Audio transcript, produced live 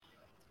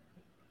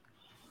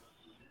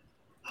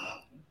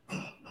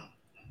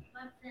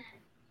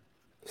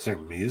Is there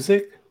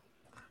music?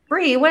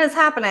 Bree, what is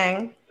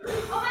happening?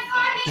 Oh my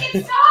god, make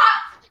it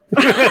stop!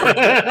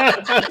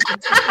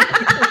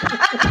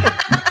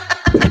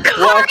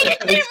 Welcome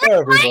to the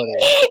show, everybody.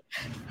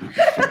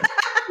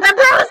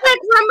 Remember, I was like,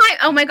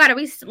 oh my god, are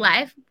we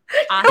live?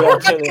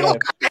 Awesome. Yeah,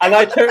 and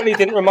I totally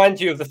didn't remind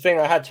you of the thing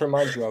I had to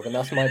remind you of, and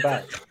that's my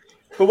bad.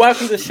 But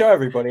welcome to the show,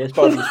 everybody. It's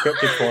Bobby's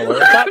Cryptid Corner.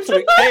 It's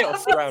absolute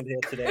chaos around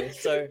here today.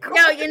 So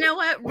no, you know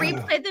what?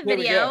 Replay the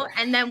video,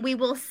 and then we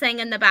will sing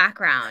in the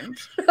background.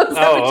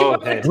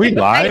 Okay. We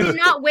I live? do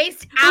not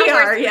waste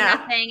hours for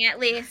nothing, at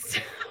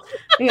least.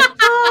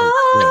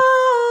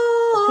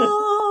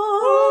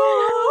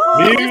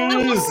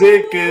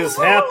 Music is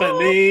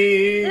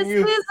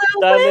happening.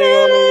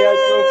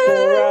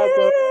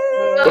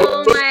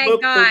 Oh my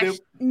gosh.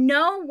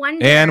 No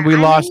wonder. And we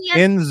lost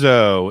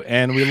Enzo,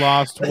 and we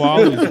lost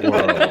Wally's World.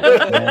 No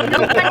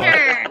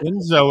wonder.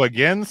 Enzo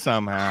again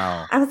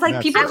somehow. I was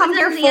like, people come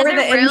here for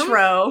the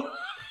intro.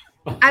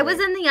 I was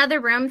in the other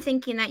room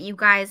thinking that you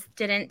guys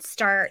didn't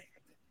start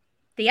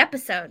the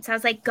episode. So I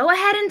was like, go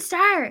ahead and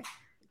start.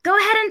 Go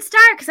ahead and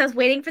start. Because I was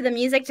waiting for the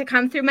music to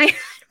come through my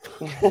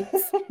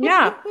headphones.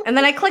 Yeah. And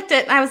then I clicked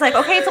it and I was like,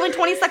 okay, it's only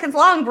 20 seconds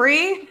long,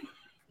 Bree.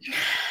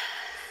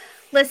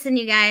 Listen,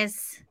 you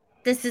guys.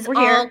 This is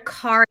all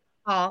Car's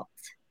fault.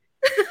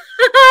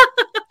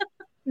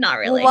 Not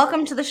really. Well,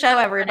 welcome to the show,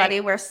 everybody.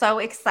 We're so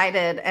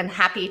excited and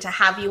happy to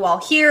have you all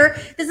here.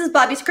 This is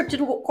Bobby's Cryptid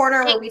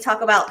Corner, where we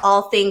talk about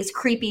all things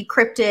creepy,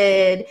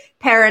 cryptid,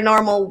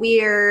 paranormal,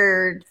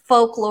 weird,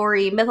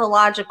 folklore,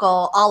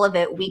 mythological, all of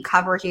it we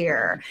cover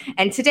here.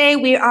 And today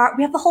we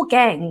have the whole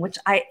gang, which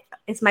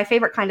it's my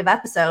favorite kind of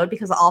episode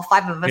because all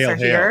five of us are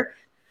here.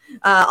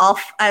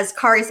 As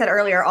Kari said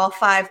earlier, all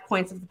 5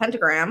 points of the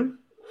pentagram.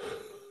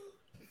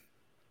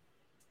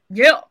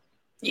 Yep.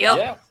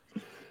 Yeah.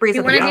 Do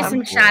you want to do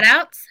some shout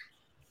outs?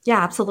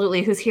 Yeah,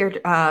 absolutely. Who's here,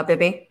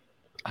 Bibby?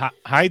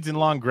 Hides in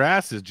Long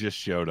Grass has just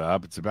showed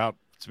up. It's about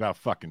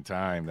fucking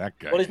time. That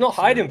guy. Well, he's not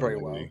hiding very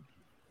well.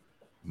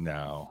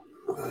 No.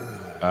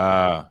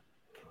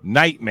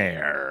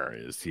 Nightmare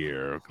is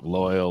here.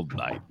 Loyal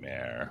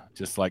Nightmare.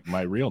 Just like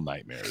my real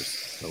nightmares.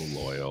 So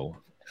loyal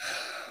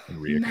and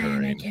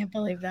reoccurring. Man, I can't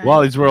believe that.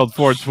 Wally's World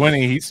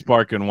 420, he's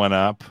sparking one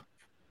up.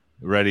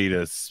 Ready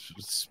to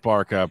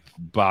spark up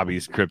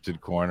Bobby's Cryptid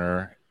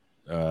Corner.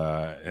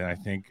 And I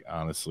think,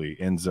 honestly,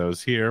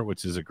 Enzo's here,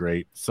 which is a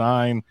great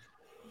sign.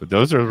 But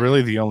those are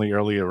really the only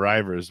early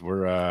arrivers.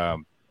 We're a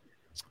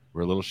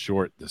little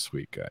short this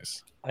week,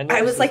 guys.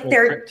 I was like,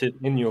 they're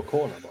in your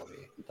corner,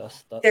 Bobby.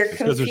 They're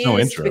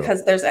confused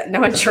because there's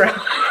no intro.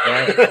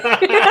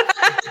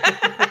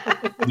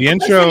 The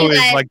intro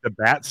is like the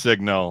bat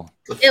signal.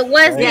 It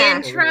was the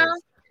intro.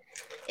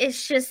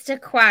 It's just a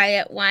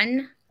quiet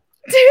one.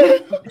 Oh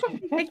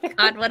my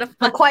God, what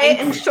a quiet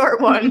and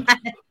short one.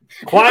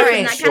 Quiet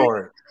and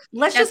short.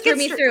 Let's just get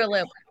me through a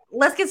loop.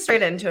 Let's get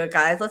straight into it,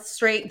 guys. Let's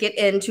get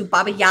into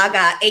Baba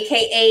Yaga,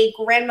 aka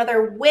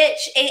Grandmother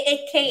Witch,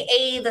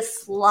 aka the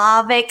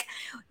Slovic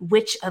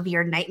witch of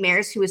your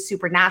nightmares, who is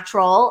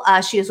supernatural.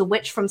 She is a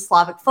witch from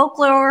Slovic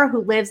folklore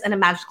who lives in a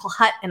magical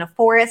hut in a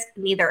forest,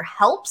 neither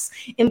helps,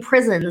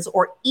 imprisons,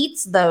 or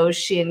eats those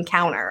she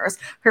encounters.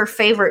 Her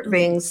favorite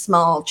being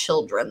small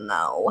children,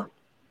 though.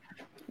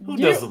 Who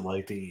doesn't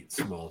like to eat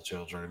small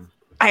children?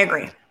 I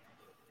agree.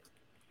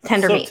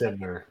 Tender meat.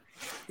 Tender.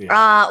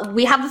 Yeah.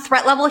 We have the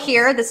threat level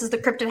here. This is the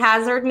cryptid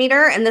hazard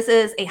meter, and this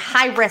is a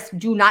high risk.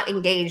 Do not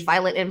engage,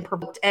 violent, and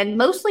provoked. And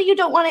mostly, you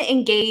don't want to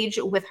engage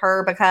with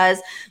her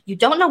because you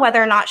don't know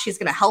whether or not she's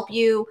going to help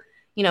you.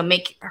 You know,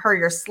 make her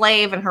your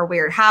slave in her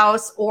weird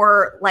house,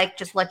 or like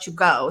just let you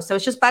go. So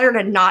it's just better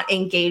to not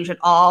engage at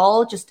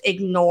all. Just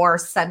ignore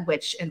said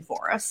witch in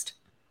forest.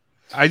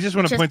 I just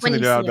want to point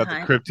something out about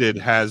the cryptid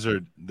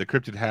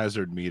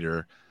hazard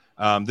meter.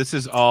 This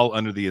is all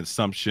under the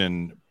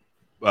assumption.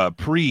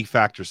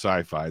 Pre-factor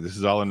sci-fi, this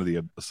is all under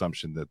the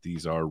assumption that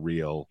these are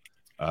real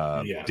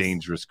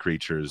dangerous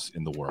creatures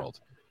in the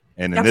world.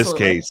 And in this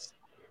case,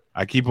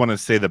 I keep wanting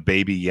to say the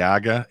baby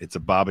Yaga. It's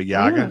a Baba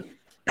Yaga.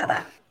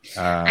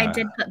 I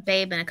did put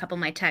babe in a couple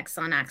of my texts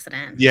on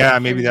accident. Yeah,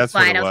 maybe that's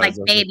what it was. I was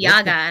like, babe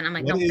Yaga. And I'm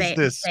like, no, babe. What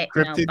is this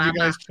cryptid you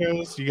guys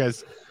chose? You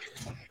guys...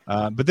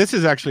 but this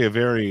is actually a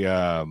very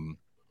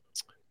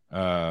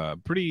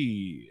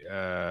pretty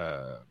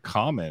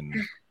common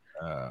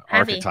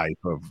archetype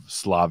of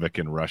Slavic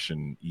and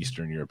Russian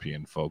Eastern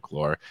European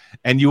folklore.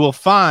 And you will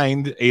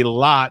find a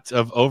lot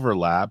of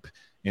overlap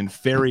in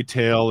fairy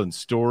tale and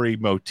story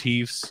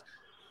motifs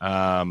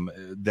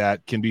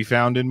that can be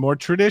found in more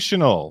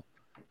traditional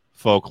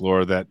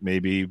folklore that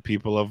maybe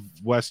people of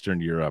Western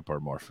Europe are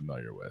more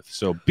familiar with.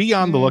 So be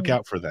on the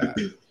lookout for that.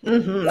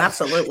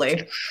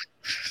 Absolutely.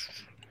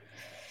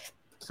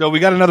 So we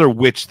got another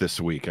witch this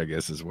week, I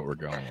guess is what we're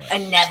going with.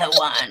 Another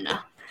one.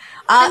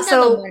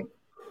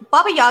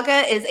 Baba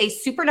Yaga is a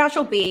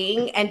supernatural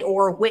being and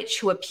or witch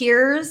who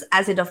appears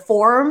as a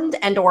deformed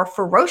and or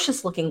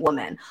ferocious looking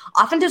woman,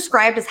 often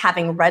described as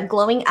having red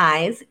glowing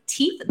eyes,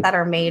 teeth that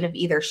are made of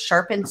either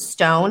sharpened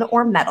stone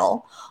or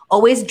metal,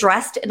 always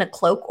dressed in a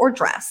cloak or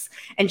dress.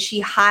 And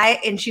she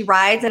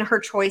rides in her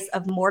choice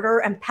of mortar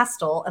and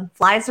pestle and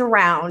flies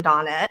around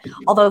on it,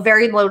 although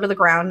very low to the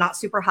ground, not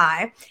super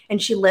high.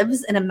 And she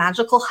lives in a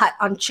magical hut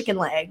on chicken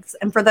legs.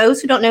 And for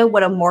those who don't know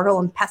what a mortar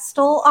and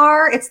pestle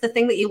are, it's the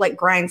thing that you like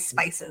grind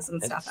spices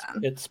and stuff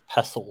in. It's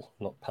pestle,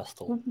 not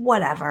pestle.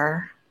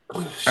 Whatever.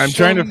 I'm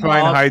trying to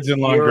find Hides in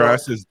Long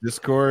Grass's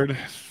Discord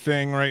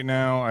thing right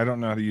now. I don't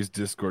know how to use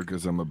Discord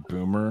because I'm a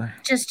boomer.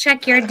 Just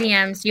check your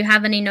DMs. Do you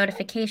have any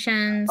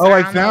notifications? Oh,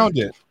 I found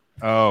it.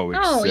 Oh,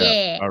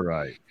 yeah. All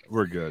right.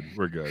 We're good.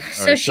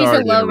 So right, she's a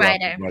low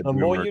rider. The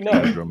more you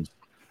know.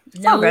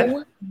 Low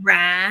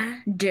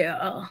rider.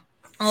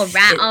 All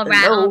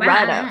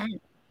right.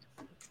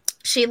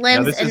 She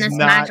lives in this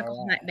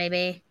magical hut,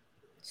 baby.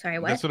 Sorry,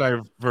 what? That's what I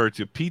refer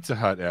to Pizza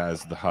Hut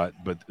as the hut,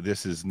 but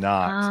this is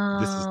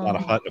not. This is not a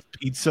hut of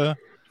pizza.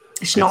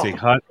 It's a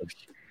hut of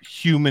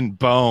human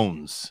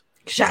bones.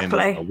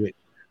 Exactly.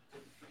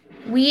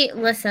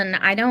 Listen.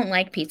 I don't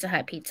like Pizza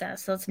Hut pizza,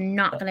 so it's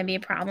not going to be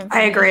a problem.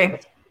 I agree.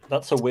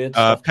 That's a weird.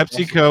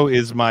 PepsiCo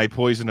is my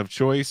poison of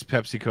choice.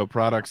 PepsiCo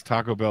products: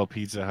 Taco Bell,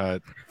 Pizza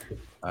Hut.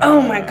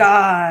 Oh my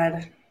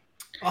God.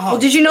 Well,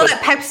 did you know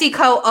that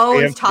PepsiCo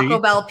owns Taco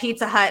Bell,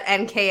 Pizza Hut,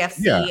 and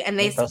KFC, and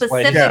they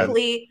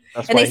specifically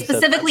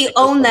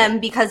own them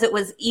because it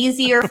was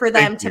easier for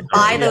them to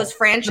buy those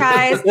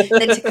franchise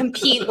than to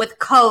compete with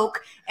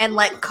Coke and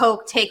let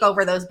Coke take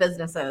over those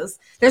businesses.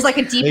 There's like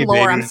a deep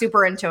lore. I'm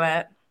super into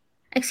it.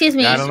 Excuse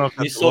me. I don't know if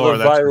you saw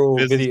the viral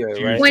video,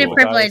 right? Point of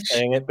privilege.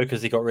 Saying it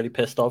because he got really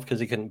pissed off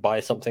because he couldn't buy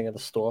something at the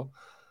store.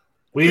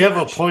 We have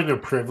a point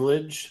of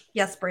privilege.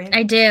 Yes, Bree.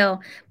 I do.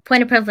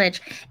 Point of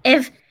privilege.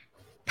 If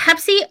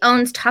Pepsi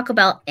owns Taco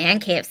Bell and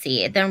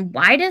KFC, then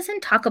why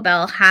doesn't Taco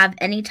Bell have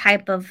any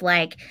type of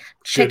like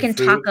chicken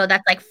taco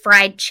that's like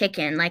fried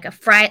chicken, like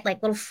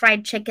little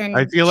fried chicken?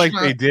 I feel like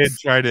they did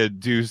try to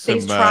do some.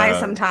 They try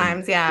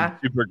sometimes, some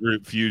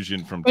supergroup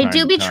fusion from. They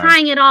do be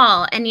trying it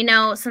all, and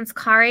since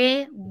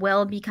Kari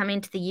will be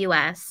coming to the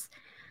U.S.,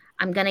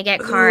 I'm gonna get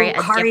Kari a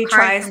gift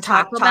card from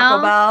Taco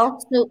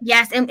Bell. So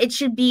yes, and it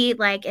should be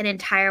like an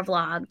entire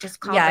vlog. Just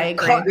called Kari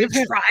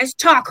tries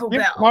Taco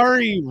Bell.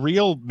 Kari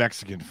real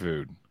Mexican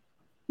food.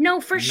 No,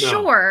 for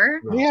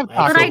sure. We have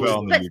Taco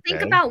Bell in the but UK.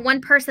 think about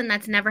one person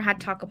that's never had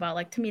Taco Bell.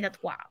 Like, to me,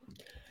 that's wow.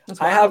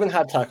 I haven't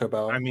had Taco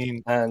Bell. I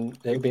mean, and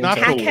it's not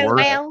the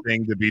worst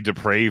thing to be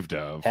depraved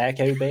of.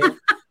 Taco Bell.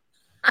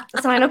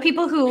 So I know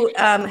people who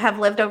have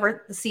lived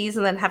overseas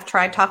and then have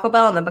tried Taco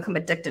Bell and then become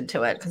addicted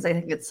to it because they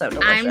think it's so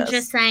delicious. I'm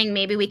just saying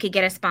maybe we could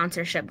get a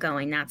sponsorship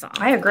going. That's all.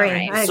 I agree.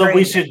 Right. I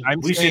agree. So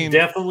we should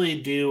definitely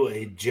do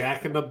a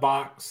Jack in the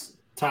Box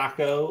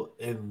taco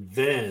and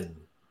then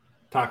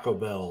Taco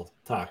Bell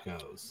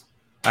tacos.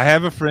 I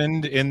have a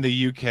friend in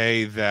the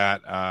UK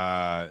that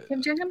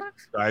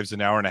drives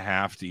an hour and a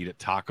half to eat at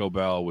Taco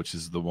Bell, which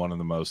is one of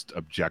the most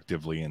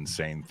objectively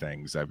insane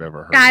things I've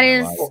ever heard. That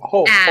is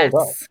hold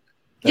up.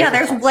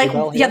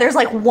 There's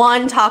like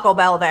one Taco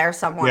Bell there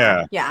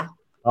somewhere. Yeah.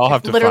 I'll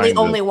have to literally find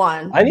only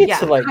one. I need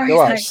to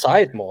go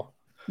outside more.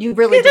 You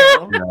really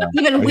do.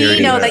 Even we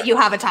know that you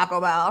have a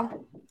Taco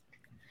Bell.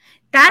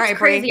 That's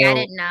crazy. I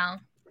didn't know.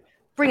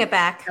 Bring it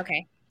back.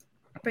 Okay.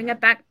 Bring it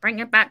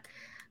back.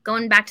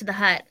 Going back to the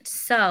hut.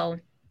 So,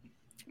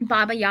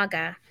 Baba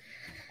Yaga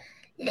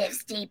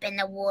lives deep in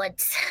the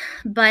woods,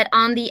 but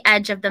on the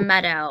edge of the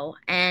meadow.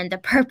 And the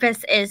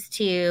purpose is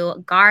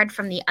to guard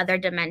from the other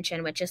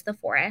dimension, which is the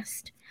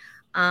forest,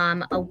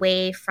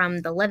 away from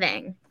the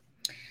living.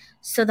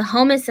 So the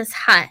home is this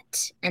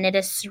hut, and it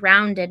is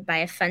surrounded by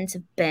a fence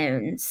of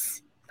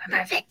bones from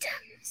our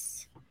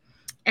victims.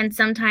 And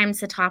sometimes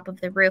the top of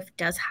the roof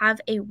does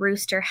have a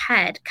rooster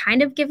head,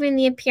 kind of giving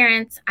the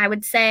appearance, I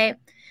would say,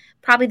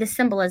 probably the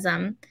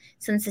symbolism,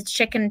 since it's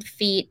chicken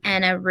feet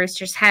and a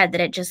rooster's head,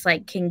 that it just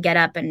like can get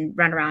up and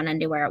run around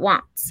and do where it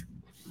wants.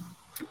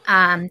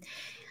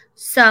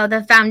 So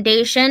the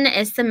foundation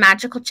is the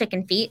magical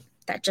chicken feet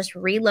that just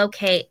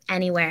relocate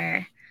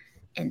anywhere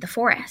in the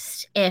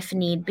forest if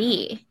need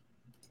be.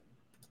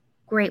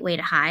 Great way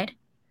to hide.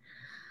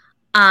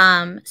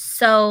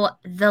 So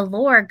the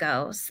lore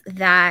goes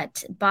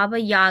that Baba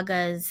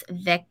Yaga's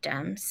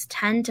victims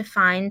tend to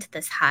find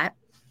this hut,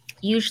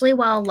 usually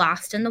while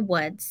lost in the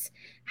woods.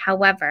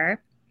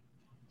 However,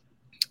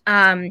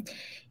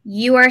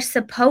 you are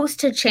supposed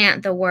to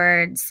chant the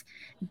words,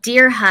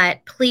 "Dear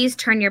hut, please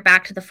turn your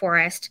back to the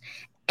forest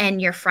and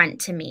your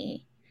front to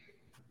me."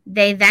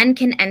 They then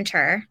can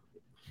enter,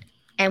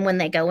 and when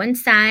they go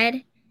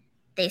inside,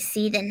 they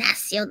see the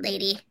nasty old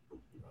lady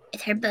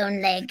with her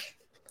bone leg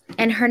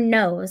and her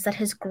nose that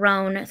has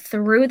grown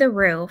through the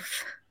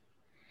roof,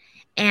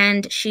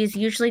 and she's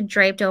usually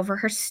draped over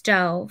her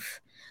stove,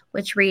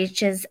 which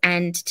reaches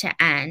end to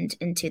end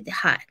into the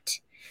hut.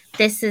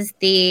 This is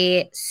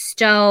the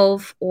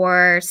stove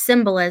or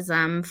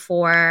symbolism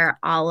for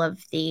all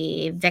of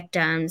the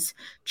victims.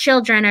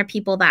 Children or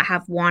people that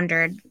have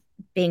wandered,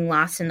 being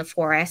lost in the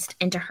forest,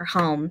 into her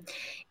home.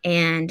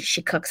 And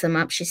she cooks them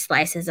up, she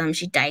slices them,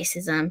 she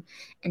dices them,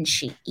 and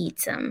she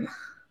eats them.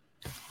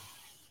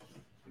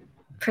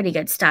 Pretty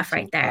good stuff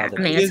right there.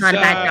 I mean, it's not a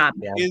bad job.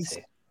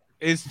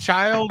 is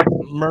child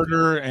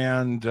murder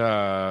and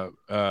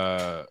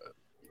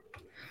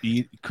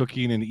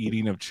cooking and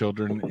eating of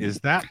children, is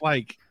that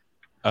like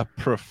a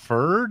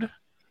preferred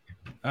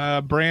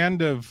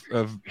brand of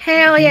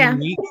hell yeah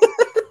meat?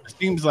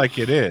 Seems like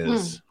it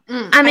is.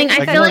 I mean,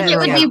 I feel like it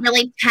would be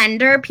really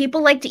tender.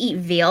 People like to eat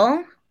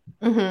veal,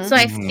 so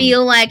I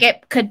feel like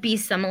it could be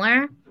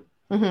similar.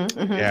 Yeah.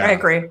 I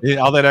agree.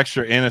 All that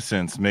extra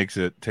innocence makes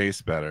it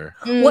taste better.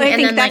 Well, I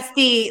think that's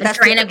the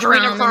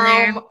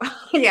adrenochrome.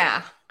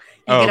 Yeah.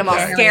 You get them all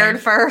scared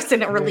first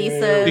and it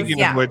releases.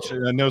 Speaking of which,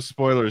 no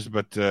spoilers,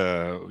 but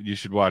you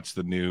should watch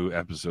the new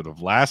episode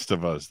of Last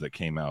of Us that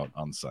came out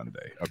on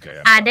Sunday.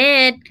 Okay. I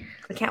did.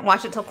 I can't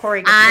watch it till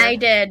Corey gets here. I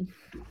did.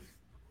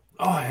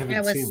 Oh, I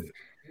haven't seen it.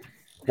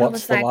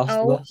 What's the Last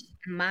of Us?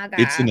 My God.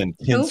 It's an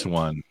intense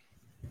one.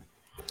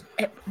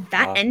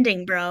 That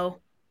ending, bro.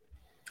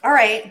 All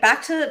right,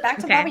 back to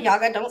Baba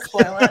Yaga. Don't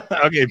spoil it.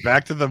 Okay,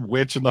 back to the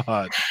witch in the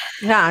hut.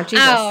 Yeah,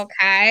 Jesus. Oh,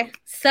 okay.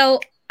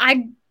 So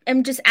I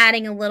am just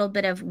adding a little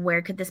bit of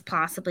where could this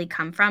possibly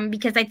come from,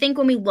 because I think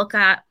when we look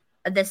at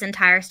this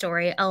entire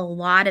story, a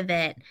lot of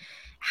it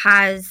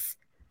has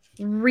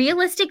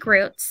realistic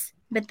roots,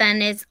 but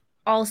then is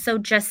also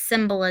just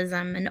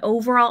symbolism, an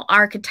overall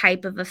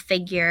archetype of a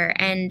figure,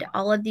 and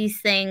all of these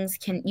things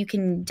you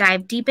can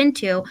dive deep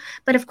into,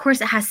 but of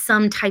course it has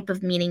some type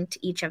of meaning to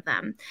each of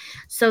them.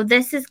 So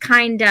this is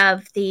kind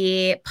of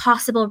the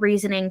possible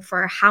reasoning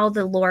for how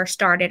the lore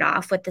started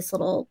off with this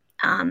little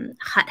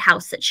hut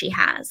house that she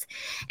has.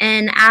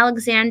 And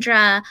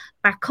Alexandra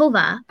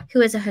Barkova,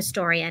 who is a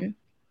historian,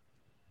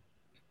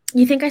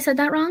 you think I said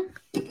that wrong?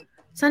 It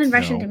sounded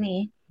Russian to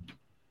me.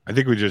 I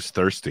think we're just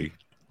thirsty.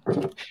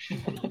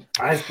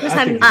 I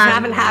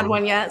haven't had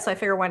one yet, so I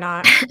figure why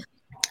not.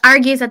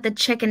 Argues that the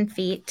chicken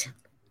feet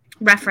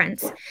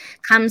reference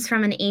comes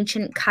from an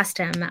ancient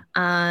custom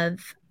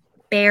of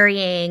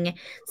burying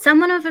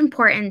someone of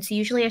importance,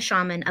 usually a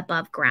shaman,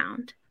 above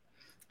ground.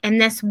 And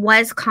this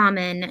was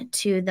common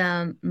to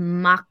the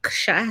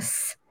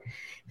Makshas,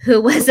 who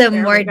was a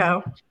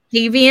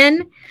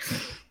Mordavian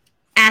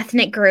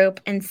ethnic group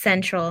in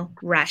central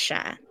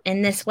Russia.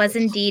 And this was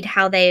indeed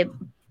how they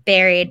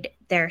buried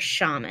their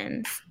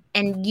shamans.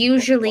 And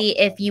usually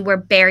if you were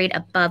buried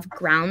above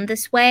ground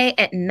this way,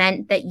 it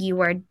meant that you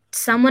were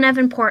someone of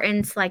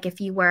importance. Like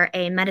if you were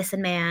a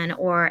medicine man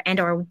or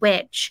a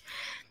witch,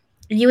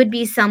 you would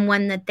be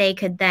someone that they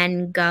could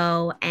then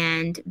go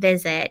and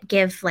visit,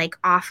 give like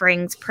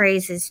offerings,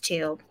 praises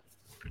to,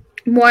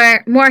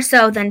 more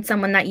so than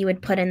someone that you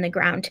would put in the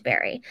ground to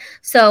bury.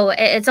 So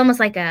it's almost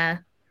like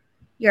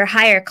your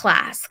higher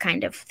class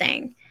kind of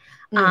thing.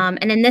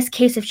 And in this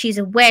case, if she's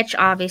a witch,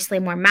 obviously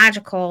more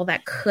magical,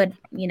 that could,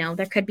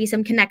 there could be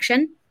some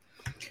connection.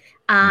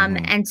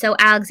 And so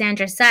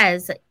Alexandra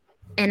says,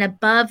 an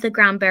above the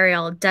ground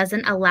burial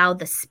doesn't allow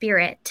the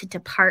spirit to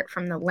depart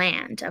from the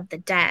land of the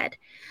dead.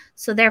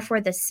 So therefore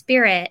the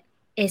spirit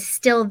is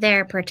still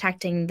there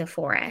protecting the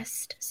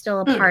forest, still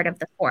a part of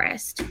the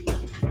forest.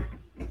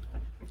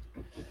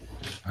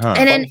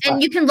 And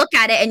you can look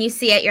at it and you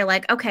see it. You're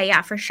like, okay,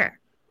 yeah, for sure.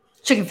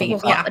 Chicken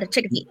feet.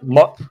 Chicken feet.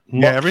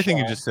 Everything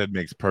you just said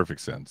makes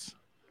perfect sense.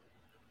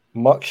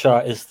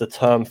 Moksha is the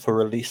term for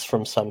release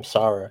from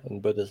samsara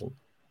in Buddhism.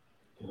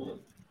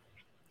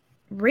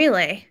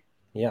 Really?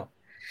 Yeah.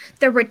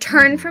 The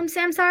return from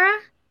samsara?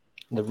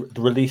 The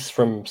release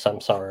from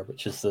samsara,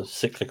 which is the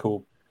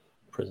cyclical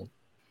prison.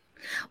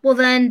 Well,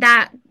 then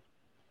but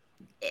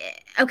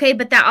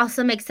that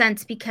also makes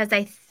sense, because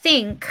I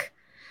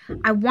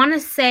want to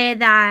say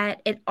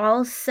that it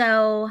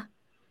also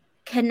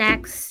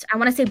connects, I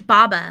want to say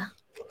Baba.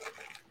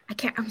 I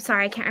can't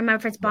remember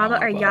if it's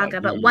Baba or Yaga,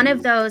 but one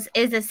of those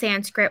is a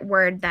Sanskrit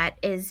word that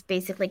is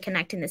basically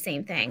connecting the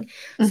same thing.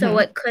 So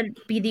it could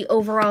be the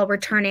overall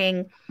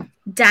returning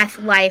death,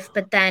 life,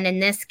 but then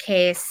in this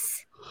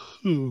case,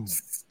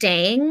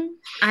 staying.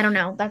 I don't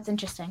know. That's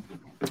interesting.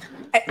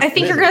 I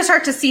think you're going to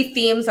start to see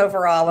themes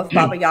overall with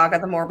Baba Yaga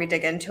the more we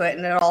dig into it,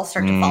 and it'll all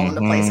start to fall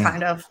into place,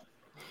 kind of.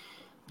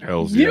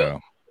 Hells yeah.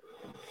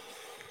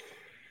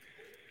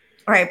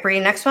 All right, Bree,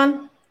 next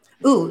one.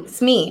 Ooh,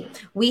 it's me.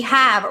 We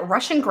have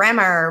Russian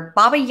grammar.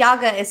 Baba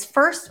Yaga is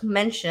first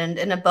mentioned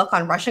in a book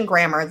on Russian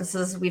grammar.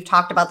 We've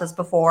talked about this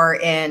before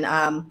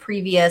in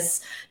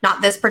previous,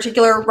 not this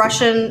particular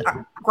Russian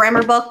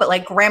grammar book, but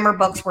like grammar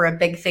books were a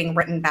big thing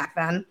written back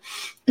then.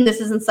 This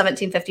is in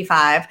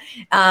 1755,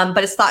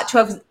 but it's thought to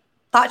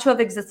have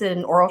existed in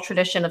an oral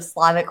tradition of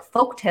Slavic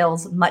folk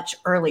tales much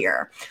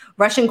earlier.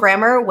 Russian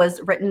grammar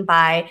was written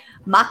by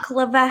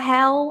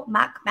Maklavel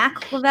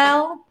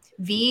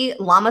V.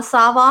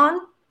 Lomonosov,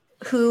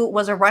 who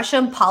was a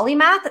Russian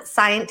polymath,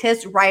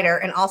 scientist, writer,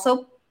 and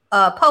also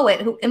a poet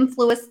who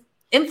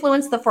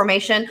influenced the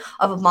formation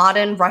of a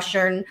modern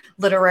Russian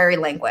literary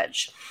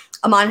language.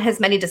 Among his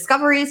many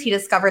discoveries, he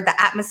discovered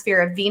the atmosphere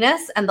of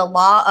Venus and the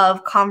law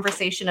of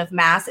conservation of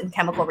mass and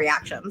chemical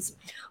reactions.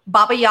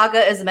 Baba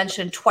Yaga is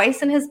mentioned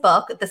twice in his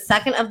book. The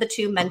second of the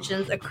two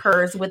mentions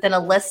occurs within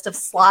a list of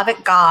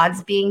Slavic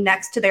gods being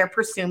next to their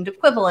presumed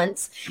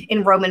equivalents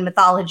in Roman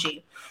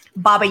mythology.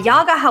 Baba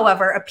Yaga,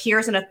 however,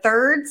 appears in a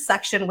third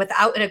section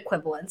without an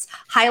equivalence,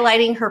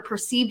 highlighting her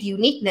perceived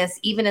uniqueness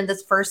even in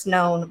this first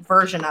known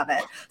version of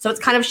it. So it's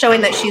kind of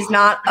showing that she's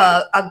not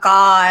a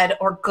god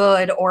or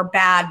good or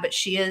bad, but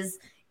she is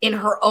in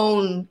her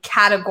own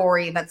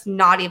category that's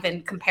not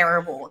even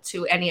comparable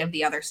to any of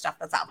the other stuff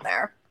that's out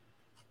there.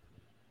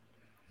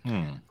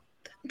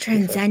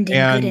 Transcending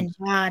and good and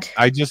bad.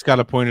 I just got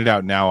to point it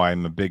out now.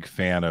 I'm a big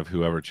fan of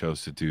whoever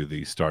chose to do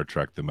the Star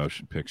Trek the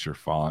Motion Picture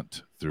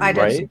font through I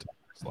this did.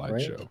 entire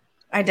slideshow.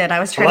 I did. I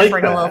was trying to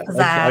bring a little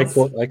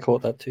pizzazz. I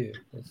caught that too.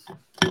 That's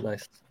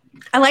nice.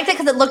 I liked it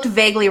because it looked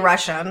vaguely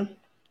Russian.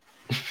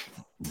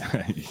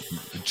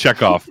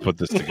 Chekhov put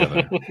this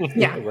together.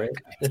 Yeah. Right.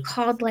 It's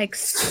called like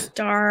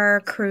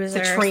Star Cruiser.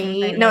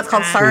 Citrine. No, it's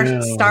called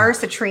Star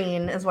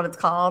Citrine is what it's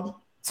called.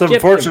 It's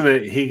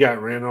unfortunate he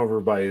got ran over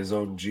by his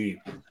own Jeep.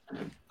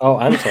 Oh,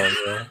 Anton,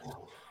 yeah.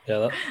 Yeah,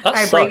 that All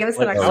right, Brie, give us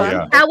the next one.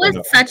 yeah. That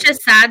was such a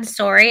sad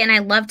story, and I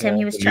loved him. Yeah.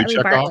 He was Did you Charlie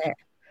check off?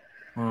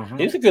 Bartlett.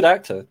 He was a good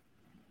actor.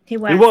 He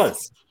was. He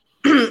was.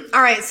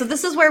 All right, so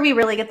this is where we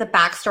really get the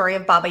backstory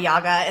of Baba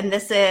Yaga, and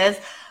this is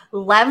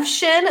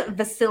Levshin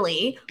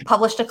Vasily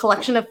published a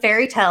collection of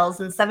fairy tales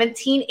in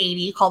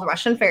 1780 called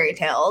Russian Fairy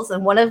Tales,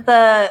 and one of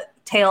the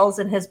tales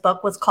in his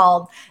book was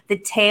called The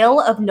Tale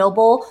of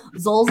Noble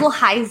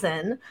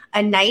Zolzelheisen,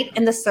 a knight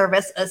in the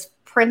service of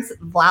Prince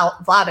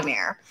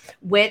Vladimir,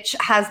 which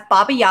has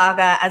Baba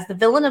Yaga as the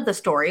villain of the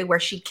story, where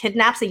she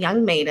kidnaps a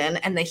young maiden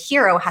and the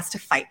hero has to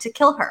fight to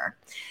kill her.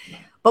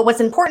 But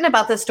what's important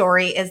about this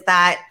story is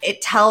that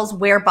it tells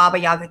where Baba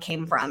Yaga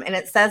came from. And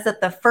it says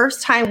that the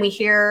first time we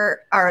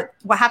hear, or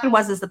what happened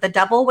was that the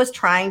devil was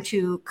trying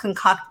to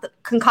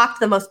concoct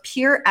the most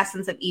pure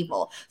essence of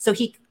evil. So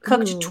he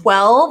cooked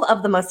 12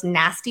 of the most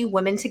nasty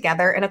women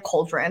together in a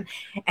cauldron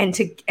and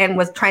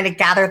was trying to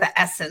gather the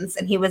essence.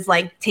 And he was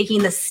like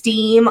taking the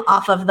steam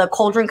off of the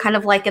cauldron, kind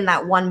of like in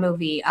that one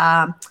movie.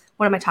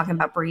 What am I talking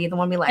about, Brie? The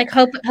one we like?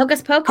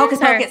 Hocus Pocus? Hocus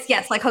Pocus,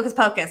 yes, like Hocus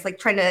Pocus, like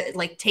trying to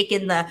like take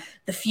in the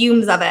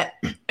fumes of it.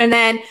 And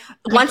then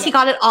once he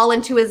got it all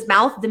into his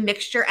mouth, the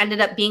mixture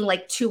ended up being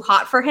like too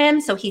hot for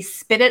him. So he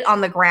spit it on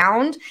the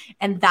ground.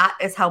 And that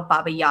is how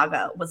Baba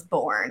Yaga was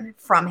born,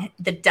 from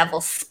the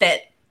devil's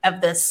spit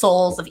of the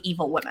souls of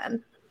evil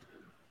women.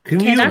 Can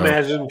you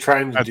imagine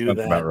trying to do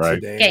that right.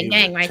 today?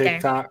 Gang right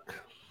TikTok? there.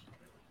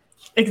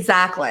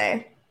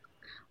 Exactly.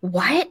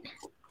 What?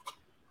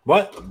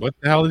 What the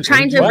hell?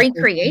 Trying to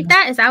recreate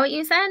that? Is that what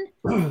you said?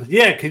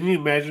 Yeah, can you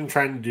imagine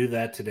trying to do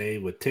that today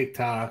with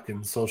TikTok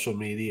and social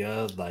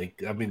media?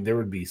 Like, I mean, there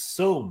would be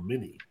so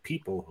many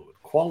people who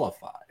would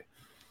qualify.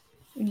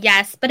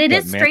 Yes, but it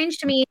is strange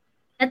to me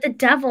that the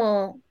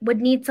devil would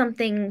need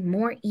something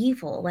more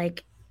evil.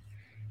 Like,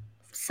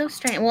 so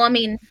strange. Well, I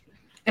mean,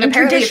 and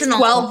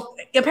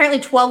apparently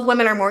 12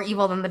 women are more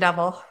evil than the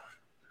devil.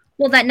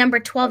 Well, that number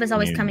 12 is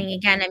always coming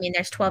again. I mean,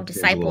 there's 12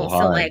 disciples.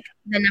 So, like,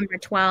 the number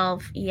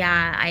 12,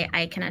 yeah,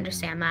 I can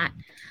understand that.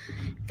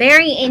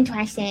 Very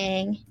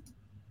interesting.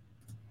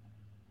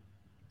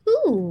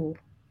 Ooh.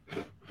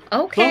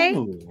 Okay.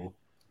 Ooh. You want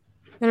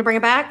to bring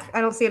it back?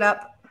 I don't see it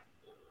up.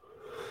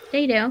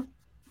 There you do.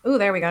 Ooh,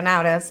 there we go.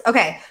 Now it is.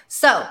 Okay.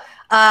 So,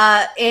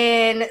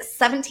 in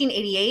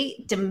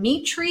 1788,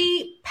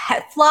 Dmitry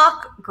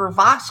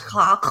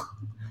Petlok-Gurvashkov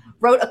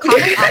wrote a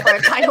comic opera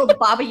titled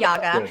Baba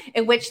Yaga,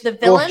 in which the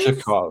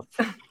villains...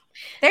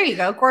 There you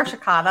go,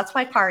 Gorshakov. That's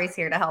why Kari's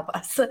here to help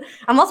us.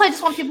 I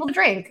just want people to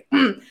drink.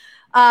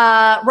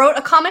 Wrote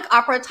a comic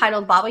opera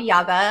titled Baba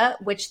Yaga,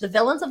 which the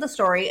villains of the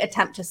story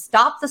attempt to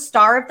stop the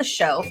star of the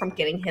show from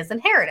getting his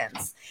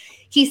inheritance.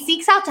 He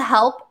seeks out the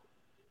help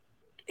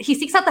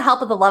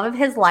of the love of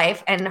his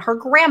life and her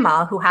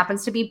grandma, who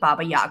happens to be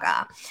Baba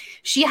Yaga.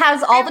 She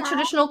has all the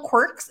traditional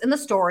quirks in the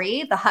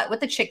story: the hut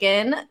with the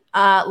chicken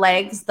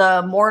legs,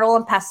 the mortal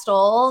and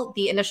pestle,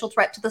 the initial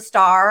threat to the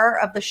star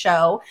of the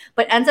show,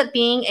 but ends up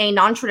being a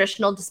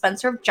non-traditional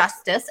dispenser of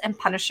justice and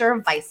punisher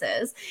of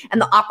vices.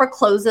 And the opera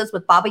closes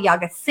with Baba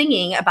Yaga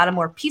singing about a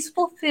more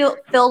peaceful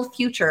filled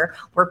future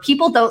where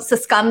people don't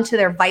succumb to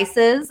their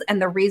vices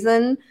and the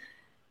reason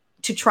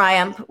to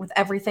triumph with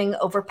everything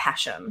over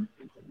passion.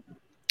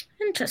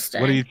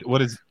 Interesting.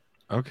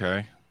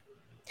 Okay.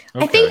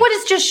 I think what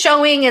it's just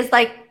showing is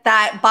like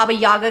that Baba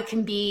Yaga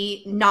can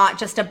be not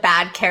just a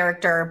bad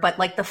character, but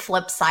like the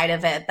flip side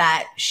of it,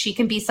 that she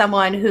can be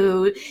someone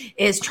who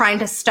is trying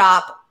to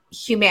stop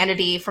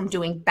humanity from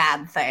doing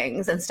bad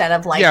things instead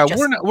of like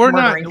we're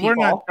not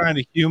trying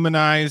to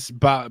humanize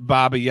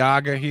Baba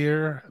Yaga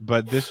here,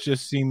 but this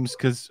just seems,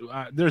 because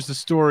there's a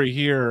story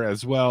here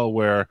as well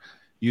where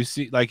you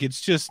see like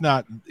it's just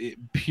not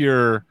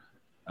pure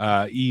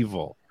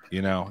evil.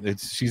 You know,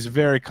 she's a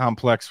very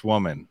complex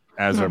woman,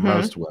 as are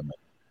most women.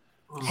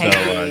 So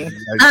I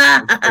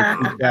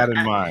keep that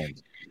in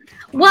mind.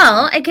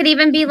 Well, it could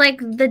even be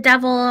like the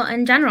devil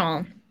in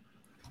general.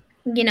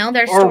 You know,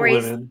 there's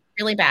stories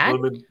really bad.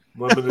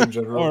 Women in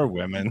general. Or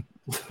women.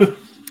 And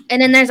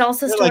then there's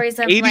also stories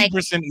like of 80% like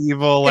 80%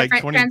 evil, like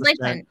 20%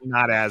 translation.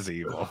 not as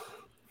evil.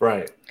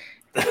 Right.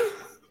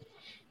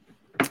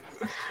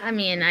 I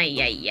mean,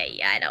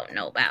 I don't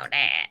know about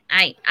that.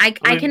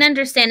 I can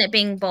understand it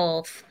being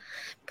both.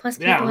 Plus,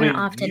 people are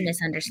often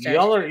misunderstood.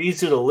 Y'all are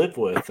easy to live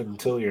with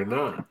until you're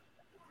not.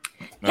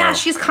 Yeah,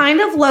 she's kind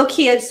of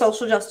low-key a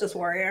social justice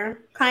warrior.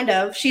 Kind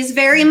of. She's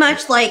very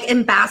much like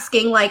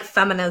embasking like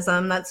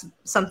feminism. That's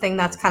something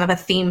that's kind of a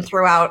theme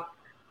throughout.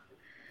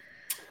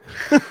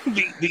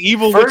 the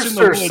evil first witch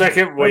in or the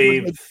second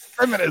wave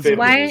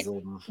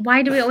feminism.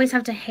 Why do we always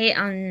have to hate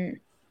on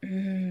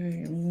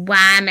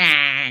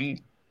women?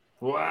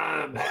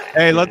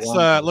 Hey,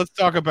 let's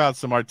talk about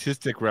some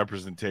artistic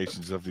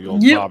representations of the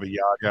old Baba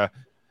Yaga.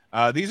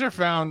 These are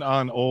found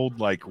on old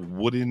like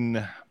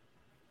wooden.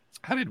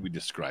 How did we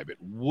describe it?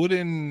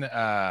 Wooden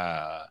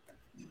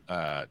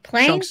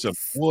chunks of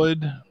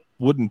wood,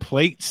 wooden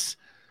plates.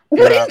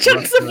 Wooden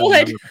chunks of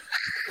wood.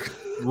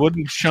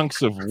 Wooden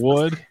chunks of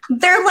wood.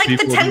 They're like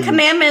the Ten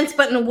Commandments,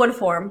 but in wood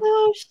form.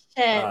 Oh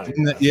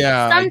shit!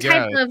 Yeah, some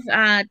type of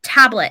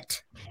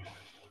tablet.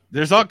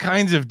 There's all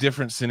kinds of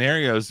different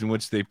scenarios in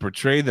which they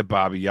portray the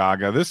Baba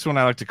Yaga. This one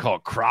I like to call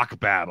Croc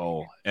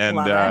Battle, and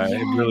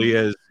it really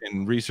is.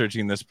 In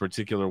researching this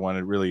particular one,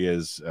 it really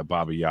is a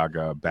Baba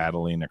Yaga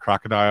battling a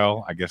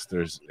crocodile. I guess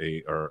there's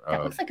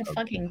that looks like a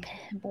fucking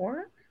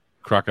boar.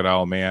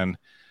 Crocodile man.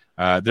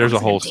 There's a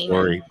whole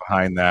story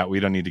behind that.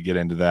 We don't need to get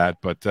into that,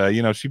 but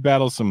she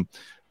battles some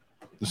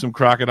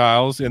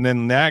crocodiles, and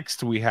then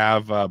next we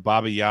have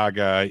Baba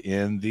Yaga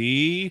in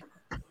the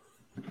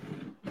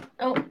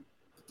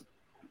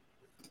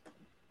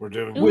we're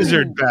doing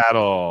wizard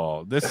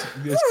battle. This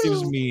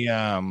gives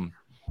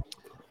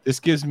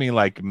me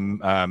like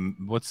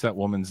what's that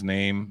woman's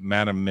name?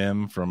 Madame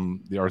Mim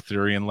from the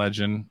Arthurian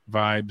legend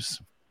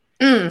vibes.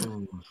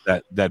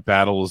 That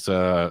battles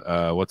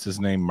what's his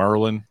name?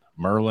 Merlin.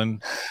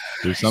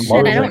 There's some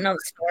Shit, I don't know the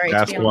story,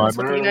 to be honest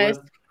with you guys.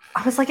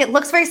 I was like, it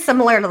looks very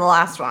similar to the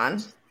last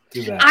one.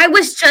 I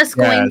was just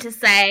going to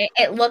say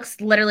it looks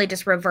literally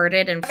just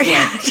reverted and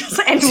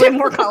and with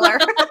more color.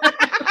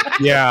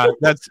 Yeah,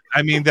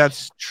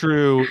 that's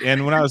true.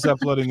 And when I was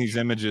uploading these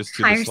images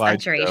to the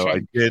slideshow,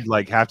 I did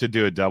like have to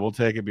do a double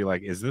take and be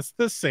like, is this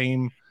the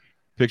same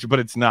picture? But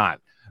it's not.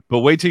 But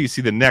wait till you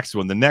see the next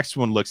one. The next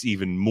one looks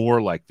even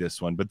more like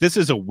this one. But this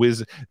is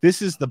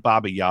this is the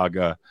Baba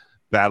Yaga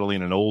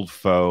battling an old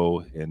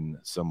foe and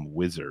some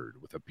wizard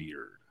with a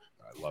beard.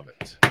 I love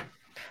it.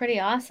 Pretty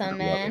awesome,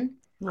 man.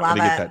 Love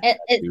it.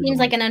 It seems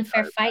like an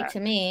unfair fight to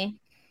me.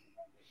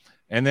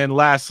 And then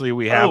lastly,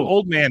 we have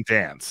Old Man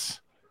Dance.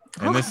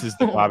 And this is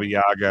the Baba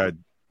Yaga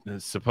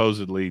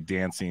supposedly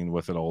dancing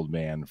with an old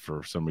man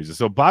for some reason.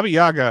 So Baba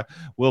Yaga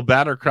will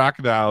batter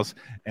crocodiles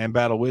and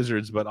battle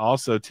wizards, but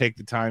also take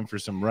the time for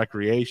some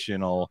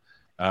recreational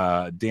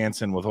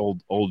dancing with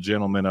old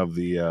gentlemen of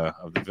the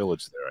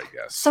village there, I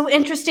guess. So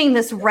interesting,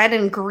 this red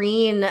and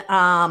green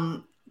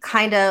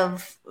kind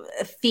of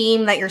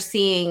theme that you're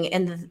seeing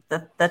in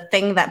the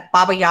thing that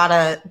Baba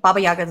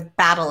Yaga's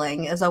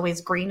battling is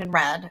always green and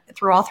red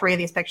through all three of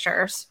these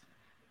pictures.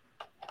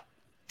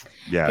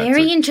 Yeah,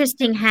 very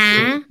interesting,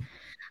 huh?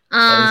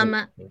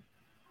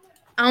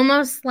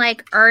 Almost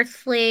like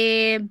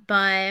earthly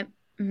but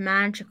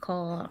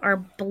magical, or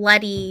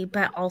bloody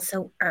but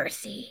also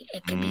earthy.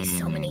 It can be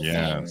so many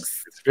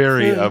things. It's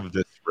very of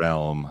this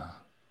realm.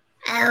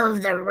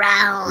 Of the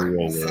realm.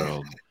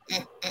 World.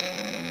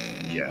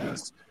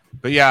 Yes.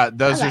 But yeah,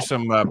 those are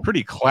some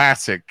pretty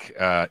classic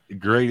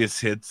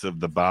greatest hits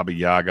of the Baba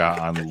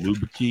Yaga on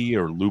Lubki,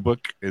 or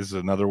Lubuk is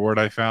another word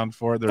I found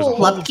for it. There's a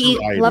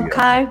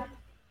Lubkai.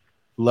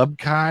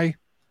 Lubkai.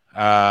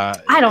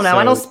 I don't know.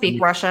 I don't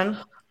speak Russian.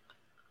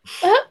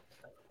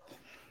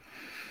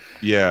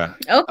 Yeah.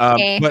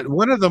 Okay. But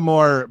one of the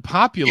more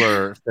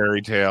popular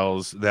fairy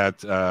tales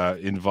that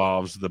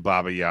involves the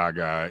Baba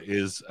Yaga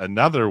is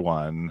another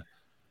one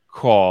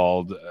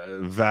called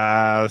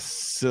Vasilisa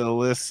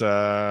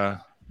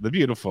the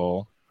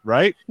Beautiful,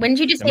 right? When did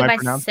you just say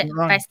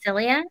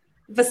Vasilia?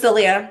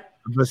 Vasilia.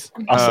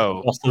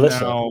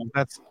 Vasilisa. No,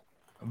 that's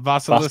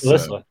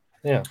Vasilisa.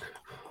 Yeah.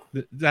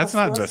 That's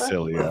not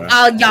Vasilia.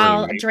 Oh,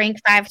 y'all drink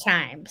 5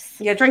 times.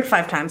 Yeah, drink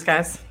 5 times,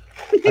 guys.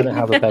 I don't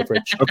have a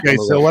beverage. Okay,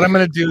 so what I'm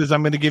going to do is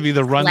I'm going to give you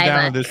the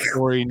rundown of this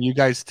story, and you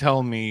guys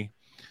tell me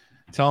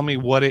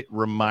what it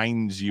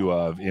reminds you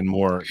of in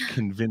more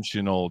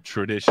conventional,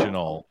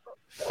 traditional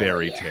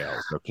fairy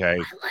tales. Okay. I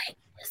like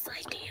this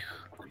idea.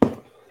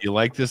 You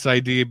like this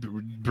idea,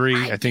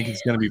 Bree? I think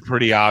it's going to be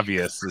pretty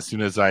obvious as soon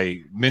as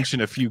I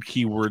mention a few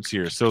key words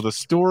here. So the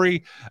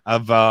story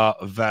of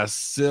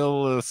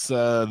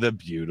Vasilisa the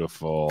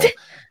Beautiful.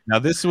 Now,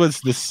 this was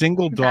the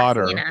single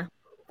daughter.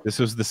 This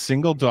was the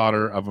single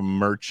daughter of a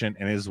merchant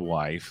and his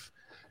wife.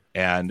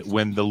 And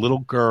when the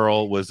little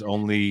girl was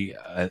only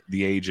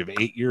the age of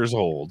 8 years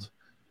old,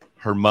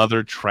 her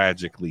mother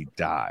tragically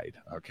died.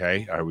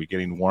 Okay. Are we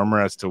getting warmer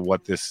as to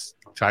what this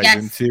ties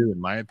into, in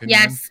my opinion?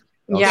 Yes.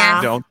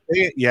 Don't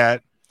say it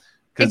yet,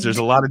 because there's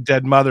a lot of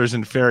dead mothers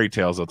in fairy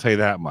tales. I'll tell you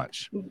that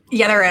much.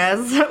 Yeah, there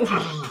is.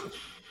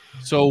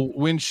 So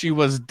when she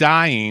was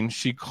dying,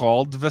 she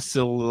called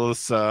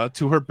Vasilisa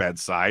to her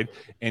bedside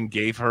and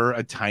gave her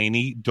a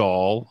tiny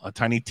doll, a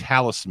tiny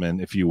talisman,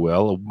 if you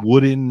will, a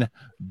wooden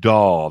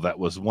doll that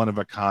was one of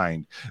a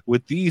kind,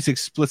 with these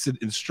explicit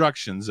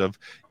instructions of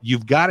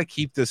you've got to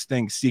keep this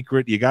thing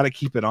secret. You got to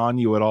keep it on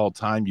you at all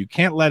time. You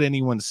can't let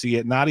anyone see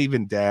it. Not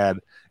even Dad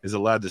is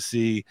allowed to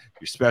see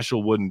your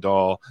special wooden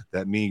doll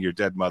that me, your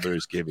dead mother,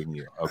 is giving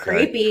you. Okay.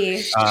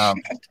 Creepy.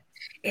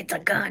 It's a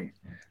gun.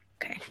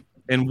 Okay.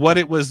 And what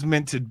it was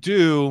meant to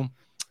do,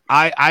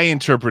 I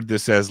interpret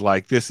this as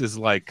like, this is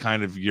like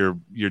kind of your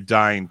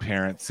dying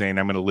parent saying,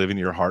 I'm going to live in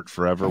your heart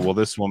forever. Well,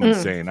 this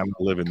woman's saying, I'm going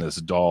to live in this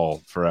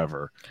doll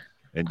forever.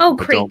 And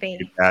creepy.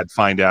 Don't Dad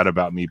find out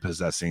about me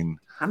possessing.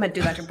 I'm going to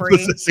do that to Bree.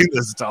 Possessing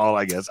this doll,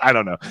 I guess. I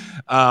don't know.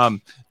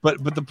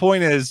 But the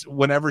point is,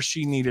 whenever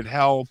she needed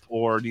help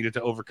or needed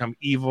to overcome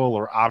evil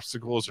or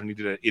obstacles or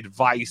needed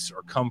advice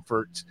or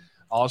comfort,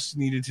 all she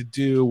needed to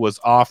do was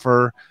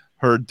offer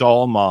her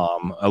doll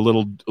mom a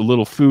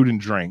little food and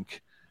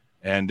drink,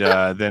 and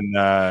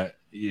then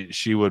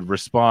she would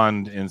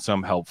respond in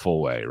some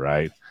helpful way,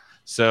 right?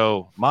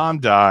 So Mom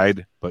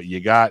died, but you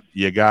got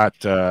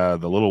the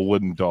little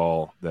wooden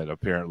doll that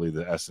apparently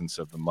the essence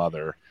of the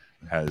mother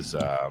has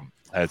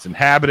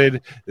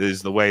inhabited,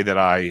 is the way that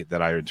I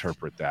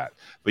interpret that.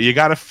 But you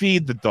got to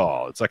feed the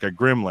doll. It's like a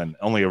gremlin,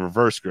 only a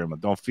reverse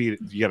gremlin. Don't feed it.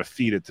 You got to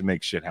feed it to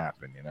make shit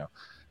happen, you know?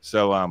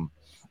 So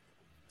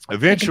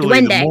eventually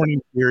the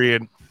mourning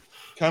period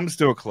comes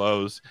to a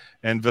close,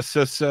 and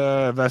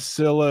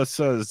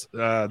Vasilisa's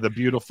the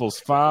beautiful's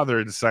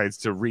father decides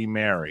to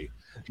remarry.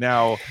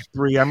 Now,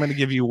 Bree, I'm going to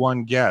give you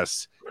one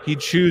guess. He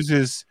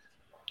chooses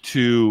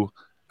to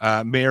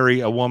marry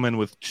a woman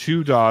with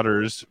 2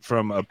 daughters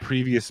from a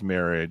previous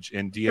marriage.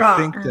 And do you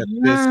think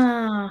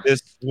that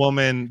this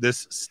woman,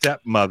 this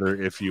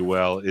stepmother, if you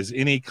will, is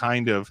any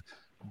kind of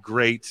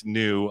great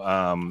new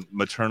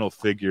maternal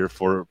figure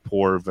for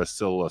poor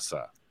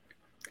Vasilisa?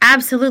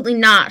 Absolutely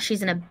not.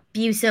 She's an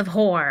abusive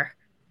whore.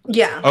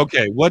 Yeah.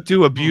 Okay. What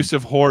do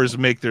abusive whores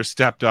make their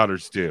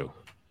stepdaughters do?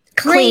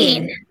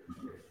 Clean.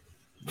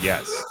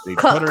 Yes. They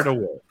put her to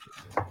work.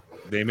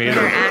 They made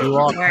her do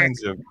all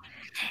kinds of.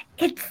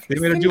 They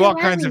made her do all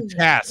kinds of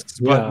tasks,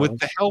 but with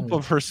the help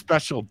of her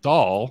special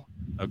doll.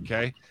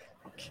 Okay.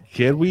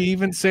 Can we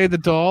even say the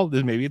doll?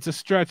 Maybe it's a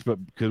stretch, but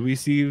could we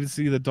see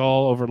the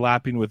doll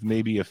overlapping with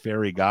maybe a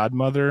fairy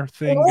godmother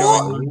thing going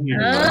on here?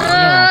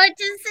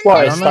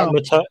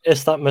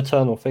 It's that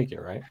maternal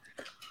figure, right?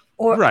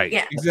 Or, right,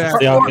 yeah.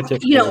 exactly. Or,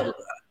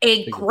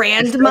 a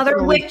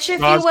grandmother witch,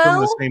 if you will.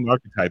 From the same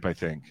archetype, I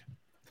think.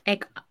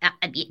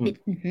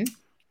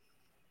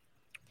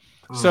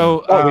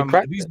 So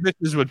these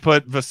bitches would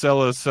put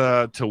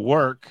Vasilisa to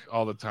work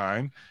all the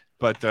time.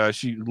 But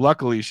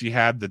luckily she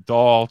had the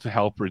doll to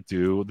help her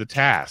do the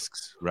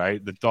tasks,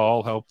 right? The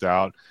doll helped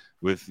out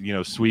with,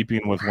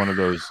 sweeping with one of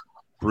those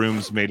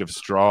brooms made of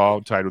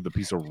straw tied with a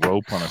piece of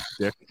rope on a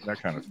stick,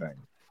 that kind of thing.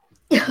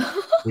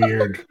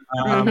 Weird.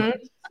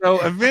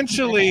 So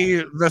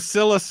eventually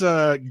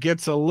Vasilisa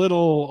gets a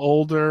little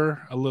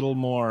older, a little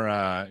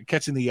more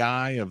catching the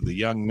eye of the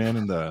young men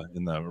in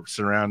the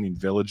surrounding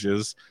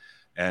villages.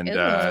 And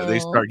they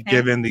start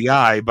giving the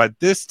eye. But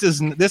this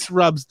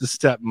rubs the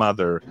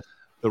stepmother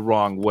the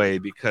wrong way,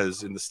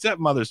 because in the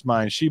stepmother's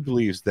mind, she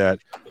believes that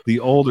the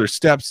older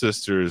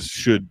stepsisters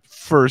should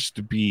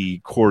first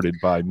be courted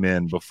by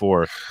men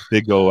before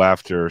they go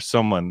after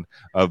someone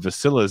of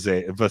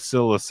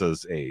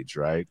Vasilisa's age,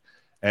 right?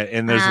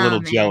 And there's a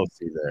little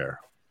jealousy there.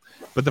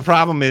 But the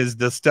problem is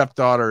the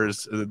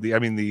stepdaughters,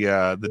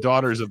 the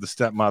daughters of the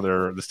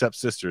stepmother, the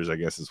stepsisters, I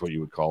guess is what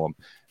you would call them.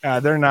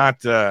 They're not.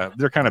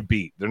 They're kind of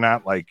beat. They're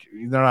not on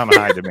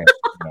high demand,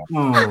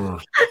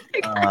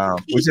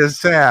 which is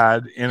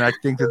sad. And I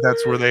think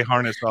that's where they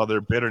harness all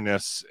their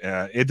bitterness.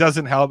 It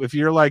doesn't help if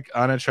you're like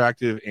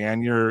unattractive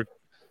and you're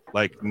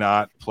like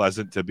not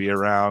pleasant to be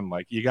around.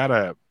 Like you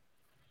gotta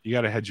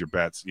hedge your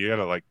bets. You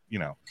gotta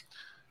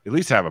at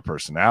least have a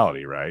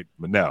personality, right?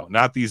 But no,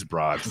 not these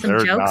broads. Some They're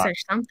jokes not. or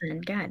something.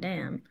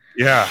 Goddamn.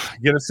 Yeah,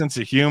 get a sense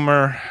of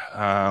humor.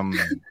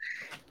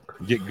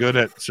 Get good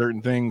at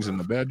certain things in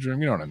the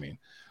bedroom. You know what I mean?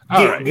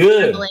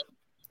 Good. Juggling.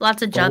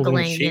 Lots of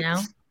juggling,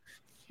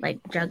 like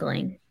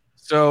juggling.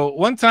 So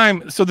one time,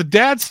 the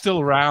dad's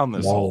still around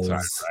this whole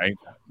time, right?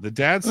 The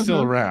dad's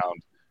still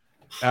around.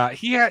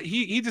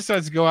 He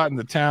decides to go out in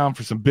the town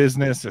for some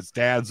business, as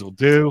dads will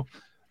do.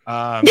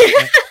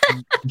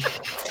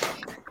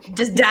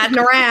 Just dadding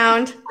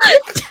around.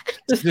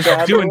 Just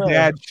doing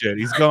dad shit.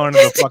 He's going to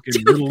the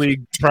fucking little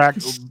league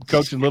practice,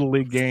 coaching little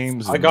league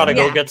games. I gotta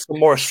go get some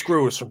more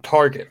screws from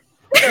Target.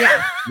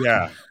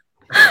 Yeah.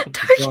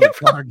 Target.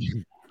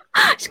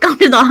 He's going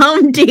to the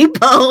Home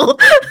Depot.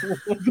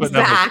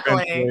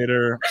 Exactly.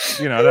 Later,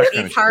 that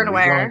kind of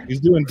hardware.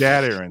 He's doing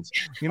dad errands.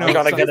 I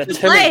gotta get a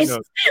Timmy.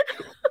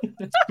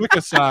 Quick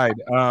aside: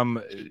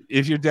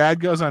 if your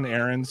dad goes on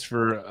errands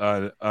for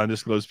an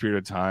undisclosed period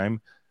of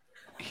time,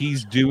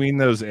 he's doing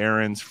those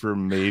errands for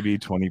maybe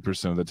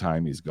 20% of the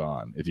time he's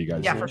gone. If you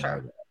guys, for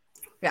sure.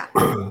 Yeah.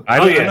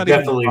 I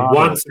definitely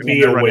wants to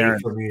be away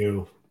from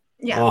you.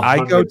 Yeah.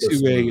 I go to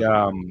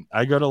 100%.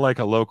 I go to like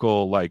a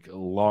local like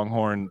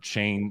Longhorn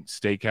chain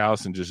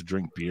steakhouse and just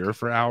drink beer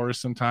for hours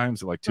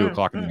sometimes at like 2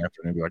 o'clock in the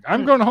afternoon. Be like,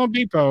 I'm going to Home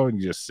Depot,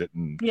 and you just sit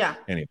and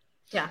anyway.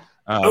 Yeah.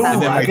 And then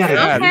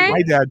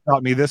my dad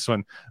taught me this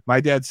one. My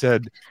dad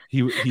said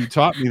he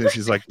taught me this.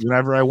 He's like,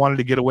 whenever I wanted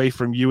to get away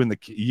from you and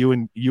you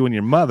and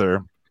your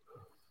mother,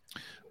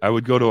 I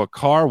would go to a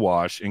car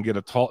wash and get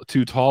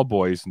two tall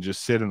boys and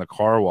just sit in the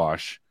car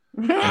wash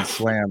and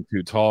slam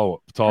two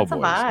tall boys.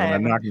 And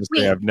I'm not going to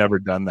say I've never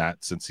done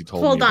that since he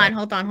told me.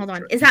 Hold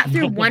on. Is that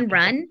through one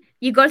run?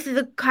 You go through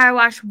the car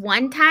wash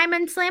one time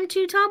and slam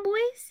two tall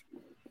boys?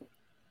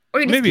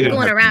 Or you just keep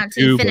going around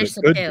till you finish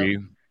the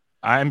two?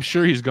 I'm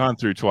sure he's gone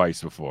through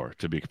twice before,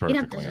 to be perfectly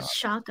honest. You have to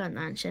shotgun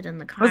that shit in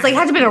the car. It was like, it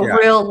had to be a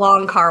real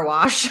long car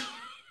wash.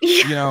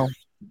 You know,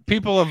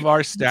 people of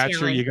our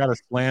stature, you got to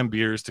slam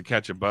beers to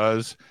catch a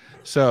buzz.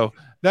 So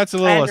that's a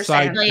little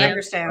aside. I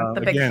understand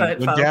the again, Bigfoot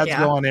when folk, dads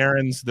go on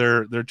errands,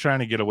 they're trying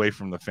to get away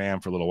from the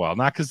fam for a little while.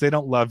 Not because they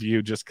don't love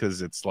you, just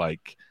because it's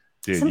like,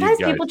 dude, sometimes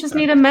people just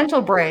need a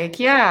mental break.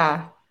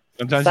 Yeah.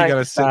 Sometimes you got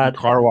to sit in the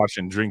car wash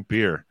and drink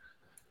beer.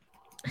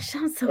 It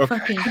sounds so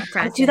fucking depressing.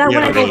 I do that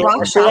when I go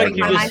rock shopping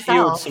by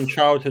myself. Some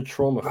childhood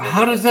trauma.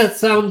 How does that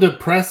sound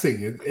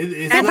depressing?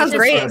 That sounds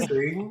great.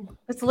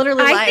 It's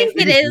literally I think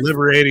it is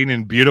liberating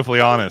and beautifully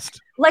honest.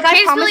 Like,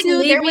 I promise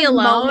you, there were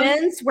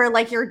moments where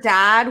like your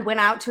dad went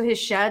out to his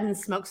shed and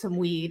smoked some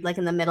weed, like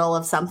in the middle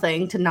of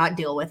something, to not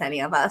deal with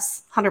any of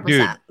us.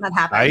 100%. That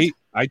happened.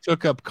 I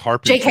took up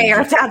carpentry. JK,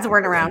 our dads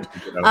weren't around.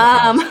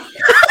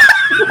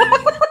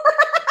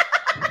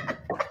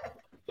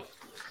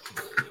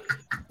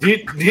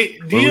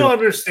 Do you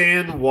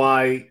understand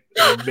why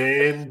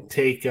men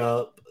take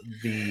up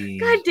the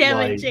God damn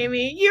it,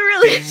 Jamie. You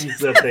really things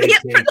that they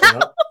take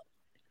up?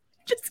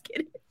 Just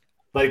kidding.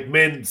 Like,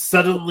 men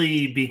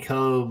suddenly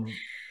become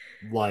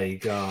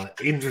like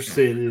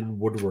interested in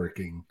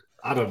woodworking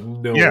out of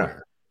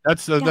nowhere.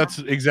 That's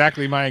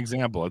exactly my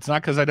example. It's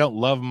not because I don't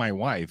love my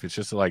wife. It's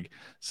just like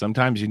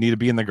sometimes you need to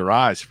be in the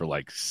garage for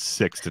like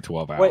 6 to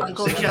 12 hours. Wait,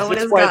 Uncle Joe and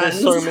his why guns.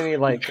 there's so many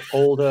like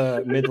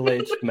older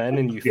middle-aged men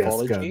in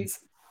ufology.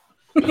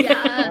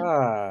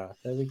 Yeah.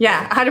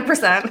 Yeah,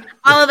 100%.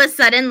 All of a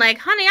sudden, like,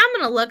 honey,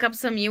 I'm gonna look up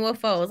some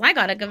UFOs. I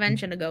got a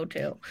convention to go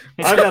to.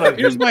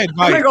 Here's my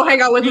advice. I'm gonna go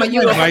hang out with my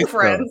UFO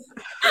friends.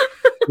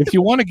 If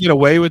you want to get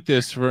away with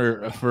this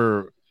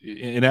for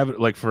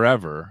like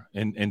forever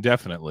and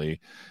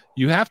indefinitely,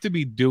 you have to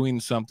be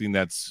doing something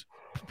that's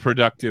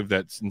productive,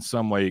 that's in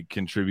some way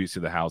contributes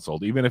to the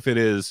household, even if it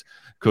is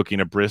cooking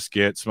a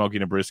brisket,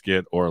 smoking a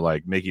brisket, or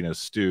like making a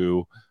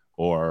stew,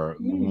 or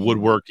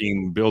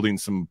woodworking, building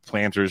some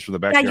planters for the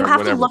backyard. Yeah, you have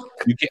whatever. to look.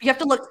 You have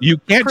to look. You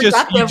can't just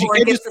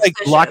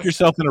like lock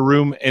yourself in a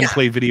room and Yeah.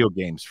 play video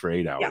games for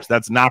 8 hours. Yeah.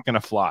 That's not going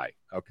to fly.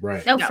 Okay.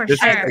 Right. No, for This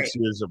sure. is 6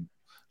 years of.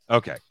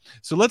 Okay,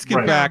 so let's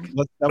get back.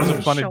 That was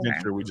a fun Sure.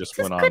 adventure we just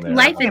This went is on good there.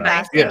 life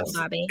advice, Yes.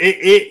 Bobby.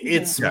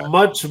 It's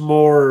much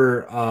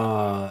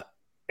more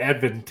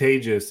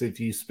advantageous if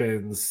you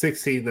spend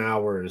 16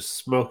 hours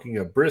smoking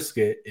a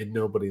brisket and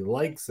nobody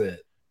likes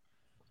it,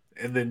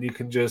 and then you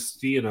can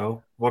just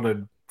want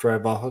to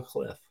drive off a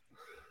cliff.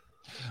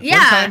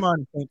 Yeah.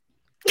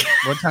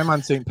 One time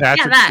on St.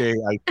 Patrick's Day,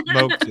 I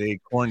smoked a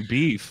corned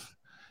beef.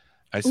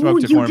 I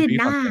smoked a corned beef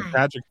on St.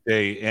 Patrick's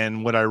Day,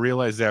 and what I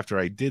realized after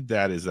I did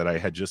that is that I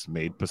had just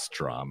made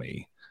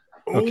pastrami.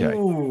 Okay,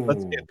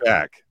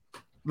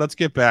 let's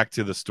get back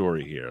to the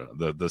story here.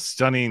 The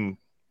stunning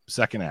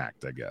second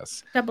act, I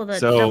guess.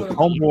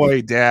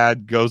 Homeboy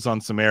dad goes on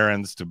some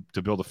errands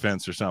to build a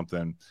fence or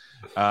something,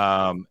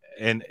 and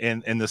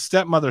the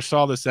stepmother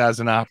saw this as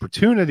an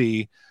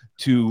opportunity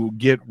to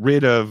get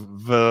rid of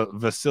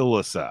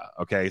Vasilisa.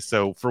 Okay,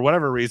 so for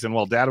whatever reason,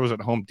 while dad was at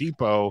Home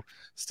Depot,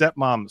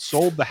 stepmom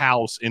sold the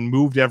house and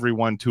moved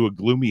everyone to a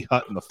gloomy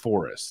hut in the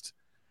forest.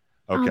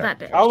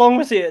 Okay. How long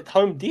was he at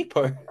Home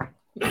Depot?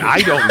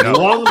 I don't know.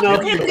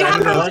 Long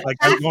enough like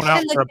I'm going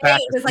out for a pack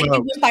It was like you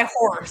went by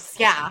horse.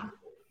 Yeah.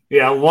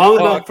 Yeah, long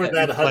enough for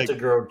that hut to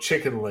grow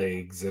chicken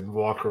legs and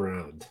walk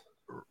around.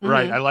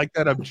 Right. I like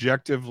that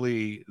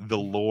objectively. The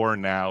lore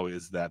now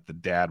is that the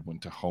dad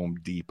went to Home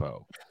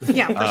Depot.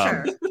 Yeah,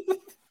 for sure.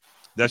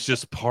 That's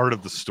just part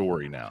of the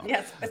story now.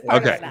 Yes, it's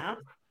part of it now.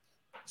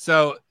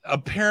 So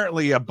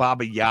apparently a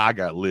Baba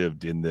Yaga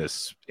lived in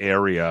this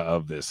area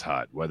of this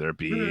hut, whether it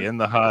be in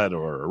the hut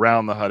or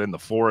around the hut, in the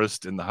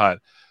forest, in the hut.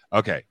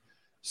 Okay.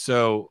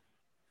 So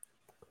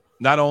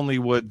not only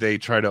would they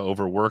try to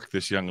overwork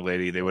this young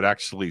lady, they would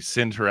actually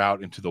send her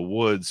out into the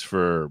woods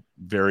for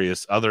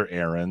various other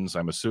errands.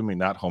 I'm assuming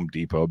not Home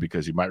Depot,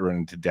 because you might run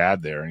into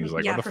dad there. And he's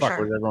like, where the fuck,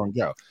 where did everyone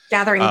go?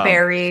 Gathering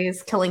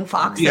berries, killing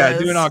foxes. Yeah,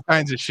 doing all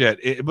kinds of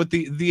shit. But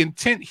the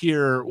intent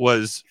here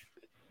was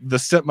the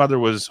stepmother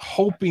was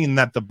hoping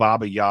that the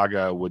Baba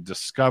Yaga would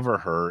discover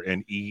her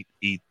and eat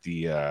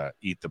the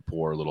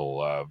poor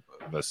little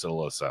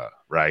Vasilisa,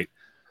 right?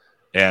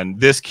 And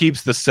this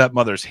keeps the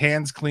stepmother's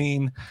hands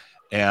clean,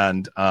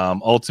 and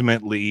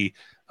ultimately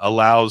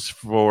allows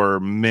for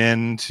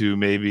men to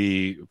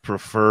maybe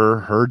prefer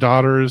her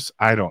daughters.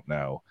 I don't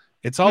know.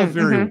 It's all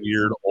very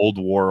weird, old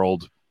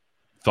world.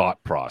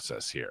 thought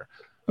process here.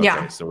 Okay,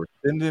 Yeah. so we're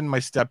sending my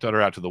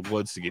stepdaughter out to the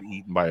woods to get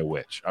eaten by a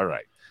witch. All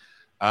right.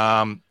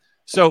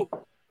 So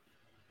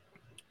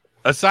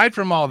aside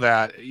from all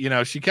that,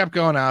 she kept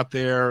going out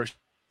there.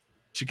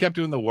 She kept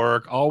doing the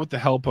work, all with the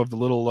help of the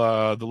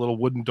little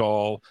wooden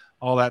doll,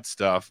 all that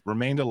stuff.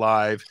 Remained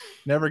alive,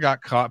 never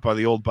got caught by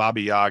the old Baba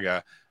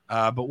Yaga.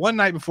 But one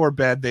night before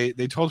bed,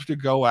 they told her to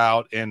go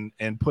out and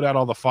put out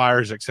all the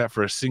fires except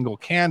for a single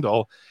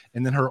candle.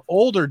 And then her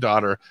older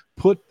daughter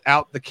put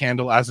out the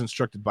candle as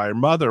instructed by her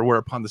mother,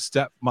 whereupon the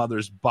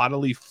stepmother's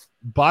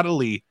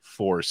bodily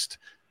forced,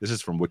 this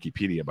is from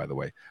Wikipedia, by the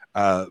way,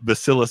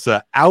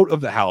 Basilissa out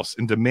of the house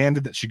and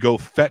demanded that she go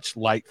fetch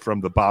light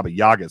from the Baba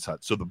Yaga's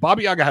hut. So the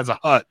Baba Yaga has a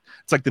hut.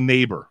 It's like the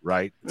neighbor,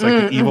 right? It's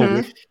like the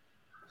evil.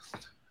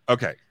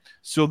 Okay.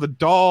 So the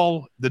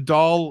doll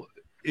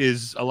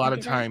is a lot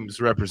of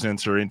times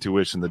represents her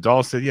intuition. The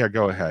doll said, yeah,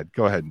 go ahead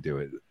and do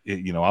it.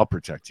 I'll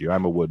protect you.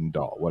 I'm a wooden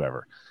doll,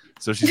 whatever.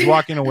 So she's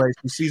walking away.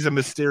 She sees a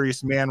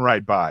mysterious man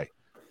ride by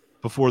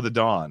before the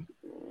dawn.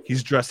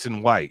 He's dressed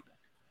in white,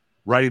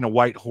 riding a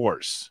white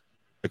horse,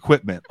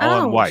 equipment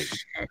all in white.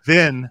 Shit.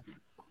 Then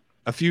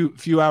a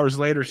few hours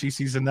later, she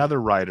sees another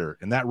rider,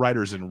 and that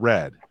rider's in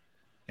red.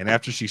 And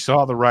after she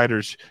saw the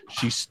riders,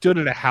 she stood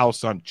at a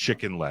house on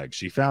chicken legs.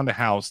 She found a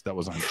house that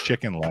was on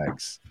chicken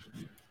legs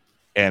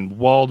and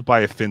walled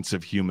by a fence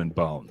of human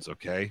bones.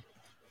 Okay.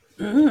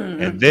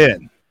 And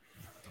then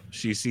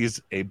she sees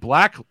a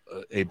black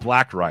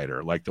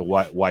rider, like the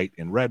white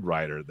and red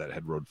rider that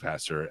had rode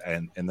past her,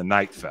 and the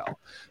night fell.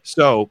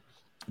 So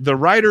the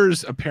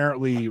riders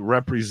apparently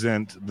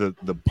represent the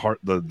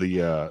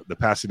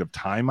passing of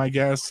time, I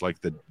guess,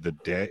 like the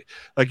day,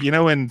 like,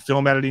 in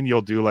film editing,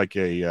 you'll do like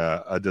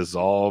a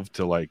dissolve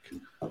to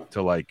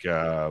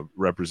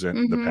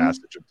represent the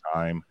passage of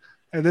time.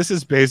 And this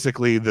is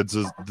basically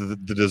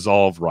the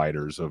dissolve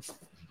riders of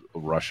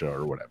Russia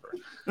or whatever.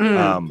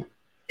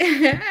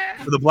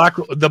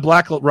 The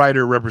black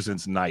rider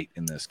represents night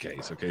in this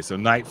case. Okay, so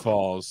night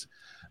falls,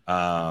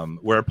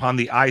 whereupon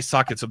the eye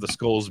sockets of the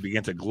skulls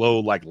began to glow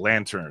like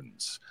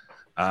lanterns.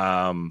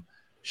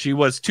 She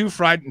was too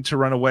frightened to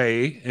run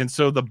away, and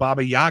so the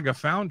Baba Yaga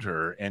found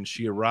her, and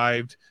she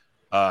arrived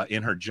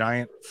in her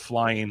giant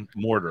flying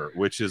mortar,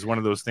 which is one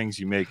of those things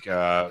you make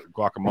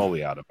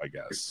guacamole out of, I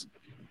guess.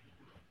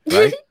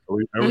 Right? Are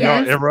we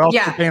everyone else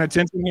paying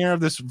attention here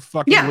of this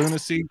fucking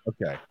lunacy?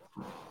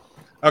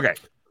 Okay.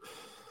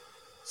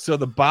 So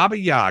the Baba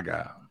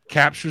Yaga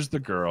captures the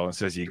girl and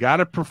says, you got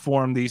to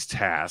perform these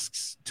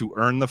tasks to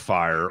earn the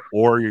fire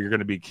or you're going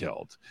to be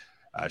killed.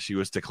 She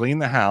was to clean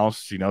the house.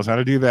 She knows how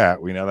to do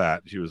that. We know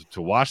that. She was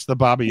to wash the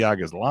Baba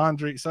Yaga's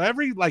laundry. So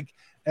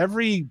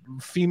every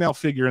female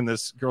figure in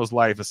this girl's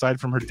life, aside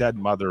from her dead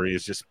mother,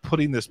 is just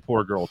putting this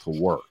poor girl to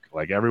work.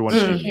 Like everyone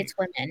she hates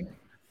women.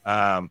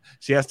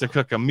 She has to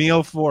cook a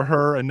meal for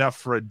her, enough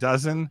for a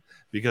dozen,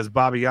 because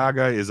Baba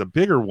Yaga is a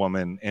bigger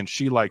woman and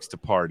she likes to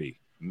party,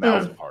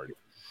 mouth party.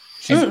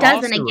 She's a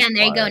dozen again.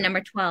 There you go,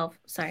 number 12.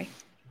 Sorry.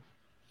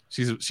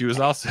 She was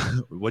also.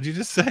 What'd you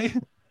just say?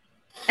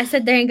 I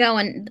said there you go,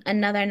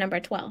 another number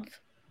 12.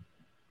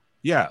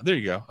 Yeah, there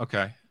you go.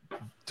 Okay,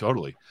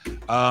 totally.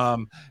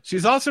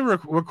 She's also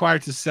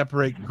required to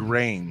separate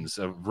grains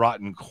of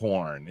rotten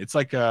corn. It's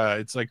like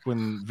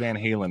when Van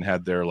Halen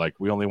had their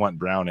we only want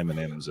brown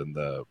M&Ms in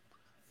the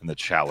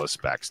chalice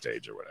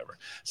backstage or whatever.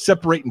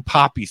 Separating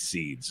poppy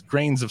seeds,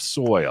 grains of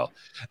soil.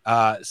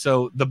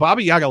 So the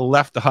Baba Yaga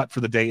left the hut for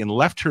the day and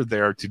left her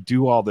there to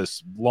do all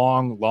this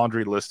long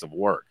laundry list of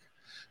work.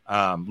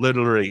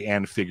 Literally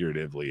and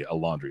figuratively, a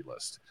laundry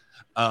list.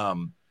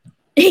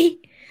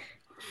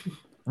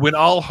 When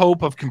all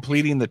hope of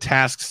completing the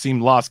tasks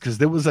seemed lost, because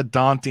there was a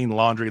daunting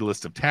laundry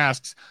list of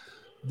tasks,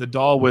 the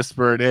doll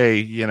whispered,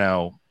 hey,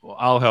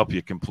 I'll help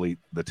you complete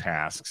the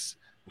tasks.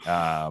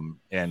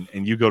 And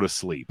you go to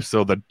sleep.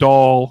 So the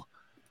doll,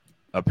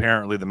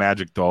 apparently the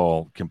magic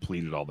doll,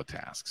 completed all the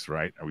tasks,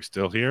 right? Are we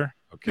still here?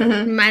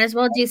 Okay. Might as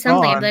well do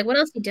something. I'd be like, what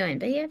else are you doing,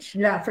 bitch?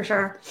 Yeah, for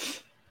sure.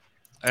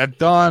 At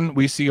dawn,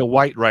 we see a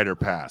white rider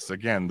pass.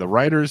 Again, the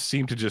riders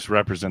seem to just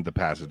represent the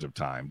passage of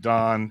time.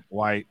 Dawn,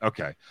 white,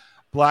 okay.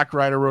 Black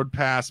rider rode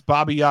past.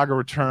 Baba Yaga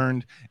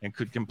returned and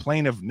could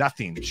complain of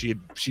nothing. She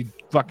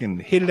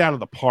fucking hit it out of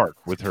the park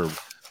with her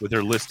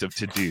list of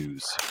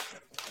to-dos.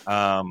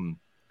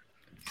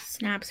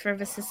 Snaps for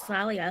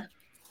Vicisalia.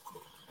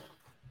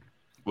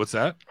 What's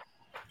that?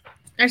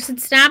 I said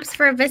snaps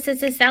for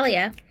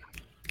Vicisalia.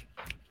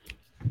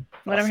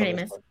 Whatever her name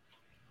is.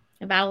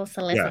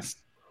 Valisalia. Yes.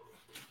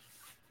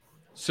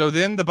 So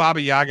then the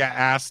Baba Yaga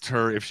asked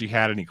her if she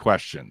had any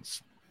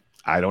questions.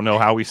 I don't know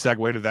how we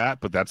segue to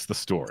that, but that's the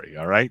story.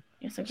 All right.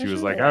 She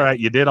was like, all right,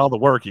 you did all the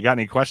work. You got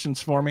any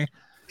questions for me?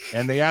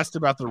 And they asked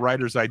about the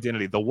rider's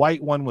identity. The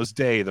white one was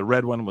day. The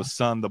red one was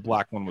sun. The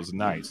black one was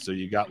night. So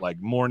you got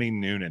morning,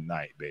 noon, and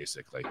night,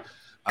 basically.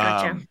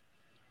 Gotcha.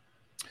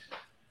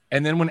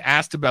 And then when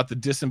asked about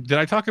did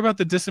I talk about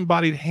the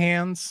disembodied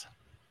hands?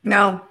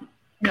 No.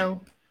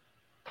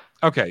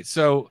 Okay.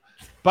 So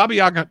Baba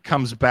Yaga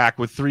comes back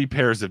with 3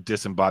 pairs of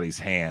disembodied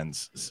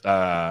hands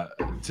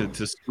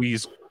to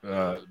squeeze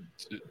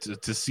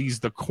to seize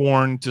the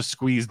corn to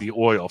squeeze the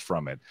oil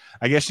from it.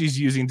 I guess she's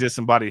using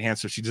disembodied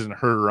hands so she doesn't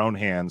hurt her own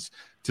hands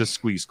to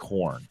squeeze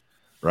corn,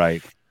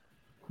 right?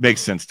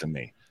 Makes sense to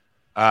me.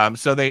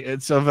 So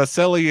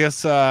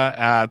Vasilius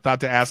thought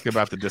to ask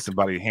about the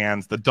disembodied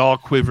hands. The doll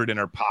quivered in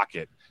her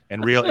pocket,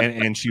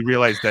 and she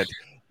realized that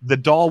the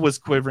doll was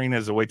quivering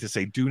as a way to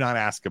say, "Do not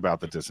ask about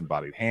the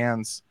disembodied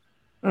hands."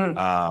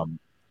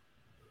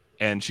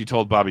 And she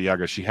told Baba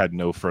Yaga she had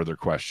no further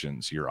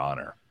questions, Your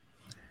Honor.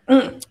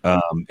 And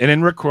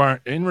in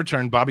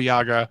return, Baba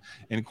Yaga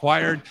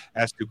inquired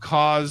as to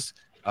cause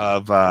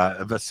of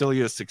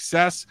Vasilia's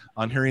success.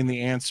 On hearing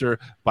the answer,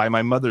 by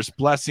my mother's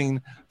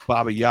blessing,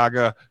 Baba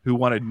Yaga, who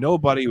wanted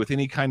nobody with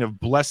any kind of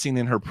blessing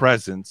in her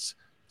presence,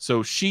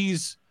 so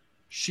she's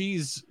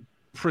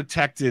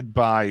protected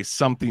by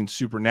something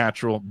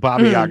supernatural.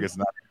 Baba Yaga's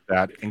not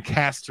that, and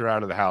cast her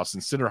out of the house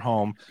and sent her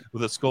home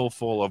with a skull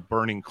full of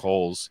burning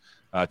coals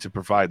to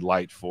provide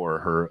light for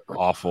her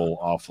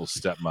awful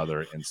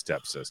stepmother and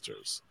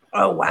stepsisters.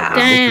 Oh wow!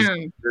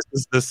 Damn.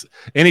 This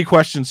any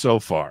questions so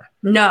far?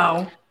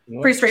 No,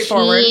 pretty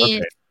straightforward.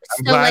 Okay.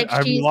 I'm glad I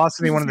haven't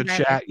lost anyone in the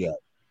chat yet.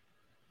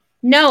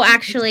 No,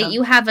 actually,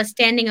 you have a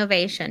standing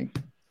ovation.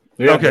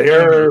 Yeah, Okay.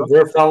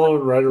 they're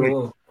following right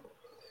along.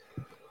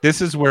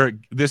 This is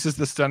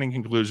the stunning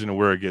conclusion of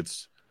where it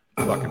gets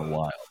fucking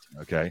wild.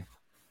 Okay.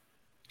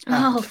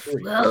 Oh,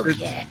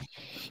 okay.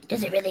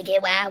 Does it really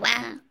get wow?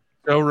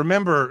 So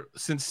remember,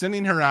 since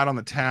sending her out on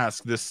the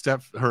task,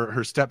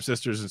 her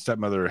stepsisters and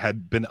stepmother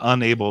had been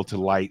unable to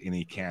light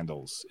any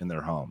candles in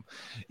their home.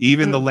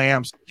 Even the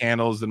lamps,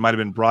 candles that might have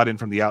been brought in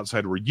from the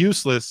outside were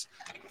useless.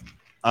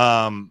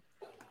 And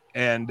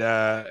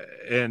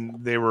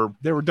they were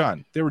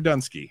done. They were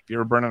done ski. If you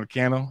ever burn out a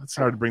candle, it's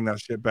hard to bring that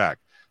shit back.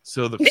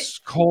 So the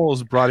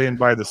coals brought in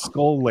by the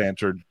skull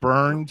lantern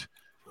burned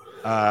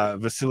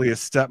Vasilius'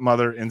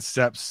 stepmother and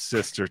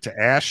stepsister to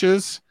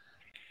ashes.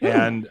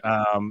 And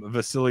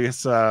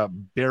Vasilius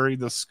buried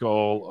the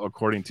skull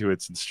according to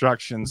its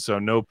instructions, so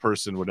no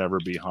person would ever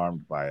be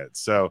harmed by it.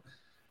 So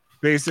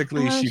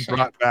basically, she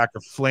brought back a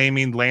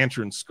flaming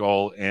lantern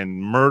skull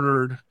and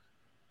murdered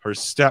her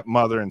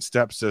stepmother and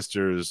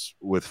stepsisters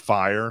with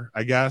fire,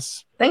 I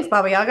guess. Thanks,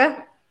 Baba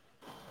Yaga.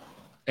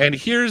 And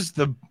here's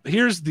the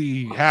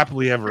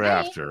happily ever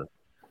after.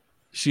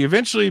 She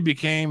eventually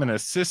became an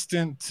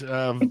assistant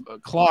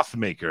cloth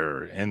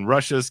maker in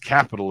Russia's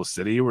capital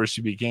city, where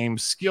she became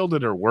skilled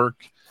at her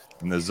work.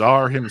 And the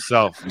Tsar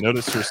himself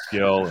noticed her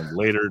skill and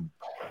later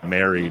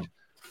married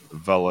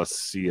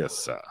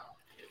Vasilius.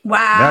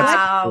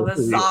 Wow, the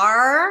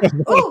Tsar.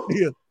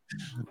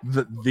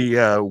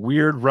 The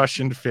weird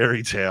Russian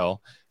fairy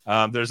tale.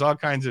 There's all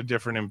kinds of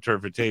different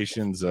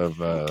interpretations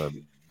of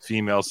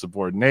female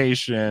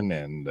subordination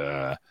and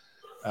what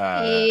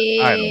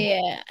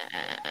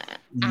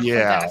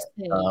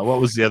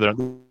was the other?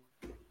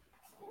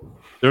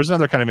 There was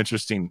another kind of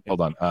interesting. Hold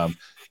on.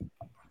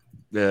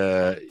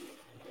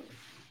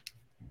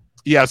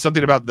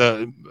 Something about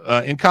the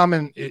in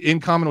common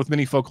with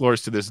many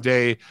folklorists to this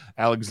day.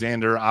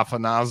 Alexander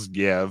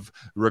Afanasyev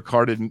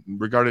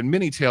regarded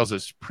many tales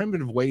as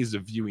primitive ways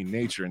of viewing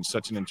nature, and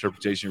such an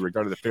interpretation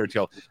regarded the fairy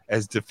tale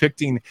as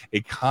depicting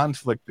a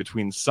conflict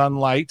between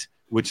sunlight,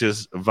 which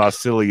is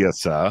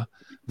Vasilius,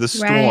 the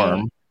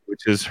storm,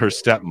 which is her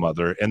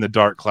stepmother, and the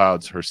dark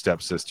clouds, her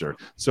stepsister.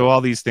 So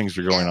all these things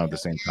are going on at the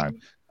same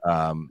time.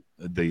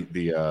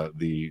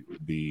 The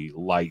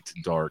light,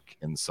 dark,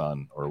 and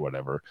sun, or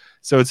whatever.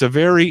 So it's a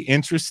very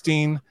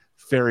interesting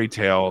fairy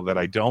tale that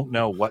I don't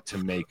know what to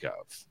make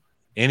of.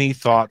 Any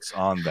thoughts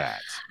on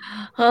that?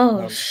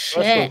 Oh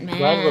shit, man!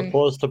 Round of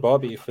applause to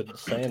Bobby for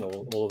saying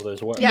all of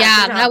those words.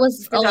 Yeah, that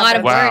was a lot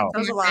of words. That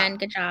was a lot.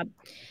 Good job.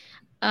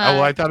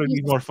 I thought it'd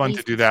be more fun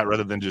to do that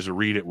rather than just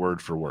read it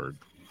word for word.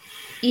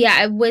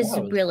 Yeah, it was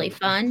really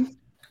fun.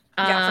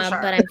 Yeah, for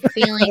sure. But I'm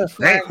feeling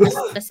for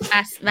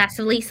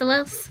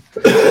Vasilius.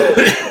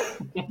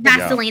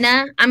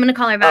 Vaselina. I'm gonna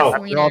call her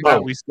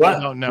Vaselina. We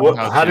still don't know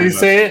how do you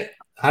say it?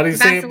 How do you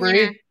say it,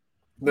 Bree?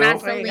 No.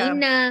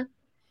 Vaselina.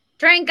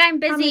 Drink. I'm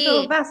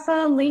busy.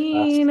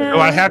 Vaselina. So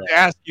I have to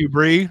ask you,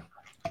 Bree.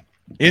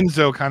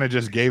 Enzo kind of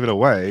just gave it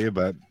away,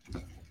 but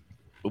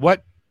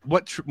what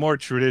more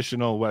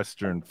traditional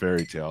Western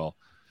fairy tale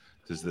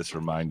does this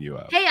remind you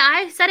of? Hey,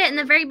 I said it in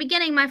the very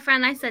beginning, my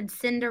friend. I said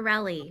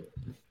Cinderella.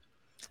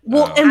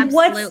 Well, and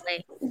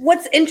absolutely.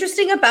 What's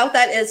interesting about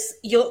that is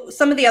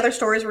some of the other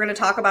stories we're going to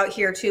talk about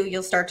here too,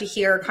 you'll start to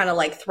hear kind of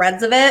like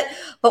threads of it.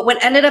 But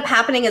what ended up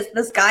happening is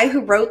this guy who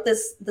wrote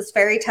this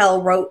fairy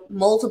tale wrote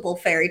multiple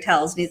fairy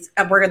tales.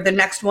 The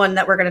next one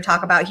that we're going to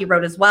talk about, he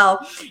wrote as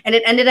well. And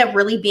it ended up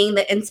really being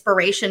the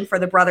inspiration for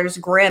the Brothers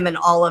Grimm, and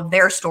all of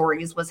their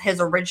stories was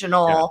his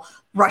original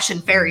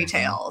Russian fairy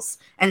tales.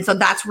 And so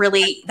that's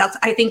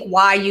I think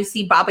why you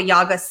see Baba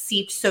Yaga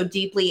seeped so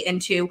deeply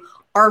into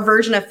our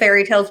version of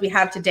fairy tales we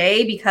have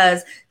today,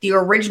 because the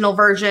original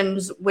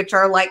versions, which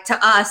are like to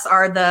us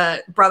are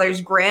the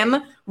Brothers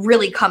Grimm,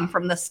 really come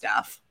from this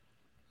stuff.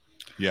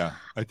 Yeah,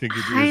 I think it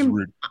is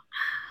rooted.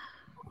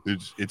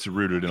 It's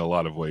rooted in a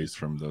lot of ways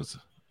from those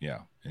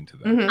into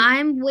that. Mhm.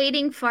 I'm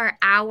waiting for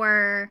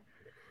our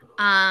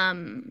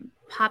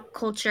pop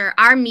culture,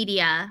 our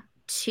media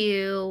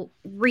to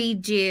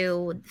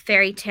redo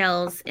fairy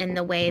tales in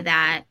the way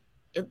that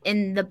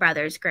in the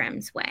Brothers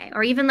Grimm's way,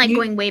 or even like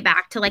going way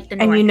back to like the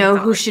And Norse you know who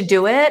mythology. should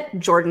do it?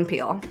 Jordan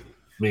Peele.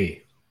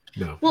 Me.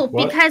 No. Well,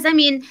 What? because I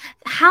mean,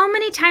 how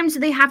many times do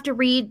they have to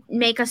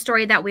remake a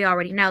story that we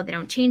already know? They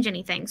don't change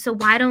anything. So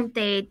why don't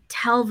they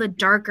tell the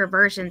darker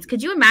versions?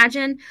 Could you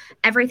imagine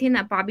everything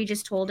that Bobby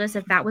just told us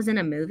if that was in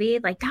a movie?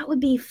 Like that would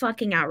be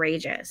fucking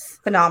outrageous.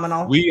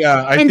 Phenomenal.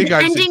 I And think the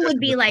I've ending would suggested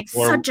be this like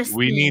before. such a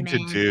we scene, need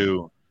man.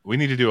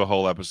 to do a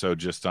whole episode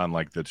just on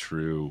like the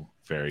true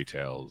fairy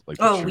tales. Like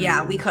the Oh true-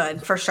 yeah, we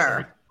could for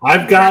sure.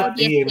 I've That got would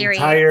be a the series.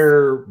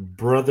 entire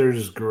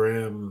Brothers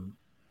Grimm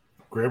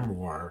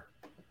grimoire.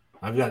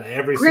 I've got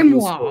every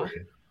single Grimoire.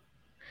 story.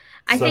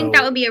 I think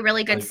that So, would be a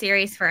really good like,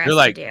 series for us You're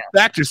like to do.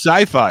 back to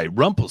sci-fi,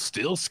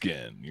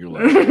 Rumpelstiltskin. You're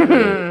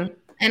like,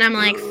 And I'm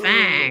like,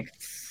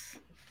 facts.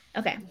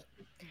 Okay.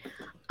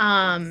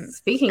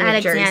 Speaking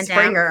of Jerry Alexander.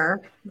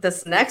 Springer,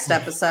 this next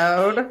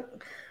episode,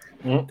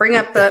 Mm. bring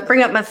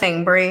up my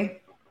thing, Bree.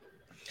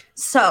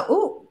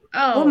 So,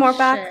 one more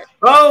back. shit.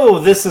 oh,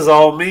 this is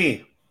all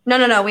me.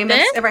 No, we missed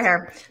This? it right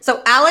here.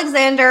 So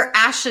Alexander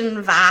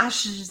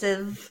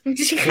Ashenvashev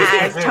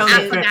as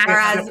Tony, or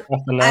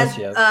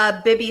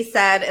as Bibby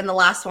said in the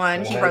last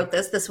one, he wrote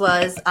this. This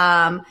was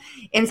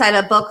inside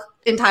a book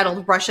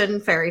entitled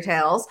Russian Fairy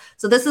Tales.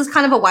 So this is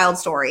kind of a wild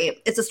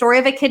story. It's a story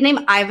of a kid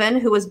named Ivan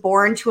who was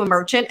born to a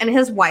merchant and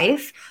his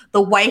wife.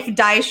 The wife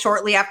dies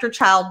shortly after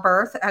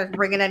childbirth.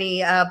 Ringing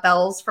any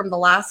bells from the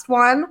last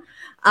one?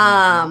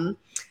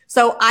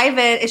 So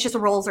Ivan, it's just the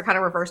roles are kind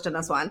of reversed in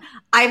this one.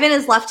 Ivan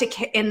is left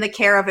in the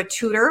care of a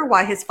tutor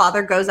while his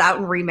father goes out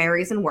and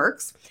remarries and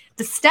works.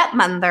 The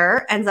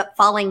stepmother ends up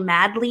falling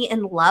madly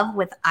in love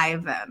with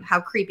Ivan. How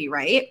creepy,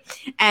 right?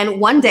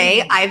 And one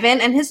day, Ivan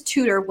and his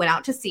tutor went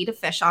out to sea to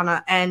fish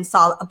and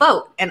saw a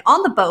boat. And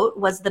on the boat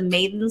was the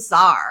Maiden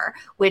Tsar,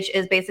 which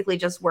is basically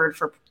just word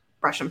for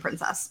Russian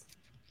princess.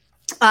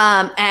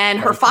 And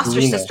her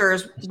foster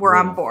sisters were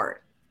on board.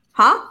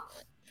 Huh?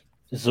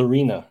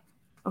 Zarina.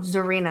 Oh,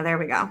 Zarina, there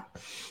we go.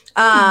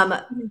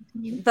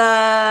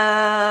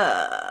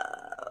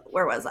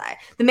 Where was I?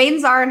 The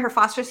Maiden Tsar and her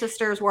foster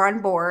sisters were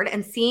on board,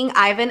 and seeing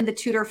Ivan and the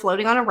tutor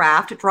floating on a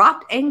raft,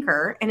 dropped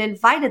anchor and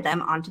invited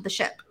them onto the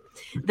ship.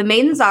 The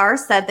Maiden Tsar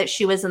said that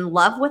she was in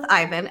love with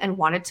Ivan and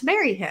wanted to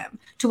marry him,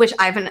 to which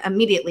Ivan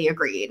immediately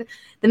agreed.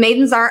 The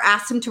Maiden Tsar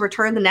asked him to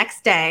return the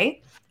next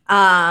day,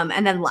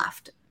 and then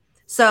left.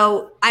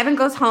 So Ivan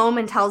goes home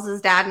and tells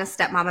his dad and his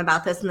stepmom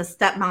about this, and the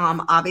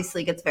stepmom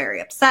obviously gets very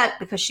upset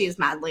because she's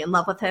madly in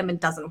love with him and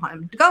doesn't want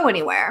him to go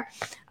anywhere.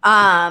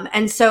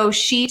 And so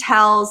she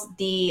tells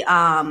the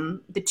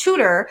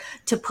tutor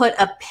to put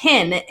a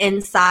pin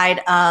inside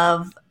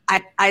of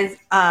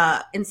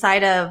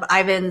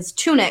Ivan's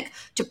tunic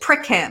to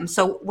prick him.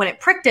 So when it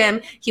pricked him,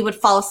 he would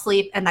fall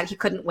asleep and that he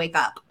couldn't wake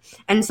up.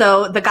 And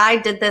so the guy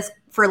did this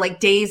for like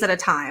days at a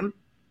time.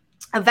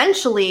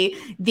 Eventually,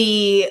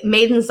 the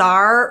Maiden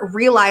Tsar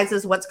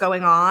realizes what's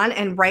going on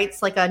and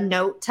writes like a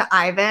note to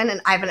Ivan,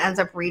 and Ivan ends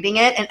up reading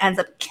it and ends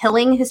up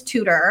killing his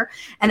tutor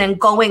and then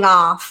going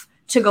off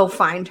to go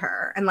find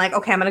her. And like,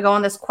 okay, I'm going to go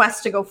on this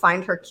quest to go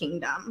find her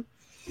kingdom.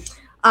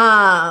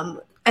 And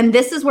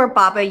this is where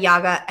Baba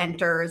Yaga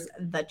enters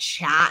the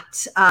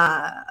chat.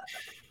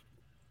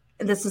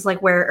 This is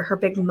like where her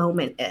big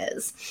moment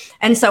is.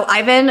 And so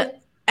Ivan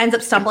ends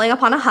up stumbling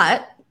upon a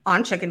hut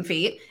on chicken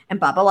feet, and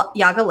Baba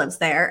Yaga lives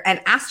there,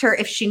 and asked her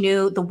if she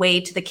knew the way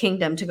to the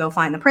kingdom to go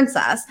find the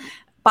princess.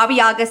 Baba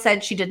Yaga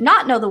said she did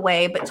not know the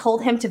way, but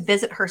told him to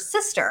visit her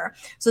sister.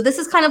 So this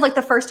is kind of like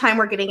the first time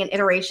we're getting an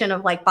iteration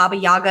of like Baba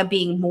Yaga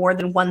being more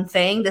than one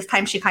thing. This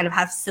time she kind of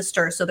has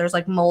sisters, so there's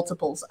like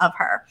multiples of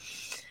her.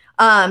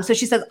 So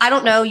she says, I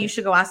don't know, you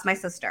should go ask my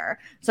sister.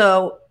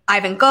 So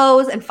Ivan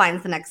goes and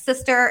finds the next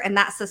sister, and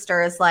that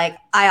sister is like,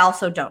 I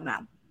also don't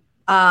know.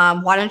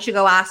 Why don't you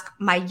go ask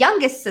my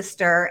youngest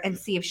sister and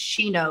see if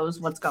she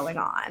knows what's going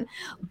on?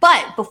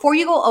 But before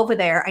you go over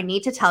there, I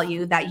need to tell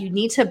you that you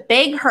need to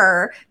beg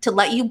her to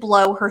let you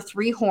blow her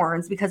 3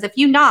 horns, because if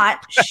you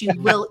not, she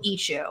will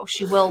eat you.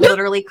 She will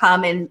literally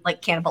come and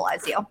like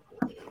cannibalize you.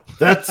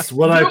 That's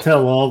what I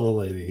tell all the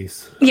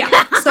ladies. Yeah.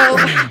 So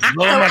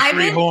my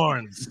 3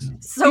 horns.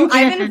 So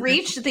Ivan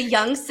reached the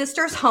young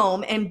sister's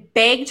home and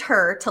begged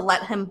her to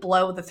let him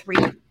blow the 3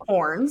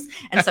 horns.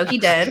 And so he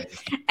did.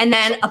 And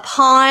then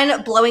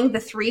upon blowing the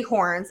 3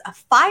 horns, a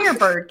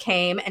firebird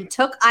came and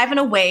took Ivan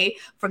away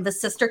from the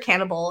sister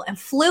cannibal and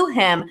flew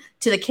him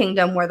to the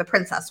kingdom where the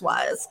princess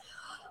was.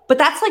 But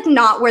that's like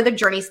not where the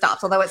journey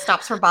stops, although it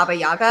stops for Baba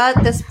Yaga.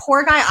 This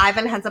poor guy,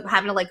 Ivan, ends up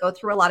having to like go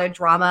through a lot of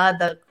drama.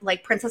 The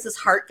like princess's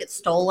heart gets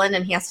stolen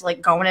and he has to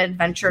like go on an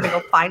adventure to go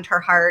find her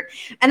heart.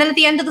 And then at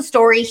the end of the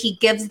story, he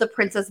gives the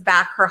princess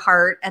back her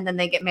heart, and then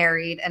they get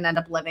married and end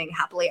up living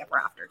happily ever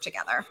after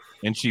together.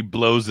 And she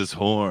blows his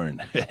horn.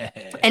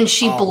 And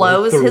she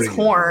blows his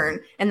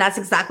horn. And that's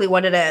exactly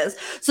what it is.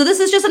 So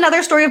this is just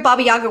another story of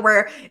Baba Yaga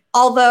where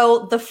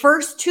although the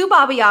first 2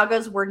 Baba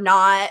Yagas were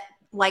not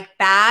like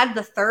bad.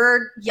 The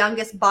third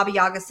youngest Baba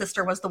Yaga's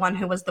sister was the one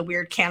who was the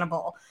weird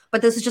cannibal.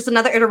 But this is just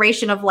another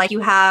iteration of like you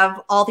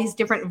have all these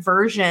different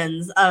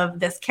versions of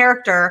this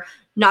character,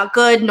 not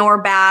good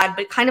nor bad,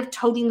 but kind of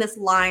toting this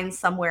line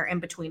somewhere in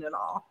between it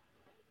all.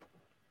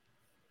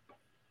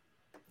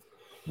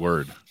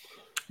 Word.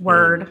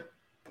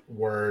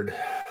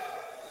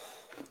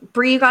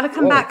 Bree, you got to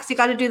come back because you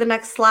got to do the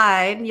next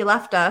slide. You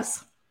left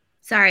us.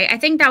 Sorry, I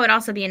think that would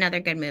also be another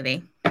good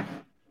movie.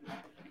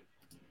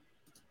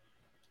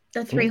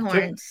 The Three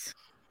Horns.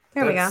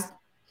 There we go.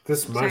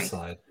 This is my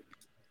slide.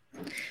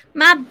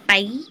 My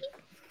bye.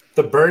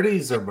 The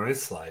birdies are my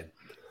slide.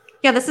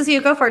 Yeah, this is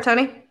you. Go for it,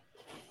 Tony.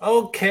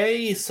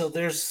 Okay, so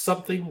there's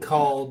something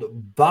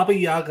called Baba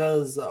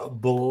Yaga's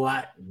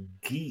black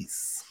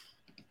geese,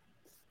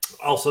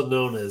 also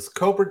known as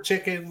cobra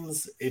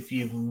chickens. If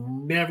you've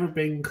never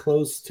been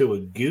close to a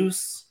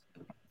goose,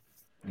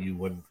 you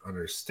wouldn't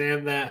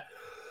understand that.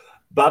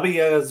 Baba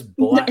Yaga's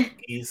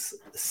black geese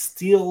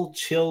steal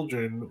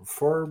children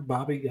for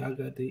Baba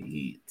Yaga to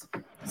eat.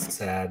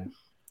 Sad,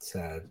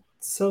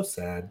 so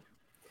sad.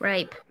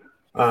 Right.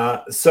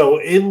 So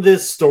in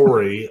this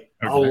story,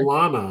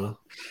 Alana,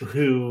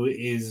 who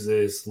is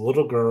this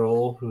little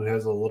girl who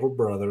has a little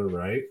brother,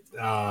 right?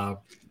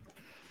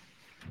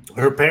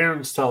 Her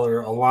parents tell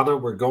her, Alana,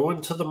 we're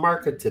going to the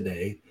market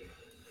today.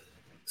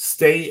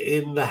 Stay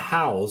in the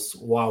house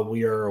while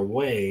we are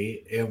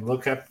away and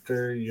look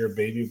after your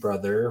baby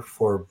brother,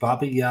 for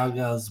Baba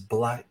Yaga's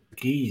black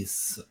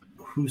geese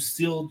who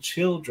steal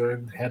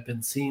children have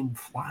been seen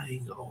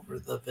flying over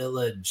the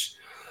village.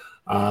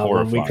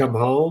 When we come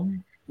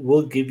home,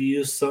 we'll give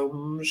you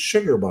some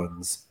sugar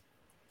buns.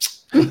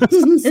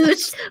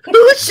 Whose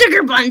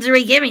sugar buns are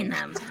we giving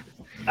them?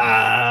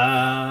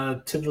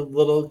 To the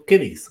little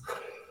kitties.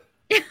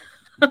 Like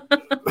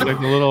the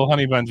little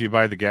honey buns you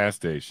buy at the gas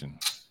station.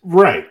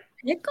 Right.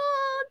 Nickel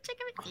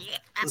chicken.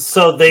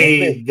 So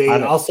they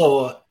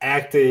also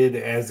acted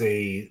as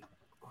to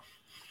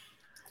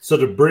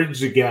bridge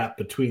the gap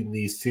between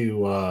these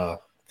two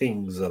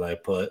things that I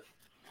put,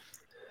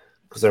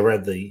 because I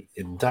read the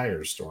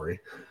entire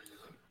story.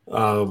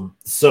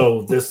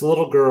 So this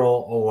little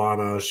girl,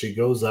 Alana, she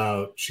goes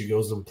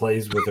and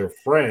plays with her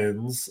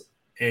friends,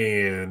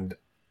 and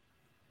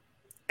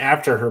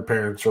after her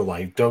parents are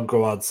like, don't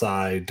go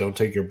outside, don't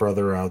take your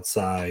brother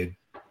outside,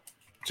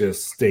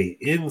 just stay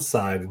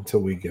inside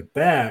until we get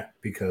back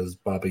because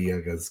Baba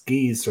Yaga's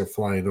geese are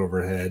flying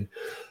overhead.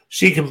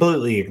 She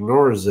completely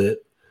ignores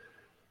it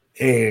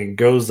and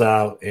goes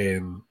out,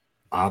 and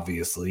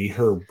obviously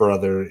her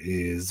brother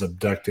is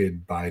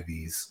abducted by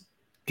these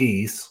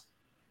geese.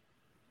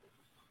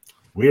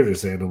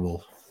 Weirdest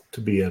animal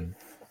to be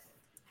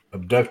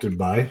abducted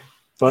by.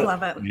 But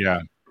love it.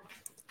 Yeah.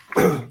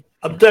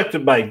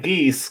 Abducted by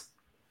geese.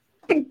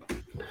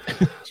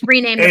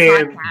 Rename the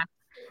podcast.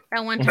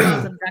 That one time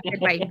was abducted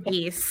by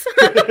geese.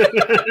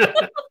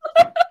 I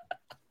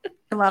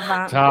love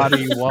that.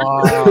 Toddy,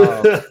 wow.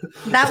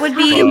 That would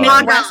be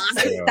Mick West.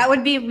 That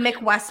would be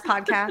Mick West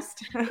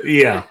podcast.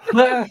 Yeah.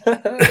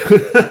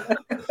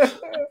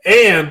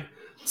 And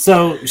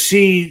so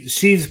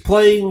she's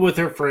playing with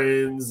her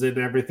friends and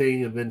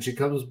everything, and then she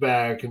comes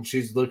back and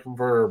she's looking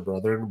for her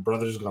brother, and her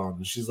brother's gone.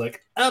 And she's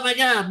like, "Oh my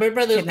god, my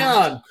brother's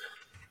gone!"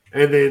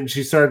 And then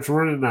she starts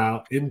running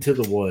out into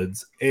the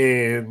woods,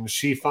 and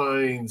she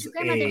finds a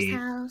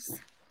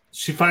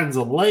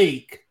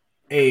lake,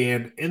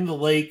 and in the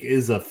lake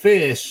is a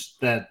fish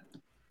that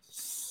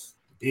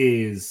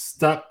is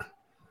stuck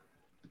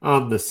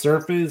on the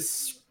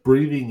surface,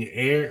 breathing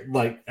air.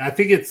 Like, I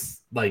think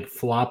it's like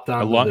flopped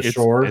onto the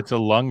shore. It's a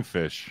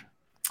lungfish.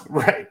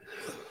 Right.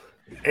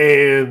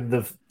 And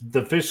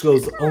the fish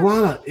goes,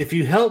 Alana, if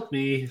you help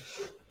me,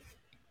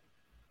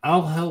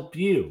 I'll help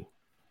you.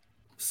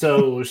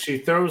 So she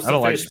throws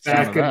the fish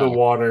back in the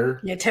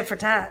water. Yeah, tit for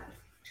tat.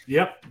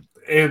 Yep.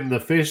 And the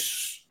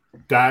fish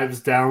dives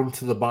down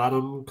to the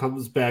bottom,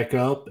 comes back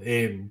up,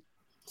 and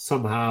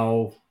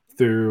somehow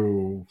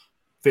through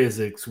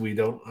physics we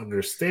don't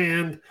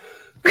understand,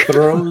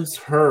 throws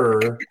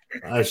her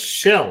a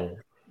shell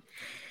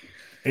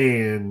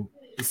and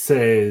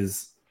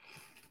says,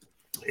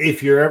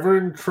 if you're ever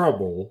in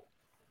trouble,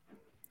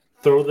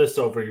 throw this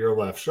over your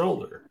left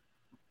shoulder.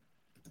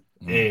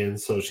 And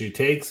so she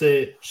takes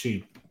it,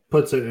 she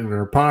puts it in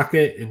her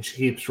pocket, and she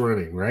keeps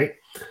running, right?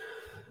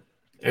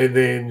 And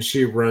then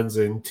she runs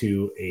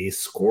into a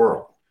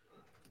squirrel.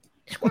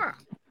 Squirrel.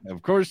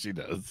 Of course she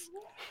does.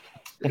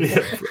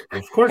 Yeah,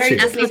 of course she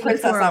does. Disney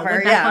princess of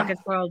her, yeah.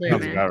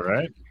 Sounds about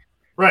right.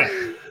 Right.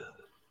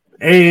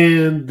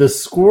 And the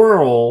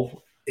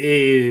squirrel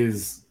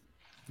is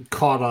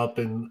caught up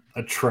in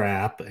a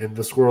trap, and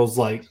the squirrel's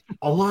like,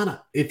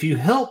 Alana, if you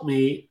help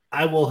me,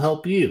 I will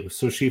help you.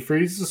 So she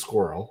frees the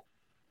squirrel.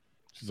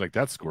 She's like,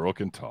 that squirrel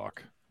can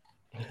talk.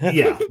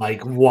 Yeah,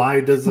 like,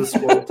 why does the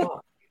squirrel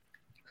talk?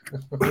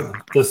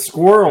 The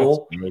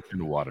squirrel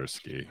making water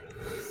ski.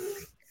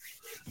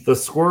 The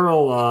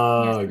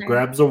squirrel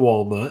grabs a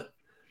walnut,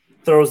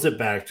 throws it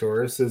back to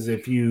her, says,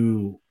 if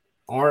you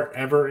are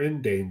ever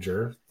in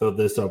danger, throw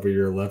this over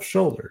your left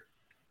shoulder.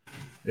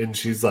 And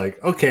she's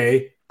like,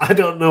 okay, I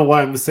don't know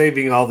why I'm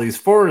saving all these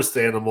forest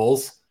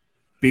animals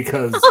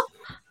because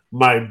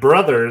my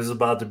brother is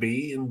about to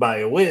be eaten by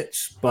a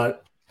witch,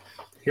 but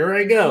here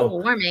I go.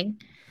 Global warming.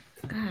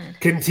 God.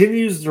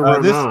 Continues to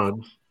run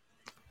on.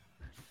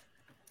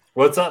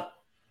 What's up?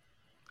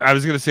 I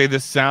was going to say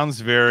this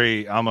sounds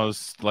very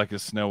almost like a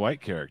Snow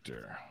White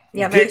character.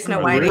 Yeah, very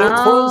Snow White. Real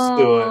close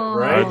to it,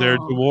 right? Are there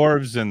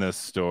dwarves in this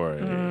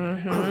story?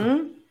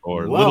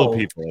 Or little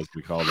people, as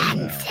we call them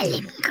now?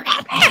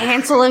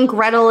 Hansel and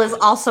Gretel is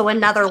also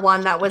another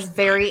one that was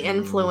very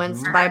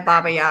influenced by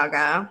Baba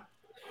Yaga.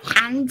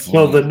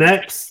 So the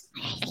next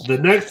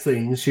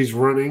thing, she's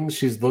running,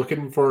 she's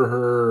looking for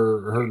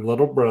her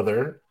little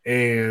brother,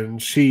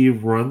 and she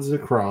runs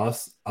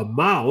across a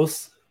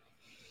mouse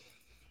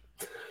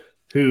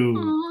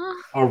who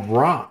a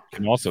rock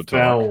can also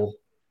fell. talk.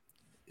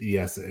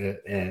 Yes,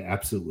 it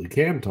absolutely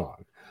can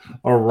talk.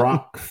 A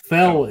rock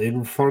fell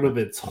in front of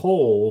its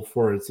hole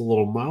for its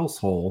little mouse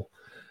hole,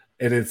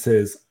 and it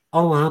says,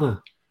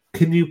 "Alana,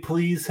 can you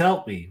please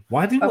help me?"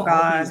 Why do all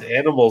these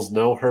animals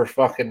know her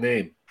fucking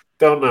name?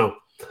 Don't know.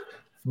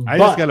 I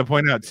just got to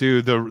point out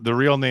too, the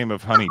real name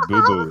of Honey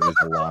Boo Boo is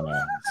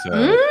Alana.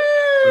 So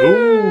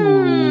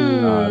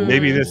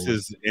maybe this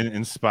is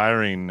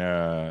inspiring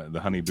the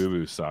Honey Boo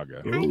Boo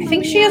saga. I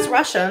think she is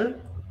Russian.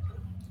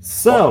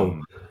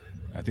 So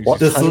I think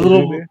this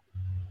little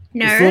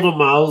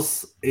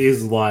mouse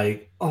is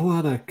like,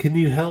 Alana, can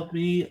you help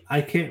me?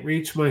 I can't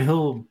reach my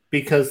home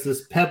because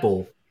this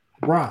pebble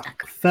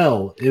rock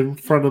fell in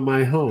front of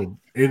my home.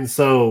 And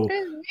so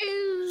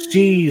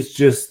she's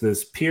just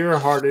this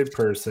pure-hearted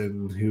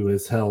person who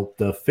has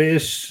helped a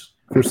fish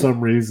for some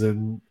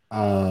reason.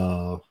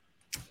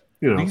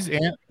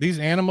 These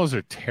animals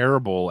are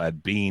terrible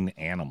at being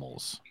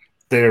animals.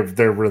 They're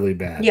really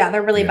bad. Yeah,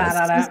 they're really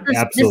bad at it.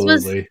 Absolutely.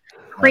 This was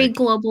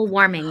pre-global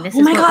warming. This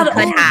is what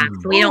we could have.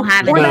 We don't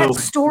have it. Or that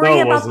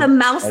story about the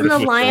mouse and the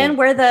lion,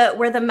 where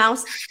the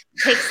mouse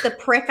takes the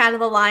prick out of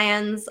the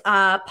lion's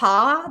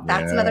paw.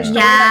 That's another story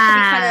that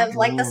could be kind of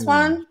like this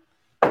one.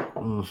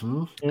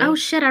 Oh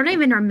shit! I don't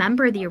even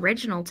remember the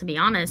original. To be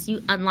honest,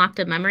 you unlocked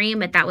a memory,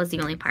 but that was the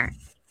only part.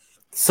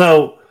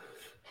 So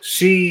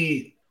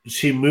she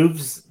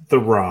moves the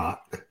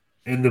rock,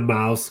 and the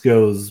mouse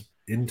goes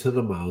into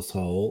the mouse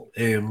hole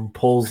and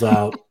pulls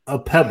out a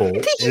pebble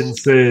and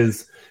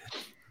says,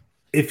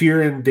 "If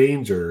you're in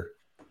danger,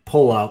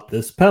 pull out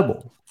this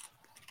pebble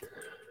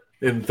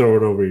and throw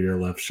it over your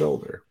left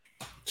shoulder,"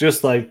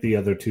 just like the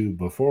other two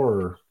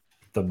before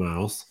the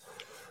mouse.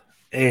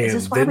 And is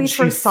this why we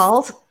threw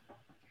salt?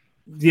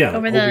 Yeah,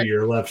 over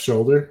your left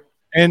shoulder.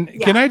 And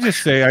can I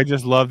just say, I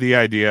just love the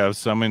idea of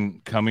someone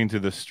coming to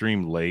the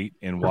stream late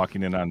and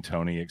walking in on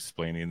Tony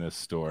explaining this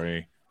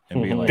story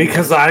and being like,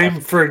 because I'm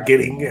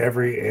forgetting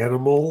every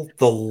animal.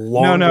 The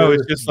longer no,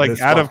 it's just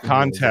like out of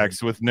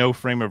context with no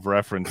frame of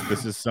reference.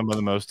 This is some of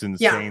the most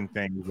insane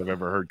things I've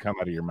ever heard come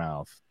out of your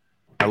mouth.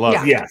 I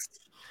love it.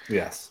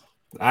 Yes.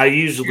 I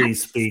usually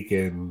speak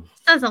in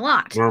that's a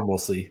lot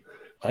normalcy.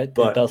 It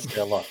does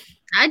say a lot.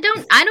 I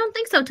don't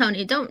think so,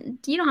 Tony. You don't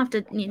have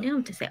to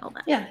say all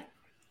that. Yeah.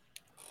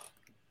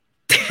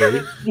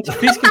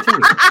 Please continue.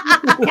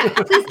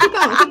 Please keep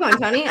going,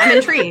 Tony. I'm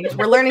intrigued.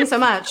 We're learning so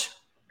much.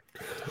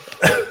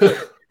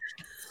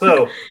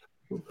 So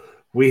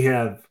we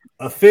have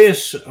a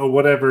fish or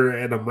whatever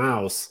and a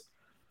mouse.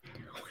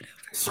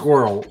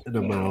 Squirrel and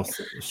a mouse.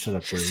 Shut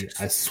up, Brady.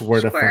 I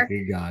swear to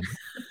fucking God.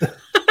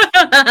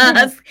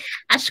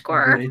 A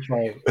squirrel.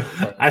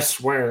 I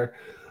swear.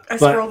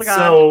 But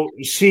so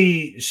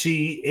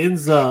she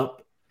ends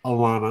up,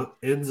 Alana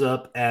ends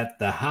up at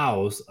the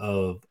house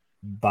of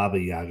Baba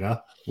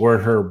Yaga, where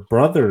her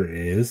brother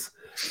is,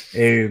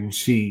 and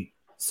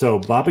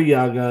Baba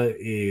Yaga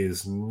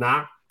is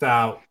knocked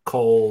out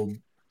cold.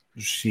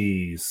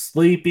 She's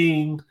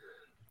sleeping.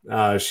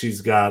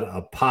 She's got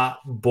a pot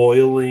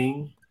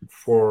boiling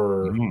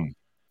for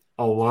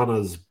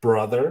Alana's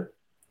brother.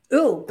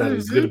 Ooh, that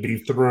is going to be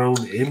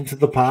thrown into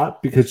the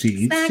pot because she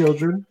eats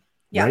children,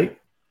 right?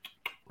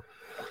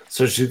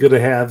 So she's going to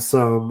have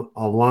some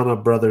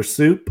Alana brother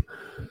soup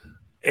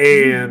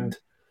and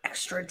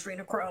extra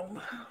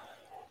adrenochrome.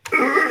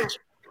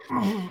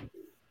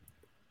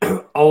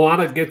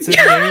 Alana gets in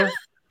there.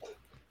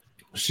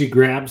 She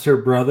grabs her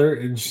brother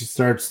and she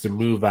starts to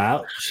move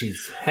out.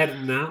 She's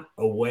heading out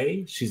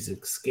away. She's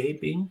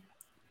escaping.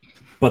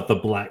 But the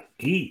black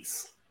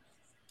geese,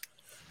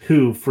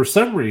 who for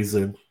some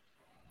reason,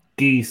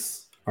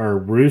 geese are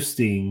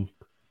roosting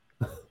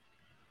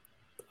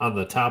on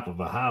the top of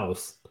a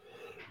house.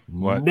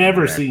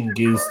 Never seen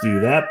geese do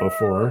that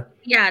before.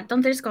 Yeah,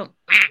 don't they just go?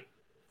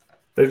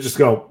 They just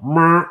go,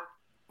 meh,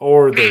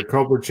 or they're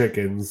cobra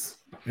chickens,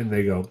 and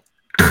they go.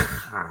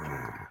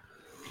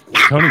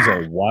 Tony's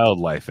a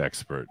wildlife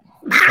expert.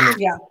 I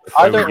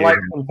don't like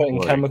them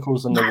putting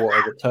chemicals in the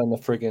water that turn the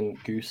friggin'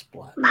 goose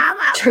black.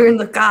 Turn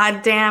the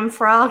goddamn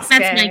frogs.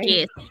 That's my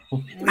geese.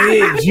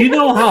 Do you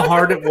know how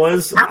hard it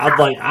was?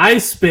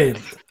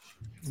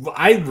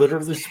 I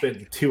literally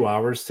spent 2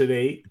 hours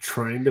today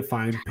trying to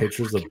find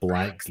pictures of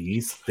black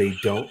geese. They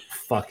don't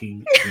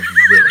fucking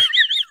exist.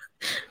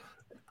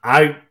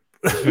 I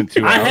been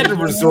 2 I had hours to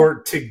now?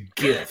 resort to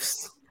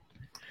gifts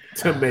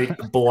to make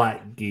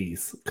black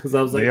geese because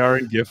I was like, They are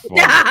in gift form.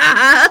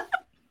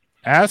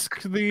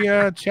 Ask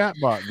the chat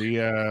bot,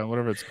 the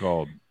whatever it's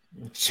called.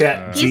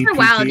 Chat Geese are GPT.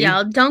 wild,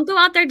 y'all. Don't go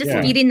out there just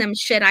Yeah. feeding them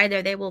shit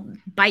either. They will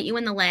bite you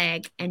in the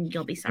leg and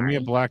you'll be Give me sorry.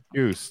 a black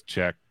goose.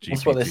 Check GPT.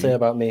 That's what they say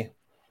about me.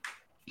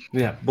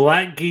 Yeah,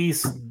 black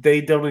geese, they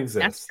don't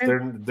exist.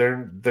 true.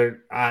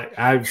 They're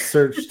I've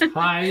searched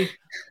high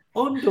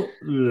and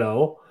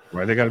low.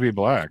 Why they got to be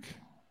black?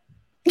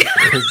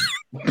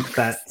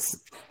 That's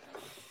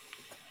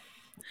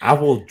I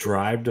will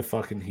drive to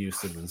fucking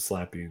Houston and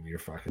slap you in your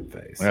fucking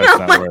face. That's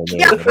not where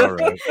I live, but all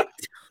right.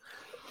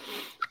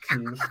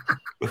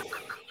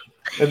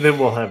 And then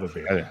we'll have a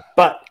beer. Yeah.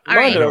 But All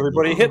right. Reminder,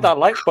 everybody, hit that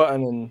like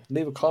button and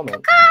leave a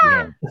comment.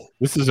 Yeah.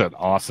 This is an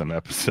awesome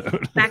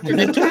episode. Back to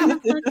the turtle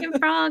fucking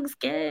frogs,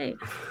 gay.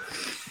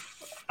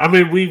 I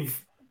mean, we've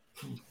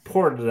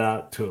poured it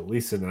out to at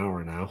least an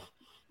hour now.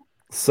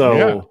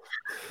 So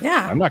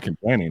Yeah. I'm not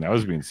complaining. I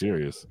was being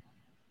serious.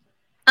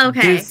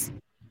 Okay.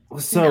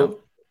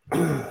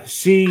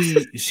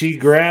 She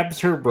grabs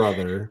her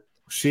brother,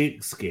 she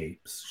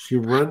escapes, she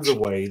runs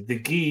away. The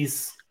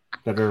geese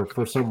that are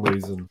for some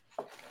reason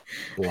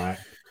black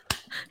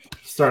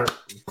start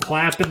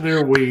clapping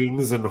their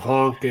wings and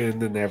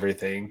honking and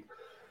everything,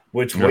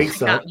 which Yeah. wakes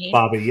Got up me.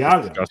 Baba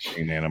Yaga.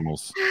 Disgusting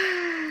animals.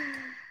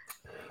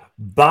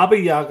 Baba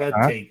Yaga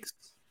Huh? takes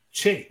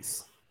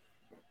chase,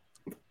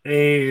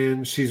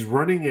 and she's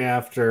running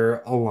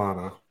after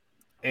Alana,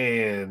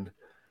 and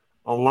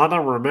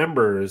Alana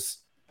remembers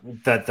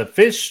that the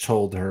fish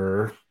told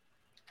her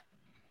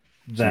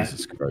that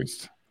Jesus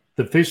Christ.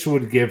 the fish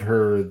would give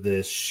her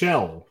this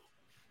shell,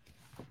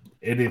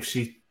 and if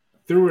she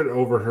threw it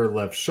over her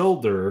left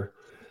shoulder,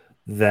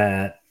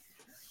 that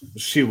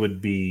she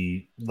would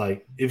be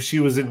like, if she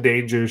was in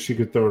danger, she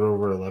could throw it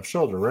over her left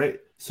shoulder, right?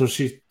 So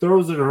she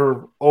throws it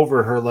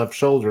over her left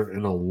shoulder,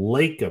 and a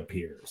lake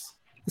appears.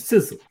 This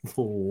is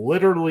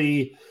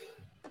literally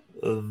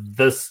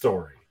the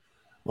story.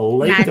 A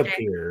lake Magic.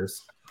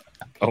 appears.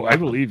 Oh, I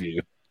believe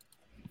you.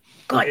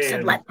 God said,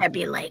 And let there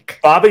be lake.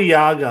 Baba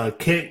Yaga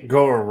can't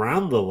go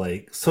around the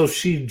lake, so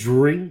she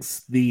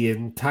drinks the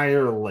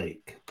entire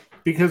lake.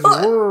 Because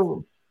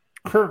we're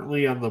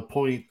currently on the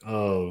point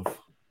of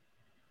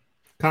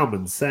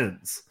common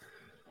sense.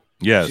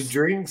 Yes. She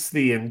drinks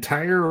the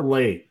entire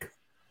lake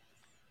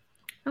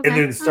Okay. and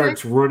then all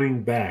starts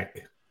running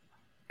back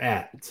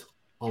at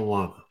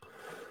Alana.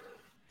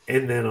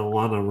 And then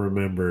Alana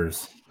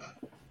remembers,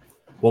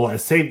 well, I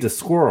saved a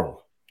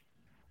squirrel.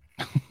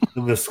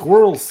 And the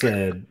squirrel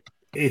said,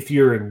 if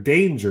you're in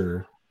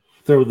danger,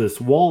 throw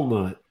this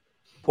walnut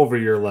over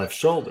your left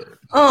shoulder.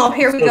 Oh,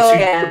 here we So go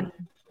again.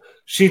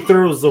 She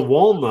throws the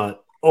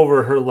walnut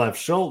over her left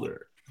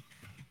shoulder.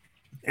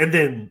 And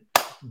then,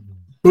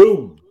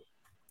 boom,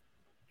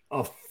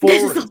 a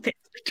This is forest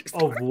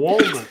of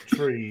walnut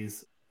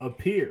trees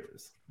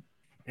appears.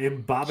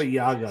 And Baba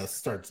Yaga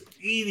starts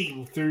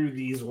eating through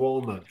these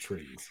walnut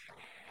trees.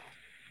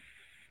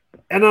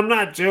 And I'm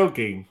not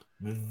joking.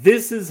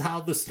 This is how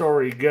the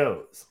story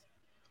goes.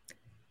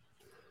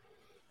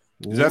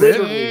 Is that This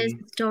it? is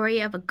the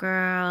story of a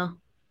girl.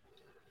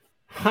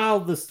 How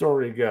the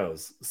story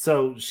goes.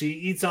 So she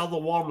eats all the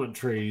walnut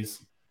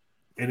trees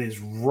and is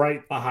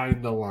right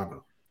behind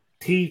Alana.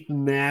 Teeth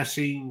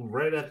gnashing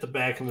right at the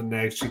back of the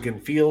neck. She can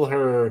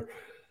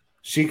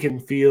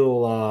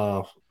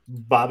feel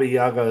Baba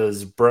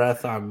Yaga's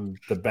breath on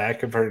the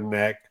back of her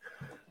neck.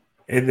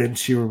 And then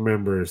she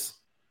remembers,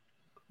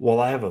 well,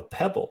 I have a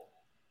pebble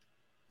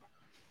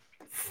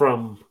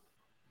from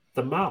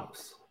the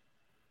mouse.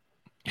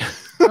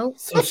 Oh.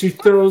 So she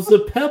throws the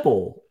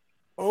pebble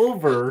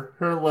over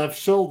her left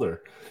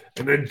shoulder,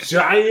 and a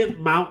giant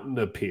mountain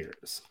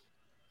appears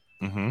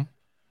Mm-hmm.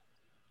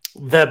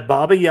 that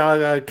Baba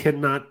Yaga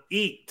cannot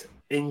eat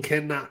and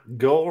cannot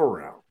go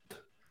around.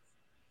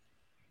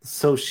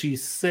 So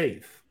she's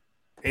safe,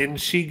 and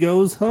she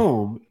goes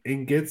home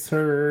and gets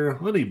her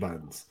honey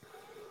buns.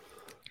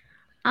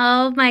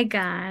 Oh my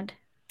God.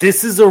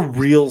 This is a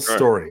real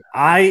story.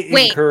 I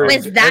Wait, encourage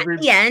was that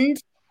the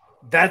end?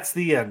 That's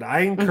the end.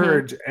 I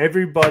encourage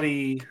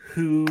everybody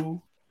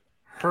who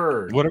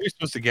heard What are we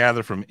supposed to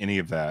gather from any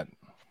of that?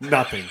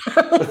 nothing.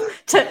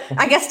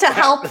 I guess to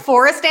help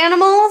forest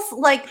animals,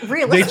 like They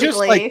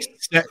realistically.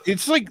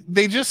 it's like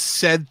they just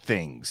said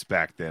things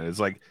back then. It's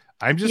like,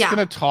 I'm just Yeah.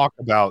 gonna talk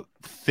about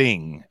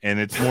thing, and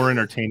it's more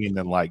entertaining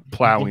than like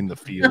plowing the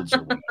fields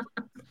or whatever.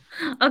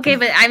 Okay,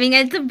 but I mean,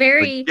 it's a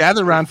very. Like,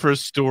 gather around for a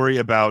story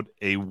about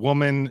a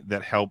woman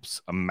that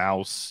helps a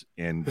mouse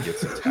and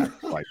gets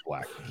attacked by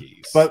black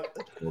geese. But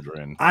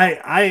children,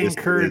 I This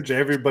encourage is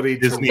everybody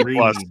to Disney read.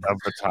 Plus of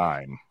the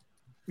time.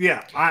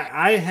 Yeah,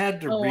 I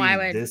had to Oh, I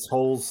read would. this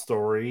whole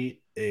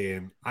story,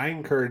 and I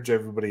encourage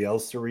everybody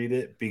else to read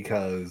it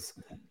because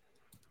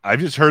I've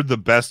just heard the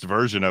best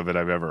version of it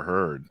I've ever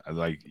heard.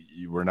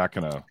 We're not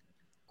gonna.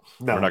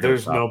 We're not no, gonna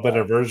there's stop no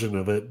better version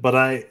of it. But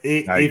I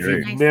if agree.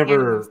 you've Nice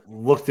never animals.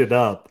 looked it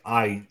up,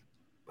 I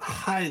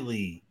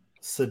highly,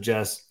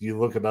 suggest you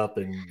look it up,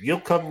 and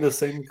you'll come to the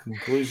same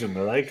conclusion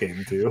that I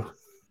came to.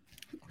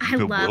 I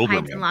love Heights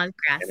Bewilderment and Log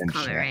Grass and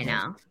comment right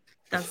enchantment. now.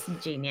 That's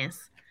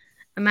genius.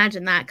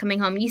 Imagine that coming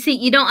home. You see,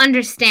 you don't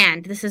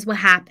understand. This is what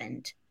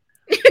happened.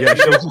 Yeah,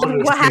 she was just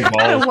What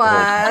happened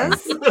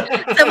was.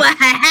 So what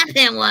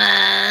happened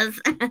was.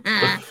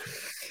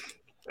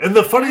 And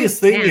the funniest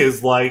thing Damn.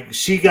 is, like,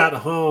 she got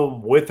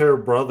home with her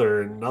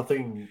brother and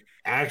nothing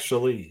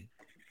actually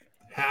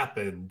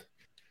happened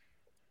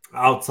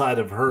outside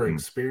of her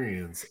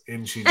experience.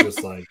 And she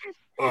just like,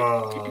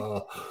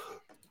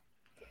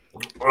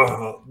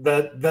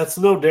 that's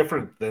no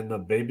different than a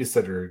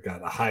babysitter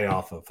got high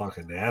off of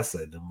fucking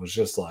acid and was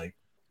just like,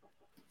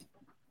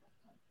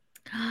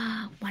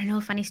 Want to know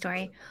a funny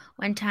story?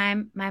 One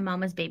time, my mom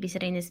was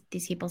babysitting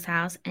these people's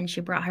house, and she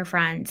brought her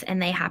friends,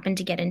 and they happened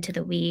to get into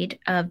the weed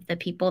of the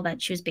people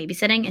that she was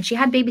babysitting, and she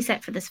had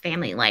babysat for this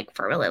family like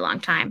for a really long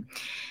time.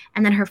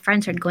 And then her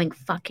friends started going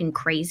fucking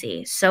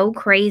crazy, so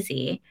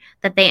crazy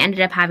that they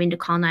ended up having to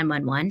call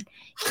 911.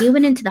 He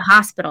went into the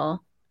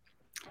hospital,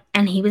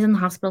 and he was in the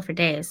hospital for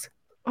days.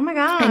 Oh my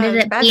god!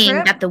 Ended up bad being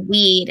trip? that the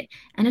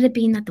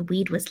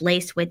weed was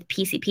laced with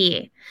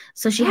PCP.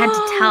 So she had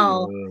to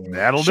tell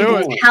That'll she do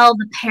had to it. tell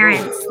the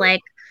parents,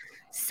 like,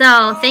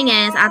 so thing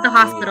is, at the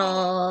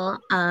hospital,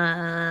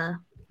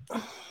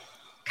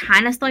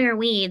 kind of stole your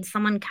weed.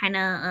 Someone kind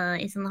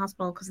of is in the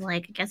hospital because,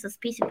 like, I guess it's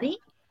PCP.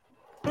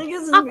 I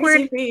guess it's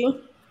Awkward.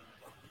 PCP.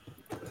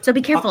 So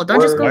be careful.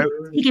 Don't just go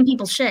Awkward. taking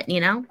people's shit, you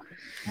know?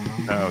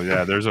 Oh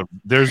yeah,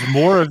 there's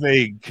more of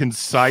a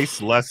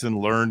concise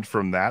lesson learned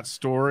from that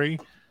story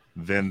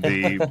than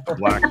the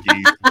black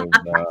geese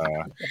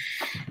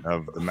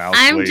of the mouse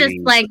I'm lady, just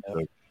like,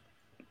 the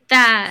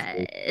that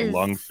is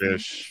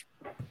lungfish.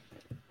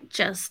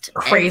 just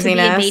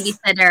Craziness. to be a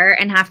babysitter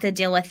and have to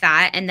deal with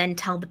that and then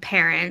tell the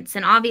parents.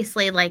 And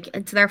obviously, like,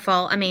 it's their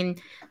fault. I mean,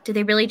 do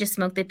they really just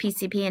smoke the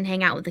PCP and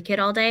hang out with the kid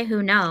all day?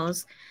 Who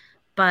knows?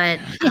 But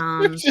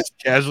Just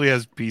casually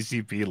has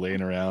PCP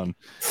laying around.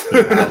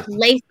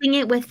 lacing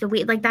it with the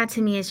weed, like, that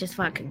to me is just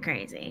fucking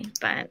crazy.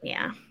 But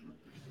yeah.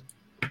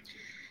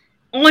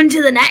 On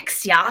to the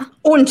next, yeah.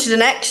 On to the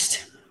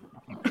next.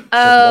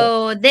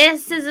 Oh,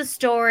 this is a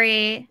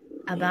story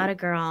about a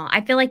girl.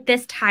 I feel like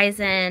this ties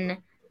in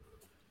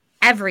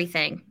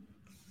everything.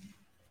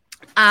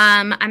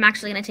 I'm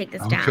actually gonna take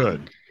this down.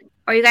 Good.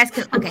 Or you guys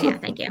can. Okay, yeah,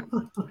 thank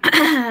you.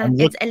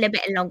 It's a little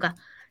bit longer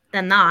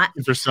than that.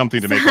 There's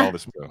something to make all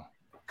this go.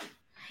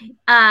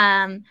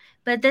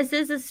 But this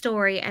is a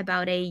story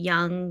about a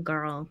young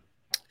girl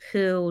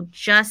who,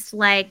 just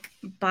like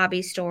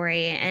Bobby's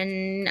story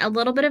and a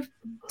little bit of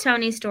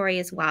Tony's story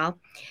as well,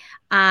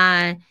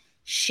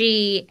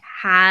 she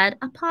had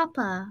a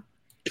papa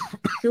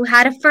who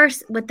had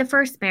with the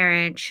first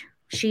marriage.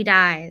 She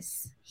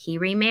dies. He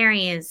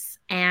remarries,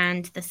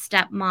 and the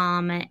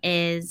stepmom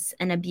is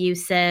an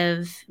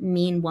abusive,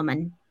 mean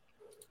woman.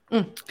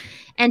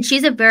 And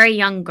she's a very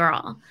young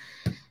girl.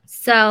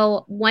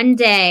 So one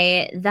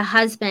day, the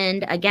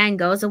husband, again,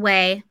 goes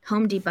away,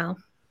 Home Depot.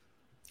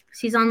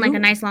 She's on like a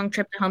nice long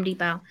trip to Home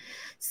Depot.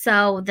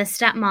 So the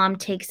stepmom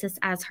takes this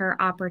as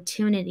her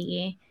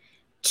opportunity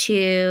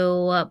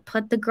to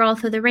put the girl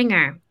through the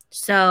ringer.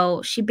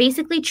 So she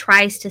basically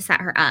tries to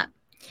set her up.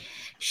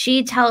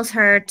 She tells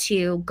her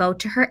to go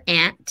to her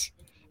aunt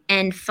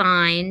and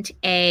find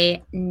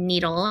a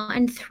needle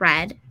and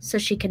thread so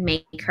she can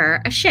make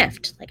her a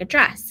shift, like a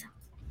dress.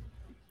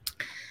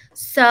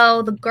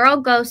 So the girl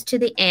goes to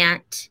the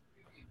aunt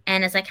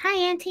and is like, "Hi,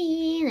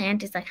 auntie." And the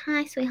auntie's like,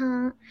 "Hi,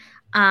 sweetheart."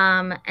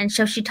 And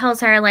so she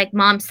tells her, like,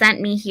 "Mom sent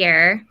me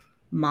here."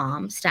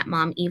 Mom,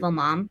 stepmom, evil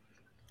mom.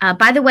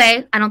 By the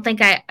way, I don't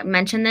think I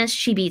mentioned this.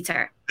 She beats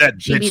her.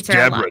 She Bitch beats her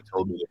a lot. Deborah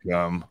told me to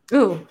come.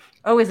 Ooh,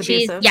 always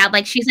abusive.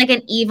 She's like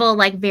an evil,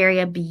 like very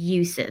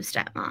abusive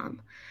stepmom.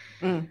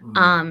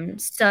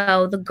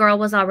 So the girl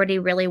was already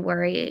really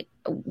worried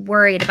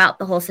about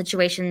the whole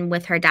situation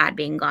with her dad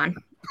being gone.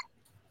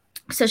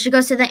 So she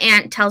goes to the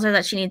aunt, tells her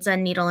that she needs a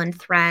needle and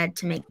thread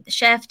to make the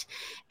shift.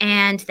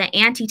 And the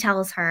auntie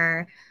tells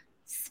her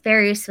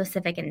very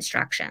specific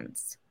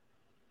instructions.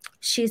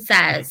 She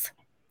says,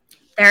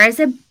 "There is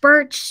a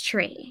birch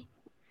tree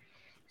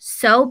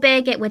so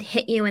big it would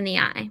hit you in the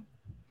eye.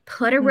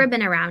 Put a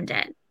ribbon around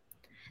it.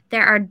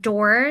 There are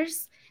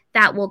doors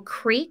that will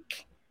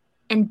creak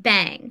and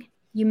bang.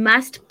 You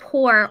must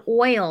pour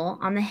oil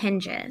on the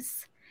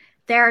hinges.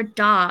 There are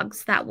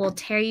dogs that will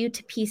tear you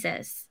to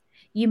pieces.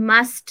 You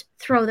must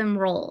throw them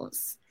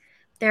rolls.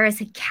 There is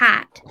a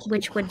cat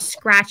which would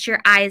scratch your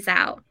eyes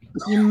out.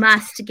 You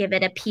must give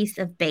it a piece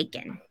of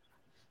bacon."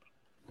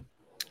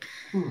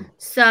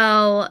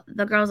 So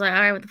the girl's like,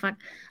 "All right, what the fuck?"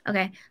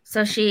 Okay,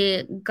 so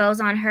she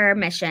goes on her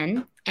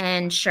mission,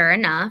 and sure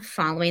enough,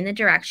 following the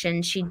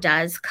directions, she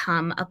does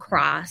come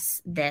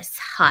across this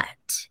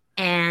hut,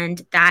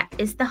 and that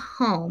is the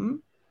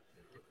home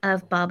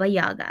of Baba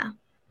Yaga.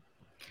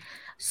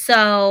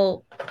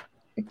 So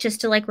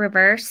just to like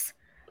reverse,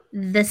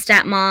 the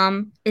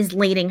stepmom is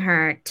leading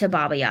her to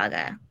Baba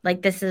Yaga.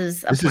 Like, this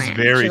is a plan. Is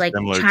very she, like,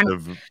 similar trying to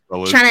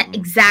to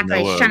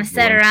exactly. She's trying to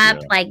set her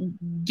up, like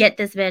get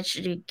this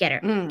bitch, get her.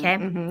 Okay.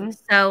 Mm-hmm.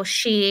 So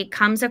she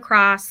comes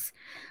across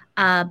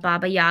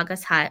Baba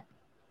Yaga's hut.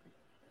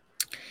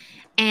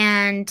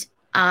 And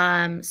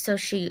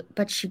she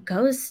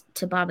goes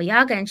to Baba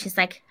Yaga and she's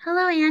like,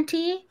 hello,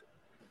 Auntie.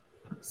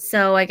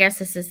 So I guess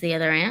this is the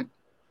other aunt.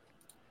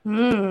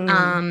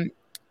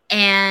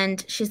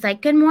 And she's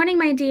like, good morning,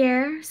 my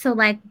dear. So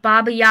like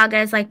Baba Yaga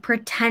is like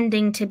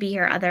pretending to be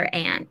her other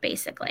aunt,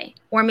 basically.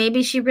 Or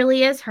maybe she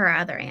really is her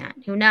other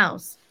aunt. Who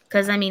knows?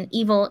 Because I mean,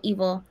 evil,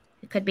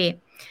 it could be.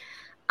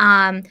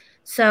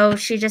 So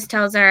she just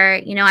tells her,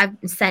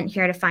 I've been sent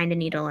here to find a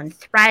needle and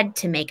thread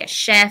to make a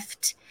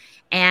shift.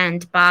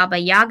 And Baba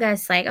Yaga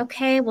is like,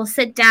 okay, we'll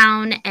sit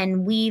down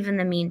and weave in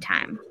the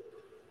meantime.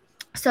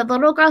 So the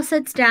little girl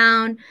sits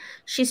down,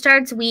 she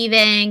starts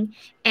weaving,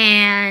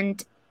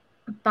 and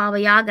Baba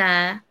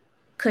Yaga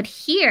could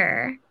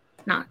hear,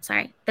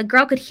 the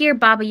girl could hear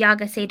Baba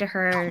Yaga say to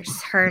her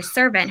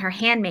servant, her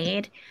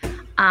handmaid,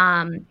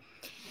 the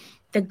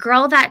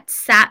girl that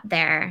sat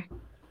there,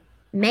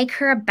 make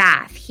her a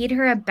bath, heat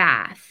her a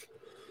bath,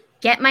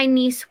 get my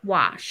niece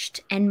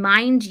washed, and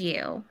mind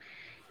you,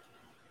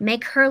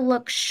 make her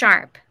look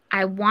sharp.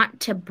 I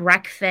want to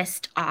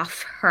breakfast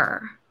off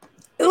her.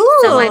 Ooh.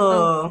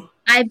 So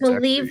I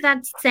believe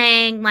that's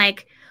saying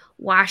like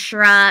wash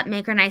her up,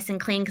 make her nice and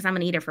clean because I'm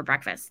gonna eat her for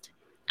breakfast.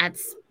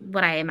 That's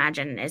what I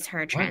imagine is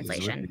her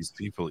translation. What is with these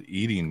people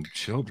eating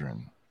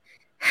children?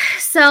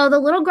 So the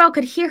little girl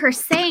could hear her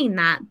saying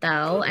that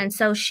though, and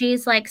so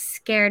she's like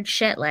scared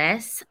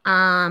shitless.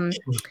 And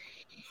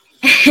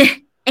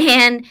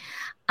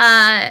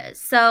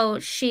so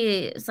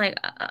she's like,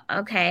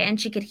 okay,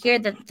 and she could hear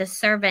the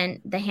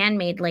servant, the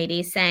handmaid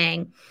lady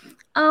saying,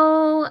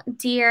 oh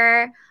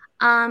dear,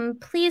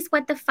 please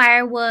wet the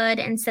firewood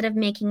instead of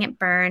making it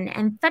burn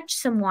and fetch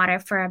some water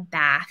for a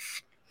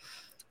bath.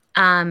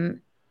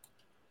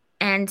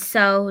 And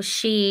so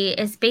she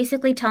is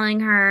basically telling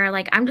her,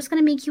 like, I'm just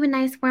going to make you a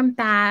nice warm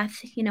bath.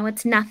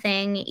 It's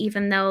nothing,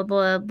 even though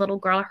the little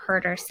girl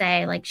heard her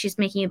say, like, she's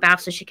making you a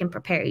bath so she can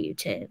prepare you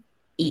to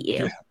eat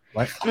you.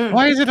 Yeah.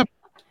 Why is it a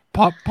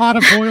pot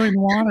of boiling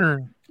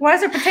water? Why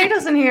is there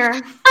potatoes in here?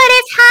 But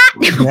it's hot.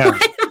 Yeah.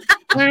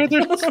 Why are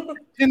there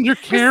tender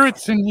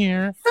carrots in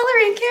here?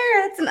 Celery and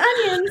carrots and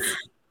onions.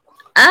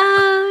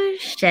 Oh,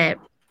 shit.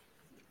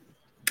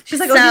 She's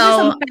like, these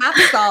are some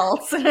bath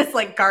salts. And it's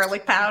like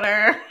garlic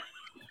powder.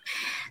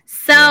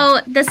 So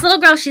this little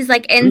girl, she's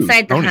like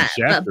inside the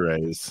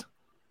hut.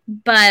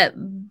 But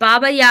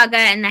Baba Yaga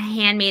and the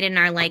handmaiden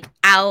are like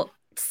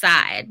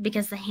outside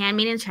because the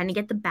handmaiden is trying to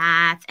get the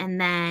bath. And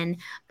then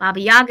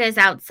Baba Yaga is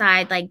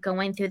outside, like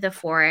going through the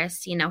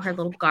forest, her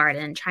little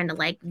garden, trying to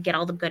like get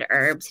all the good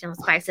herbs,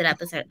 spice it up.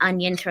 There's an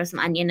onion, throw some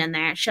onion in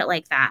there, shit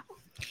like that.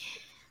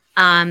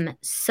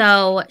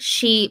 So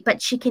she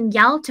can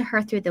yell to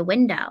her through the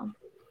window.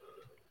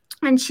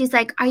 And she's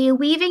like, are you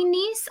weaving,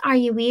 niece? Are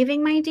you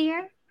weaving, my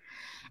dear?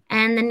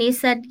 And the niece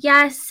said,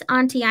 yes,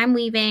 auntie, I'm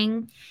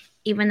weaving,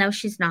 even though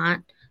she's not.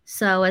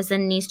 So as the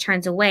niece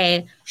turns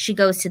away, she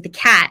goes to the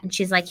cat and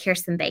she's like,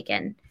 here's some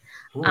bacon.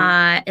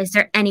 Is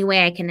there any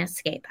way I can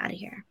escape out of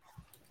here?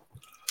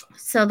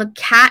 So the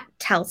cat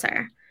tells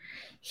her,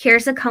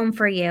 here's a comb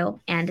for you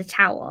and a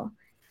towel.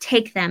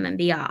 Take them and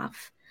be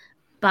off.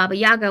 Baba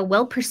Yaga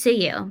will pursue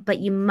you, but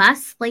you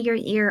must lay your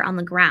ear on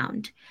the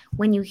ground.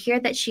 When you hear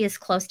that she is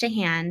close to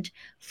hand,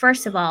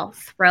 first of all,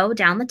 throw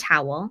down the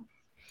towel.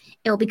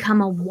 It will become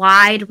a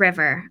wide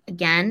river.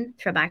 Again,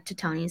 throw back to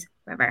Tony's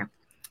river.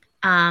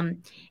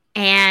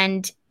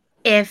 And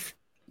if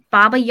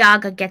Baba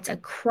Yaga gets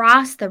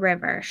across the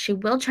river, she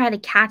will try to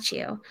catch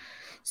you.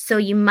 So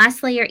you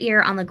must lay your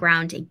ear on the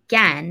ground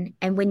again.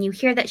 And when you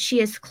hear that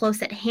she is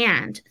close at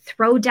hand,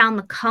 throw down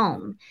the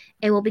comb.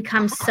 It will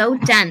become so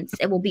dense,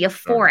 it will be a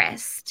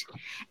forest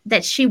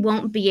that she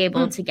won't be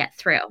able to get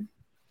through.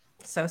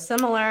 So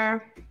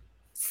similar.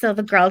 So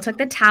the girl took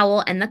the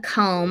towel and the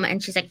comb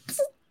and she's like,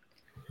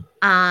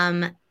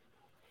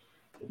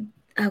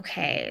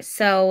 okay,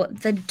 so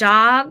the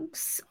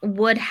dogs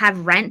would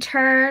have rent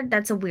her.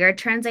 That's a weird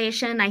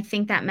translation. I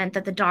think that meant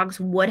that the dogs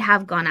would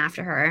have gone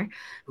after her,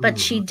 but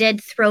she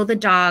did throw the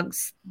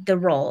dogs the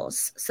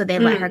rolls, so they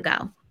let her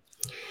go.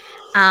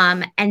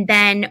 And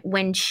then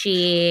when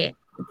she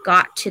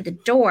got to the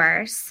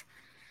doors,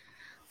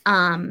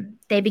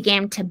 they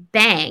began to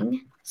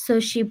bang,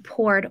 so she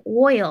poured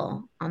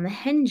oil on the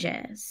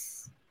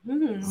hinges.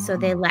 So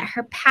they let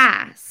her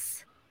pass.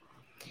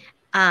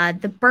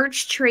 The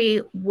birch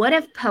tree would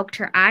have poked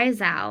her eyes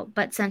out,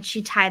 but since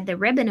she tied the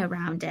ribbon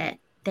around it,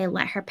 they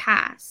let her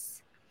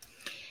pass.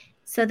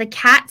 So the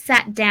cat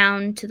sat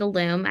down to the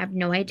loom. I have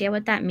no idea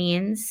what that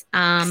means.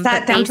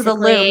 Sat down to the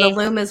loom. The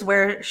loom is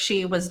where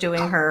she was doing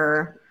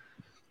her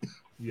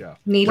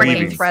needling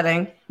and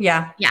threading.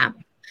 Yeah.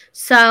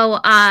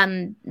 So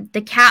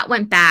the cat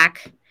went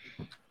back.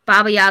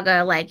 Baba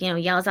Yaga,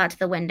 yells out to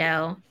the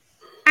window,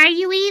 are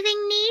you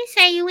weaving, niece?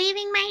 Are you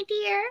weaving, my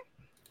dear?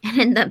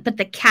 And but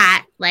the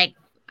cat,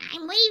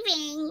 I'm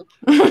leaving.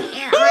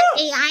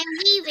 I'm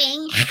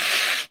leaving.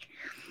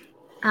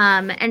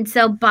 And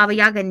so Baba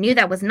Yaga knew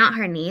that was not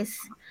her niece,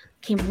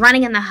 came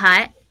running in the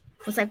hut,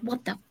 was like,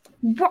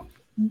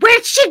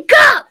 where'd she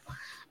go?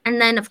 And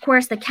then, of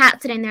course, the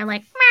cat's sitting there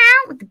like,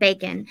 meow, with the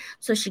bacon.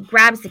 So she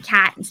grabs the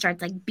cat and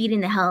starts like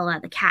beating the hell out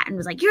of the cat and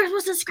was like, you're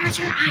supposed to scratch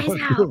her eyes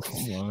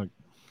out.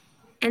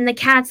 And the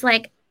cat's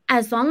like,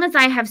 as long as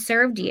I have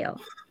served you,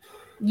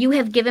 you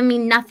have given me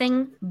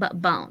nothing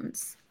but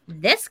bones.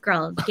 This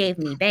girl gave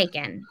me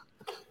bacon.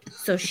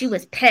 So she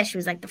was pissed. She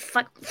was like, the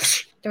fuck?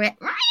 Threw it.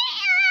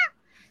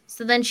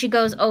 So then she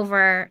goes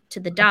over to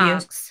the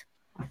dogs.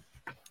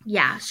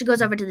 Yeah, she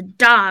goes over to the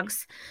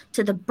dogs,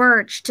 to the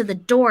birch, to the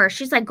door.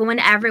 She's like going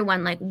to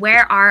everyone, like,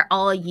 where are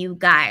all you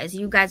guys?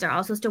 You guys are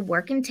all supposed to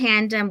work in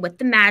tandem with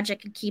the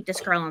magic and keep this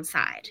girl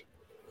inside.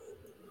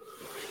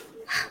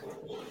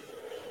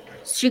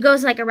 She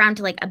goes like around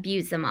to like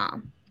abuse them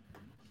all.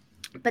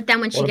 But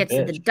then when she gets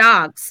to the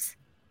dogs,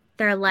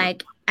 they're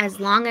like, as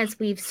long as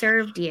we've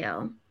served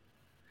you,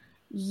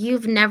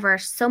 you've never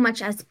so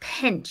much as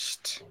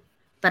pinched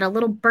but a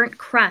little burnt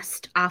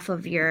crust off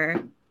of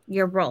your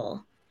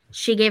roll.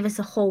 She gave us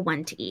a whole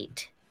one to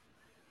eat.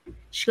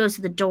 She goes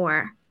to the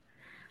door,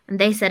 and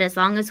they said, as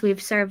long as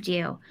we've served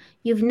you,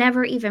 you've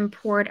never even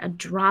poured a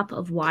drop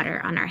of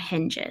water on our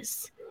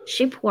hinges.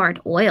 She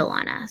poured oil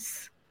on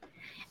us.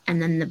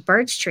 And then the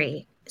birch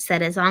tree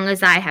said, as long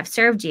as I have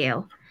served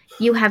you,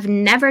 you have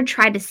never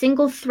tried a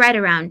single thread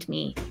around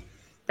me.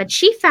 But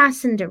she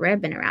fastened a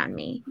ribbon around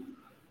me.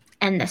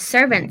 And the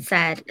servant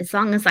said, as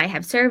long as I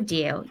have served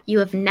you, you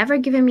have never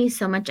given me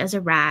so much as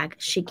a rag.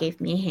 She gave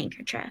me a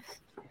handkerchief.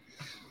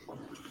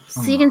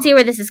 So you can see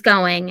where this is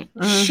going.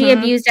 She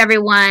abused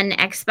everyone,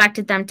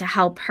 expected them to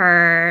help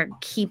her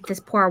keep this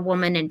poor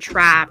woman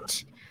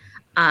entrapped,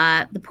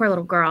 the poor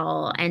little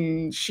girl,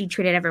 and she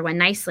treated everyone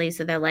nicely.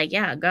 So they're like,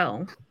 yeah,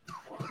 go.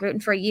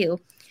 Rooting for you.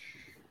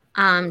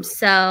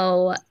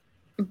 So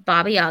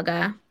Baba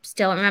Yaga,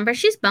 still, remember,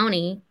 she's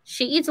bony.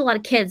 She eats a lot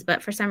of kids,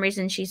 but for some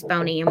reason she's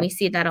bony. And we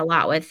see that a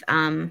lot with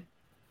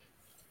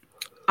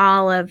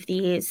all of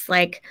these,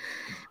 like,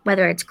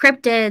 whether it's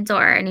cryptids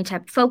or any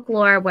type of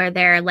folklore where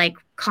they're like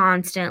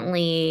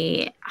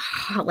constantly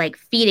like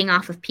feeding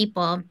off of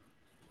people.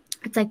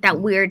 It's like that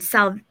weird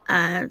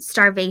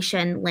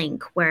starvation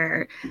link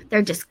where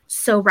they're just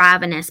so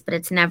ravenous, but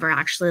it's never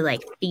actually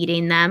like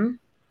feeding them.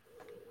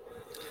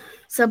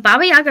 So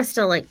Baba Yaga's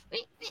still like,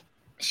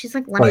 she's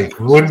like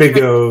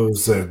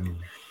Wendigos and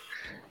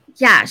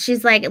yeah,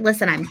 she's like,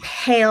 listen, I'm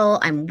pale,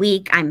 I'm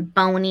weak, I'm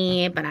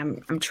bony, but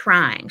I'm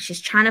trying.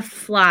 She's trying to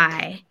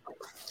fly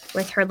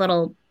with her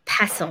little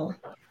pestle.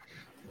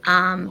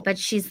 But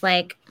she's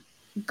like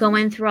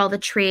going through all the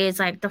trees,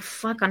 like the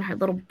fuck on her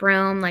little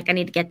broom. Like, I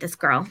need to get this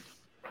girl.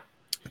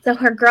 So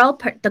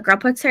the girl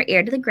puts her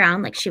ear to the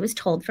ground, like she was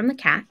told from the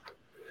cat.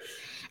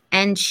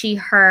 And she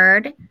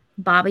heard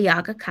Baba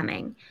Yaga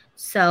coming.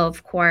 So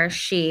of course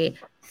she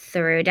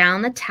threw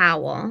down the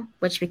towel,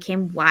 which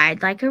became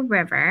wide like a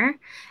river.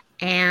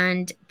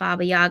 And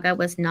Baba Yaga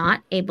was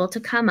not able to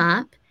come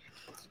up.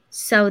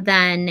 So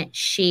then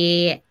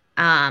she,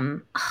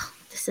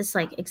 this is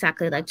like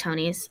exactly like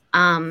Tony's.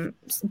 Baba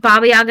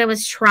Yaga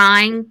was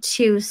trying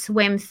to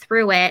swim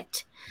through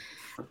it.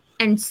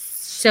 And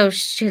so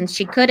since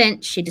she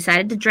couldn't, she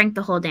decided to drink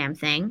the whole damn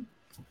thing.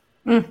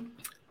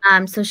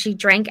 So she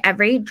drank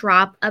every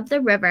drop of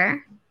the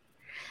river.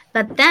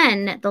 But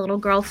then the little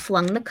girl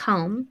flung the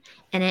comb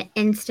and it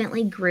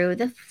instantly grew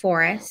the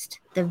forest,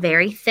 the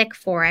very thick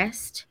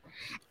forest.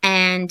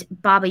 And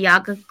Baba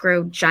Yaga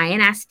grew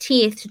giant ass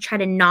teeth to try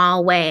to gnaw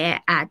away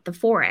at the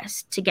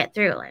forest to get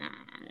through.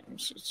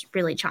 She's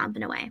really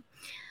chomping away.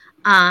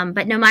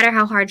 But no matter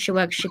how hard she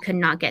worked, she could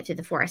not get through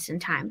the forest in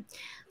time.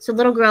 So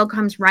little girl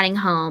comes running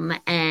home,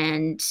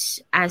 and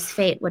as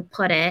fate would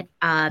put it,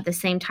 the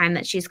same time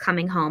that she's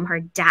coming home,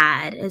 her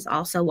dad is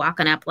also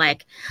walking up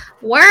like,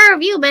 where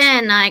have you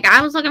been? Like,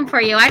 I was looking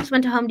for you. I just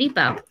went to Home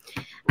Depot.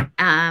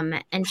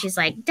 And she's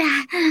like,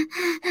 Dad.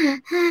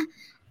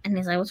 And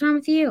he's like, what's wrong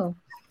with you?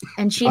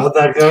 And she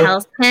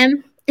tells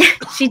him,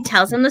 she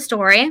tells him the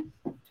story.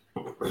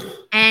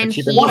 And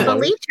he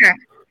believed her.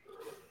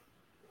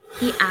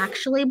 He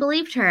actually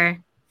believed her.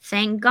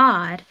 Thank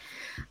God.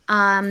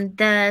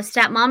 The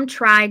stepmom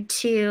tried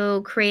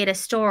to create a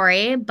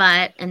story,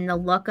 but in the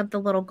look of the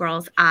little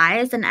girl's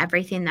eyes and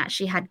everything that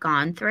she had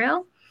gone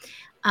through,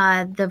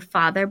 the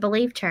father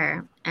believed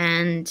her.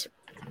 And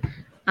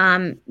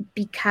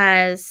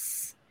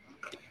because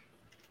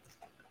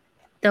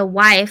the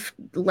wife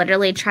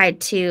literally tried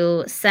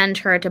to send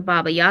her to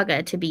Baba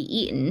Yaga to be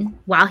eaten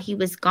while he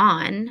was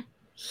gone,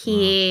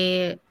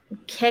 he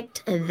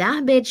kicked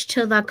that bitch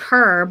to the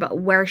curb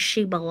where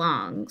she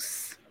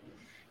belongs.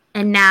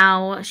 And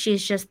now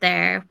she's just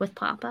there with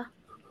Papa.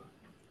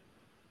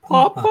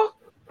 Papa,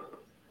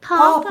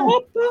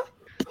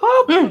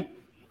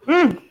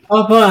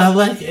 I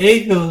like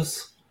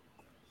egos.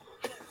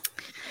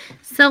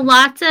 So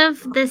lots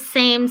of the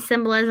same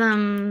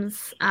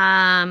symbolisms.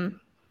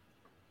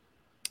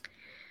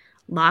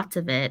 Lots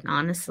of it,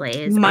 honestly.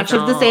 Is much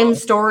of the same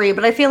story,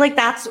 but I feel like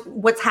that's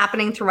what's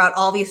happening throughout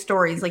all these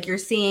stories. Like, you're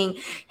seeing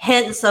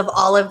hints of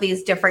all of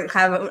these different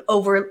kind of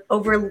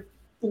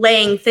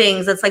laying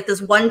things. It's like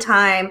this one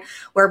time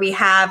where we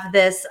have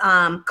this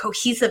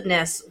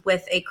cohesiveness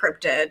with a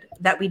cryptid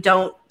that we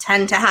don't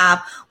tend to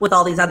have with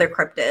all these other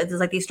cryptids. It's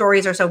like these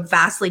stories are so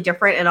vastly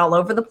different and all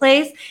over the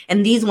place,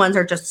 and these ones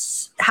are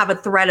just have a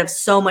thread of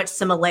so much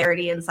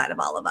similarity inside of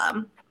all of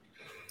them.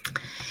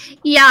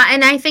 Yeah,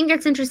 and I think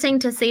it's interesting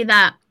to see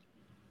that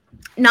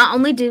not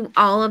only do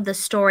all of the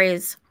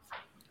stories,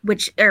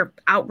 which are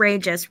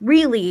outrageous,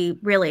 really,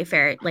 really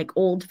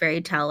old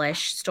fairy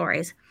tale-ish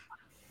stories,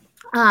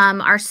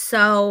 are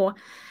so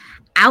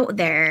out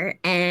there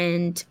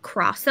and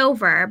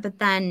crossover, but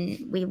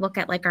then we look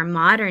at like our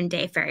modern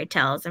day fairy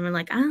tales and we're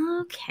like,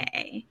 oh,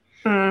 okay.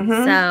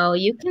 Mm-hmm. So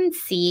you can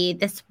see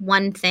this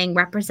one thing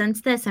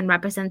represents this and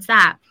represents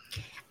that.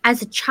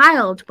 As a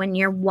child, when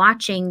you're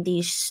watching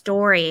these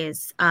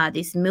stories,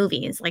 these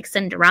movies like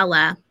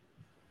Cinderella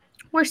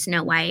or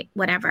Snow White,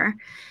 whatever,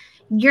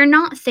 you're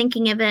not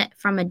thinking of it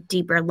from a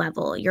deeper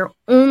level. You're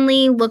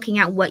only looking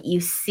at what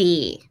you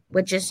see,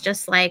 which is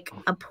just like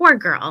a poor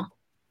girl.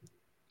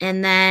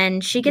 And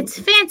then she gets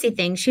fancy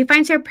things. She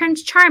finds her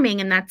Prince Charming,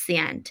 and that's the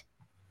end.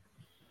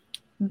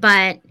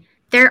 But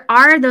there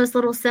are those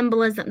little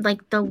symbolism,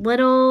 like the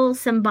little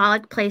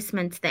symbolic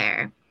placements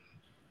there.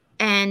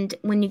 And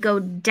when you go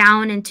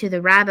down into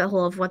the rabbit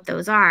hole of what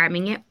those are, I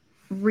mean, it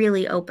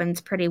really opens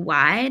pretty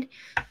wide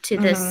to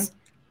this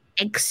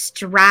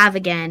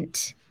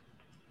extravagant,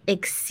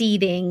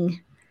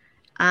 exceeding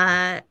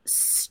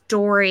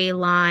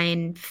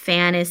storyline,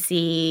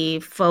 fantasy,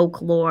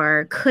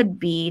 folklore, could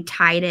be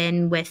tied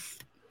in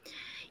with,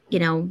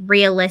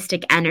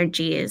 realistic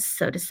energies,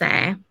 so to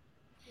say.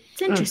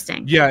 It's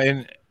interesting. Yeah,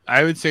 and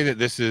I would say that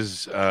this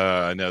is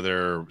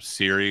another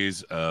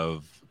series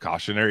of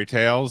cautionary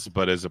tales,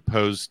 but as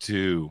opposed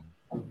to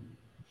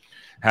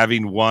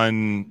having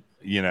one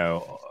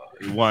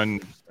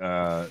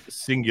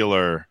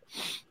singular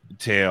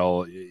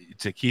tale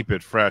to keep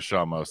it fresh,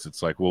 almost,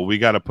 it's like, well, we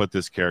got to put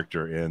this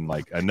character in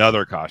like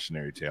another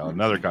cautionary tale.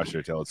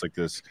 It's like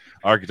this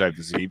archetype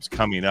that keeps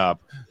coming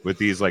up with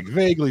these like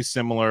vaguely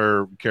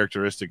similar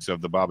characteristics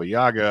of the Baba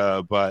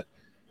Yaga, but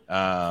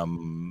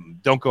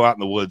don't go out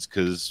in the woods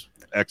because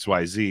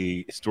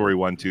XYZ story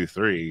 1, 2,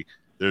 3.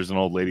 There's an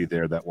old lady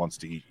there that wants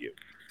to eat you.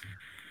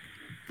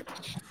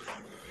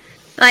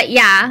 But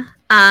yeah,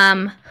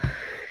 and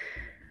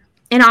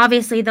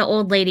obviously the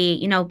old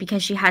lady,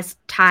 because she has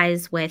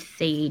ties with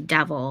the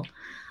devil,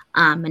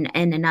 and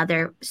in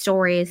other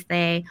stories,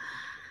 they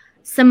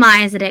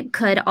surmise that it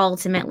could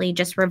ultimately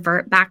just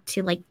revert back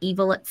to like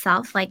evil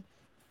itself, like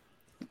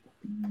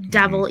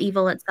devil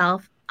evil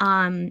itself.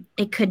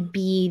 It could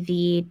be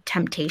the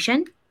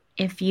temptation,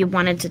 if you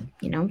wanted to,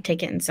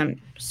 take it in some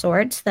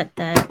sorts, that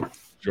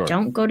Sure.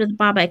 Don't go to the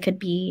Baba. It could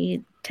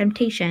be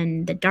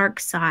temptation, the dark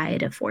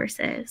side of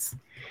forces.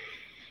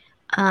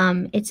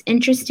 It's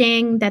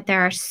interesting that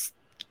there are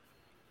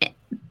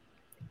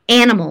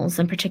animals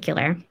in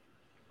particular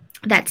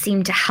that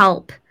seem to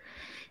help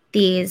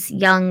these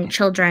young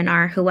children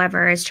or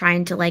whoever is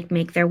trying to like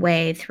make their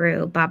way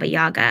through Baba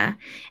Yaga.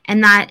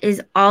 And that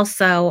is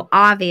also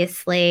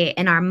obviously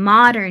in our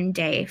modern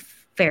day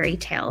fairy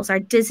tales, our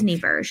Disney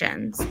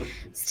versions,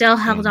 still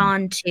held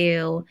on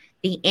to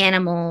the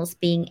animals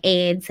being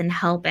aids and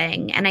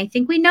helping. And I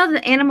think we know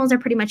that animals are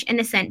pretty much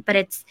innocent, but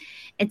it's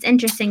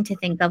interesting to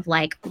think of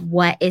like,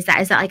 what is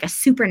that? Is that like a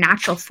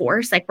supernatural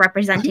force, like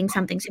representing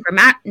something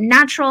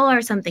supernatural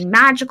or something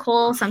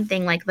magical,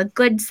 something like the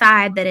good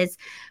side that is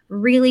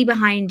really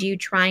behind you,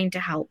 trying to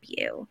help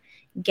you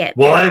get.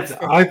 Well,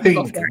 I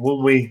think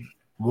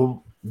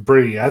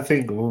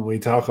when we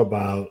talk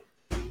about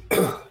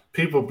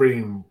people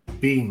being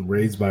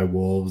raised by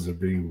wolves or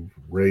being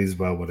raised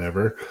by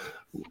whatever,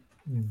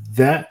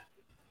 that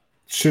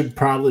should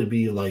probably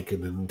be like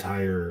an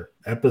entire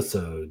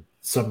episode,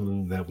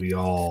 something that we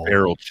all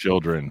feral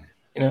children.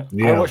 I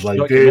watched a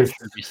documentary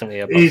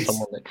recently about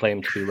someone that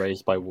claimed to be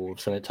raised by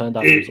wolves, and it turned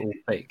out it was all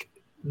fake.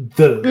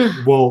 Really?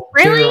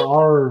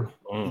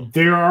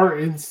 There are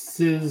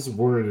instances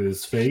where it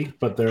is fake,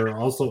 but there are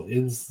also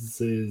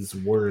instances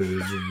where it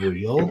is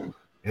real.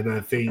 And I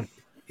think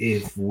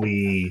if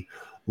we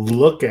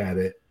look at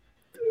it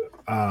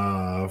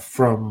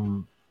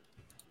from,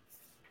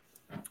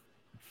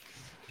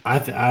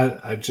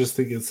 I just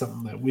think it's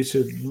something that we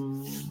should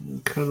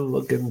kind of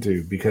look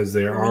into, because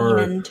there's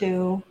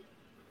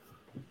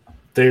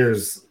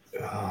the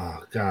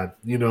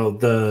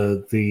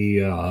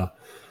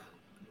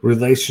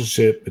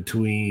relationship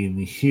between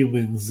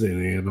humans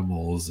and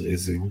animals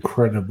is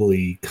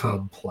incredibly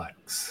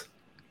complex.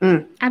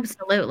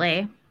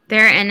 Absolutely.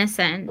 They're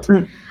innocent.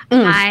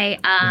 I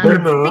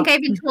think I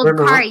even told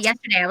Kari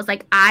yesterday, I was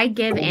like, I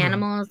give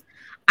animals,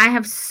 I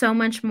have so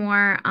much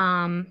more.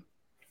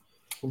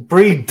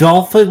 Bree,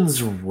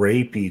 dolphins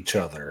rape each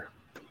other.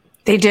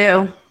 They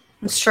do.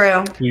 It's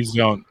true. Please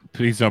don't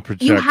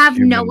project. You have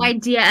no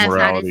idea if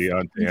that is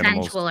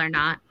consensual or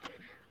not.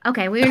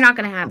 Okay, we're not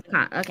going to have...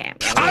 Okay.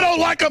 I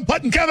don't like them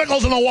putting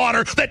chemicals in the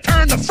water that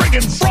turn the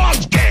friggin'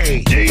 frogs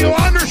gay. Do you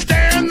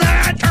understand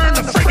that? Turn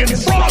the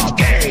friggin' frogs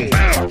gay.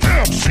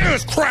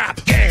 Serious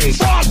crap. Gay.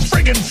 Frog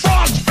friggin'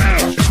 frog.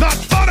 It's not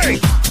funny.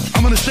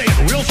 I'm gonna say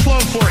it real slow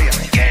for you.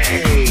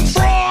 Gay.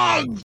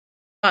 Frog.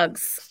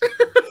 Bugs.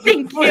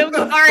 Thank you. What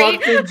the Sorry.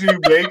 fuck did you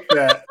make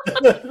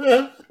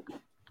that?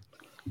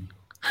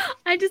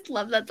 I just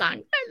love that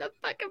song. I love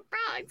fucking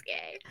frogs,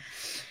 gay.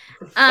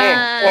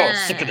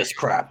 Sick of this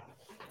crap.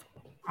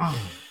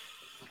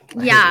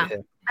 Yeah.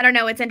 I don't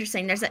know. It's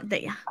interesting. There's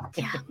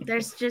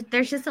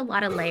just a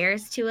lot of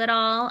layers to it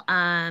all.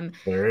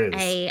 There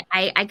is.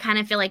 I kind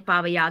of feel like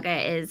Baba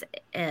Yaga is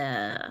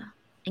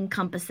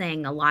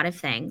encompassing a lot of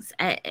things.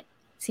 It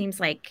seems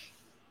like,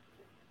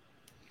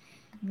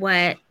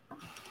 what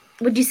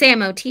would you say, a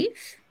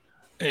motif?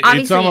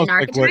 Obviously, It's almost an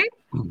like archetype.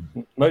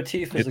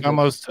 Motif is it's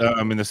almost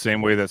in the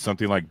same way that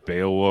something like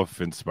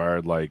Beowulf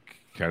inspired like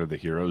kind of the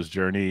hero's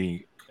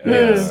journey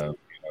kind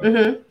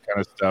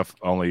of stuff,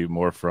 only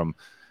more from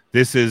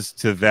this is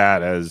to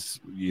that as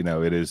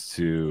it is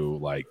to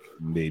like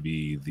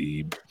maybe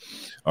the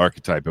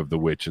archetype of the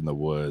witch in the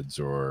woods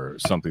or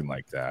something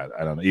like that.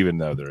 I don't know, even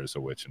though there is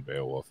a witch in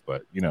Beowulf,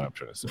 but you know what I'm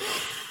trying to say.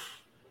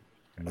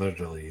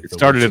 Literally, It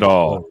started it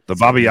all. The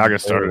Baba Yaga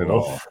started it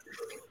all.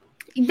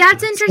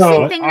 That's interesting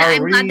So, thing that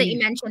I'm glad that we- you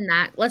mentioned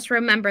that. Let's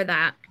remember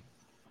that.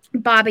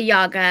 Baba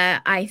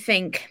Yaga, I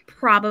think,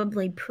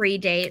 probably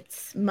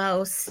predates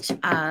most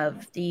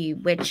of the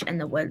Witch in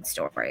the Wood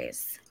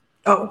stories.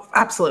 Oh,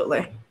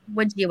 absolutely.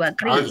 Would you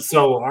agree?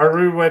 So are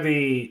we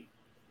ready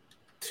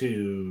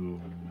to...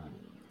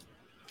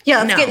 Yeah,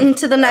 let's No. get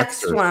into the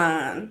next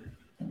one.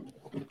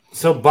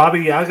 So Baba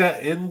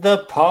Yaga in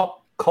the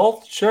pop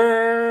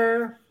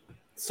culture.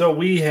 So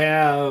we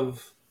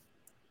have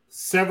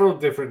several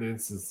different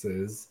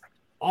instances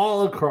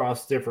all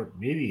across different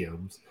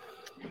mediums.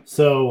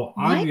 So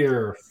on What?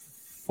 your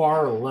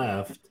far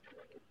left,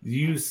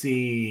 you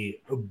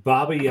see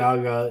Baba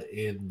Yaga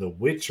in The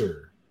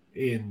Witcher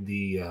in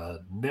the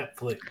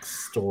Netflix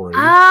story.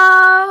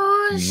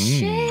 Oh,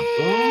 shit.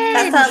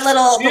 That's that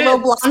the little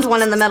blonde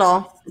one in the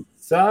middle.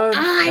 Son.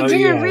 I Oh, didn't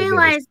yeah, it is.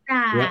 realize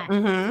that.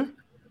 Mm-hmm.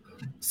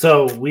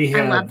 So we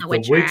I love have The The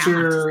Witcher, I have to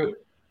Witcher,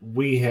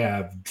 we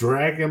have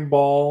Dragon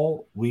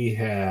Ball, we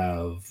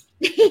have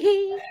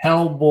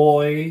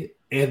Hellboy,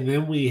 and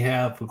then we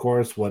have, of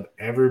course, what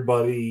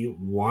everybody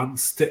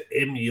wants to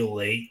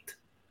emulate,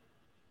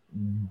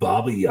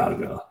 Baba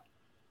Yaga,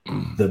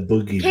 the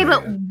boogeyman. Okay,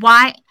 but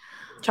why?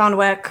 John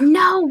Wick.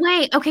 No,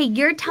 wait. Okay,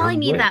 you're telling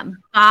me Wick. that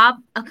Bob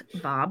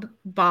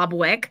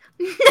Wick.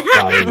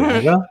 Baba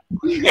Yaga?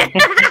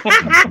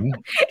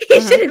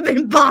 He should have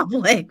been Bob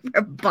Wick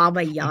for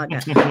Baba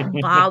Yaga.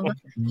 Bob.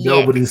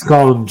 Nobody's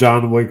calling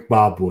John Wick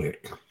Bob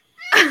Wick.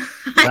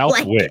 I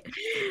like Wick.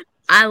 it.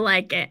 I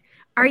like it.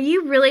 Are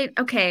you really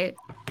okay?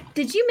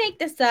 Did you make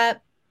this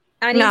up?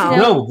 I need No. to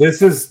know. No,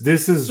 this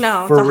is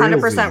No, for it's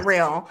 100% realsies.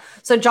 real.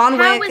 So John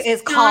How Wick is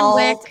is John called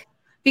Wick-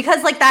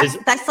 because like that's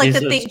like He's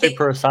the a thing.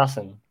 super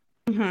assassin.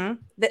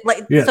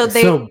 Like Yeah, so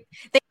they so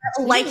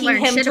they're liking Learn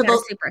him shit to about a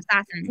the super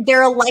assassin.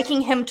 they're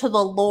liking him to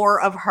the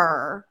lore of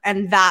her,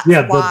 and that's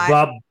yeah, why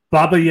but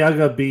Baba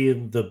Yaga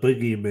being the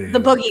boogeyman, The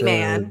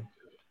boogeyman.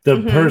 the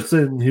Mhm.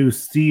 person who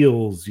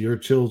steals your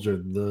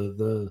children,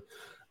 the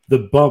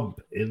bump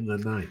in the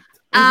night.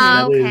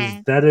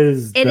 Okay. That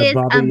is It the is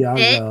Baba a bit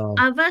Yaga.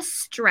 of a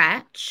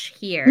stretch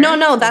here.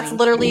 No, that's Please.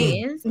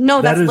 literally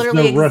That that's is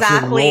literally the Russian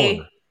exactly.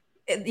 lore.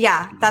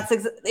 Yeah,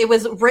 it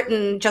was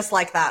written just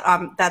like that.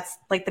 That's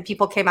like the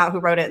people came out who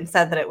wrote it and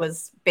said that it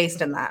was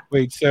based in that.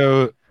 Wait,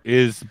 so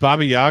is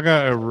Baba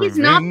Yaga a He's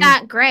not revenge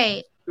that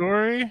great.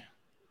 story?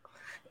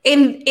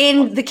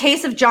 In the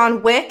case of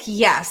John Wick,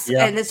 yes,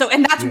 Yeah. and that's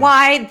Yeah.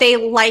 why they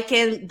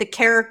liken the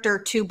character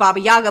to Baba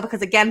Yaga,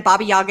 because again,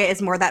 Baba Yaga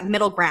is more that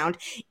middle ground.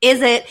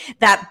 Is it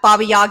that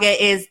Baba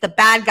Yaga is the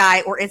bad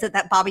guy, or is it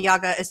that Baba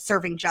Yaga is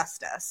serving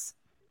justice?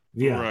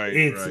 Yeah, right.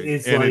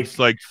 it's and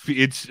like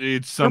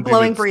it's something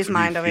blowing that's Bree's to be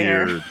mind over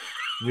here. feared.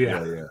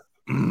 yeah.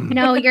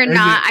 No, you're And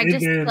not. then- I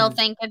just and still then-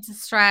 think it's a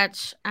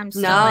stretch. I'm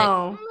still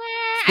No. like,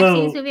 I've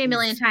seen this So- movie a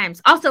million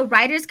times. Also,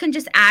 writers can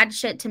just add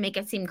shit to make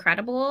it seem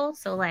credible.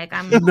 So, like,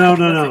 I'm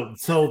No.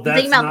 So I'm that's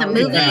thinking about not the what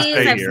movies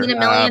happened I've here. seen a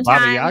million Baba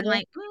times. Yaga?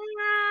 Like,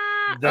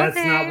 That's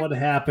okay. not what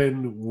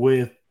happened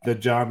with the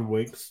John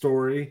Wick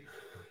story.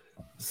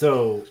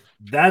 So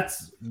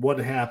that's what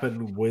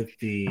happened with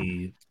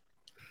the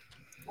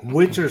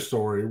Witcher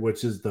story,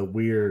 which is the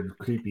weird,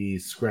 creepy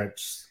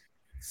scratch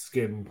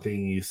skin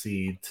thing you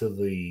see to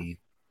the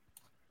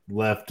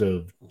left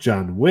of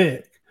John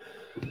Wick.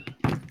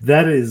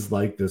 That is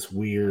like this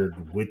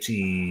weird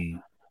witchy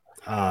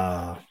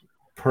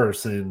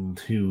person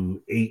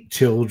who ate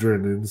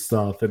children and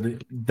stuff,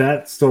 and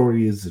that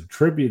story is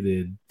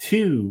attributed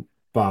to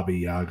Baba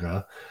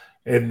Yaga.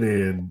 And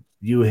then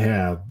you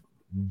have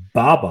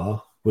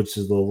Baba, which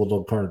is the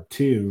little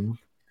cartoon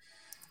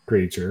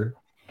creature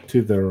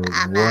to the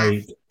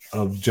right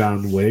of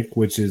John Wick,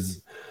 which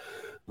has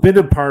been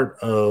a part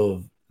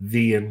of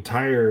the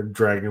entire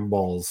Dragon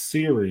Ball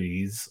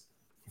series,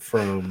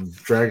 from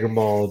Dragon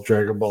Ball,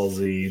 Dragon Ball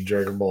Z,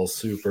 Dragon Ball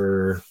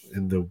Super,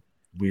 and the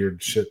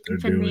weird shit they're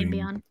Infinity and doing.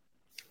 Beyond.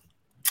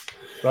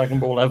 Dragon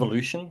Ball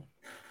Evolution.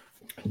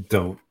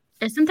 Don't.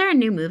 Isn't there a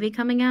new movie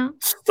coming out?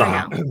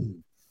 Stop. No?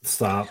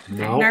 Stop.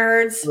 No.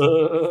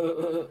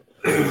 Nerds.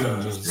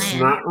 It's Man.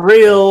 not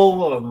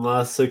real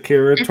unless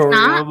Akira It's not?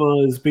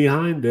 Toriyama is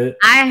behind it.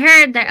 I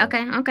heard that.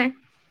 Okay.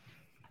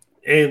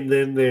 And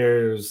then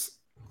there's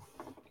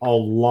a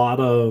lot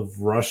of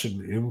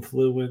Russian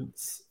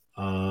influence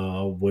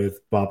with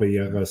Baba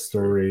Yaga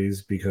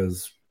stories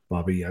because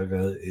Baba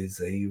Yaga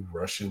is a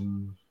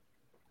Russian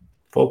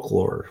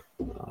folklore.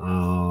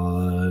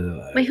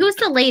 Wait, who's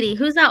the lady?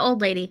 Who's that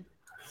old lady?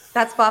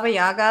 That's Baba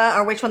Yaga,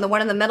 or which one? The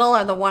one in the middle,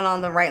 or the one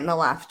on the right and the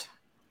left?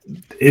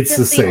 It's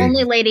the Just the same.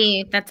 only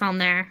lady that's on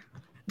there.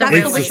 That's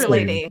It's the the Witcher same.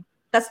 lady.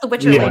 That's the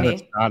Witcher Yeah.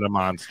 lady. Not a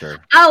monster.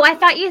 Oh, I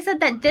thought you said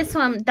that this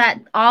one, that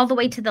all the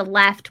way to the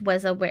left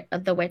was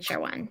the Witcher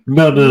one.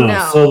 No.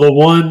 No. So the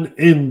one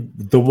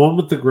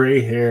with the gray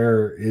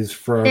hair is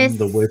from This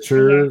The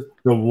Witcher. here.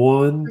 The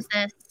one, Who's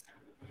this?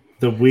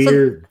 the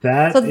weird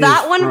that. So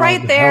that is one from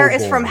right there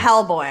is Hellboy. from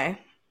Hellboy.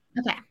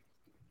 Okay.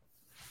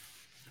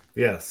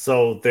 Yeah,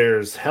 so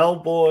there's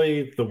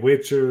Hellboy, The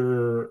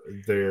Witcher,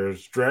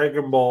 there's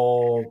Dragon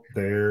Ball,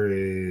 there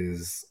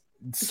is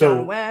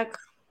John Wick.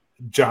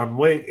 John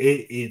Wick.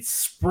 It's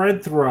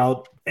spread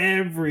throughout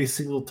every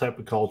single type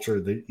of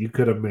culture that you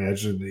could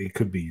imagine. It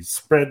could be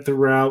spread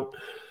throughout,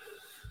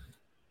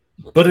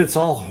 but it's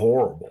all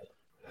horrible.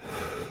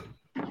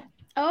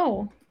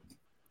 Oh.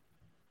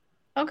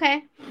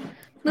 Okay. All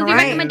Movie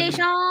right.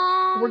 recommendations.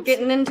 We're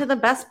getting into the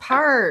best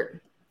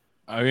part.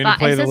 I'm going to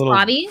play is the this little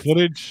Bobby?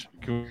 footage.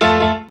 Can we-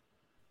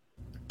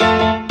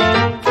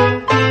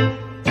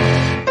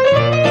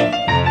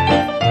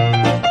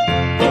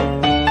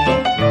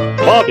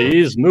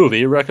 Bobby's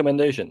movie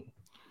recommendation.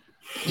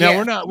 Now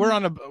Yeah. we're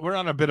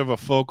on a bit of a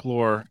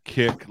folklore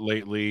kick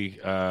lately.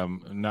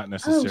 Not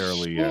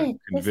necessarily shit. This looks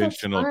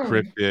conventional fun.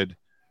 cryptid.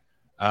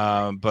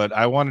 But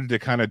I wanted to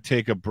kind of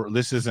take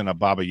this isn't a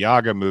Baba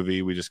Yaga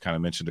movie. We just kind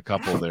of mentioned a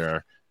couple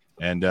there.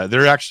 And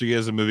there actually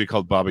is a movie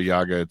called Baba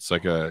Yaga. It's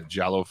like a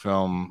giallo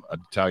film,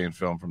 an Italian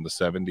film from the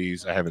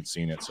 70s. I haven't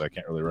seen it, so I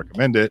can't really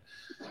recommend it.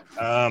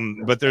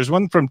 But there's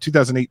one from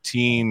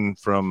 2018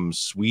 from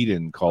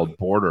Sweden called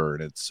Border.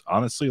 And it's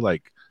honestly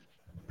like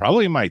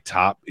probably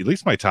at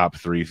least my top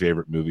 3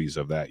 favorite movies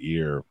of that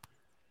year.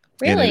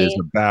 And it Really? is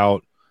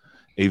about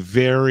a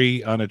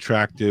very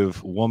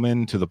unattractive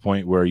woman to the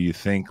point where you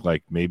think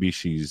like maybe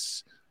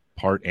she's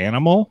part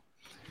animal.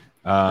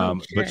 But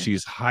sure.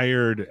 she's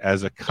hired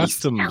as a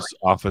customs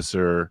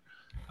officer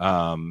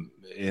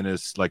in a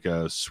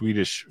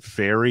Swedish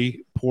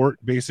ferry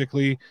port,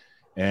 basically.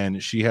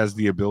 And she has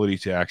the ability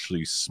to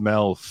actually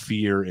smell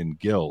fear and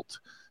guilt.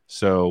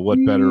 So what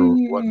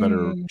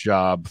better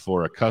job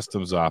for a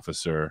customs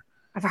officer?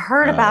 I've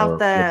heard about what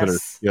better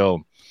this.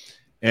 skill?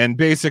 And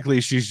basically,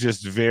 she's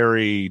just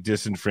very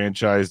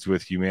disenfranchised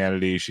with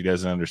humanity. She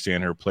doesn't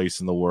understand her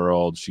place in the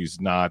world. She's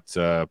not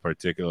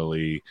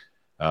particularly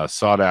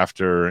sought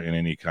after in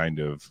any kind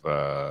of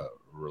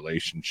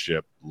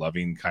relationship,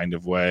 loving kind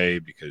of way,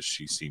 because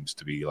she seems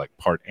to be like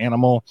part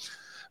animal.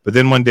 But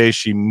then one day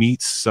she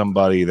meets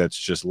somebody that's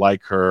just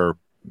like her.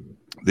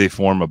 They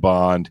form a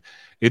bond.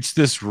 It's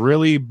this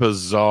really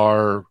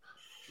bizarre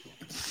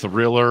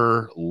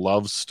thriller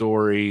love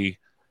story.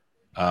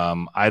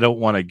 I don't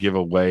want to give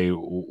away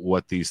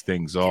what these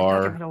things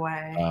are, Give it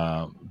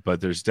away.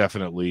 but there's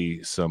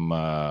definitely some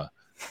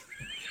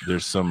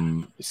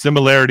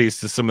similarities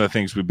to some of the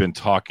things we've been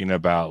talking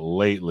about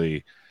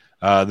lately.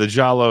 The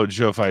Giallo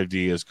Joe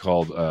 5D is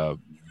called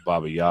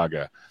Baba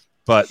Yaga,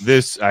 but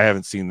this I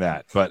haven't seen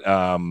that. But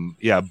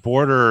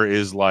Border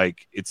is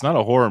like, it's not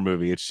a horror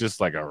movie. It's just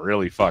like a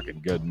really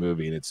fucking good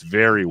movie, and it's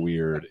very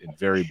weird and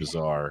very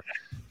bizarre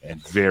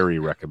and very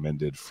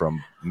recommended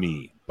from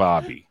me,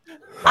 Bobby.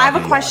 I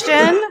have a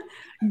question.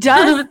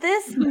 Does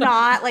this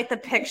not, like the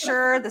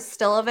picture, the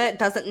still of it,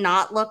 does it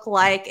not look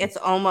like it's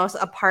almost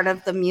a part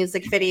of the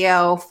music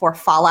video for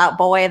Fall Out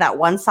Boy, that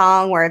one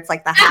song where it's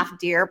like the half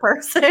deer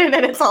person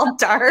and it's all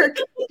dark?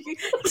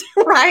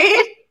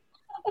 Right?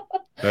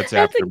 That's That's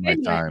after a my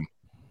good one. time.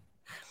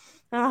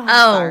 Oh,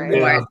 sorry.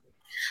 Lord.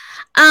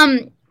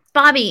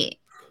 Bobby,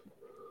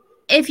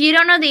 if you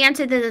don't know the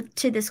answer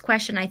to this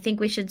question, I think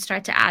we should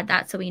start to add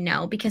that so we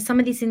know, because some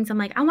of these things I'm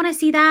like, I want to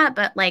see that,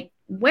 but like,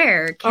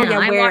 where can I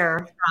watch where?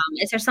 it from?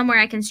 Is there somewhere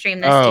I can stream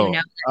this? Do you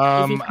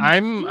know?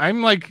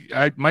 I'm like,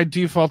 my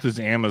default is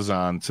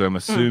Amazon, so I'm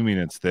assuming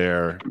it's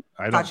there.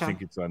 I don't Gotcha.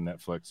 think it's on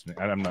Netflix.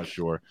 I'm not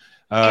sure.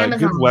 Good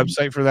Amazon.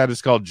 website for that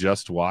is called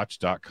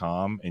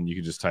justwatch.com, and you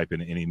can just type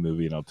in any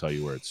movie and I'll tell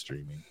you where it's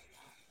streaming.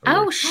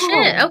 Oh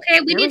shit! Okay,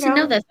 we Here need we to go.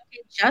 know this.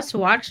 Okay,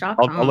 justwatch.com.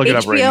 I'll look it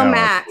up right now. HBO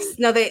Max.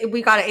 No,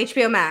 we got it.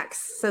 HBO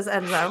Max, says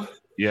Enzo.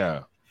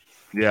 Yeah.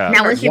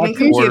 Now we're giving Watch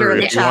computer Border in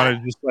the if you chat.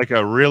 wanted just like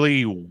a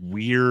really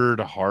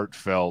weird,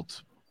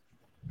 heartfelt,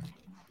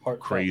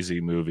 crazy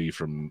movie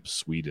from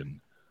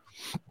Sweden.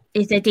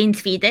 Is it in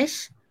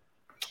Swedish?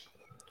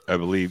 I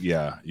believe,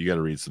 yeah, you got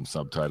to read some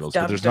subtitles,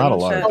 but Dubbed there's not a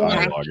and lot of shit.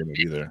 dialogue in it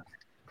either.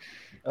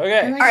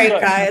 Okay. All right,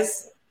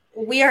 guys.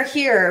 we are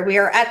here. We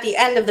are at the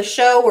end of the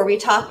show where we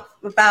talk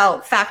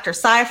about fact or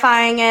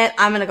sci-fiing it.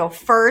 I'm going to go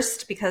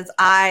first because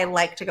I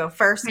like to go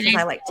first because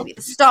I like to be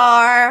the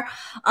star.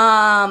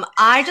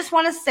 I just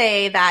want to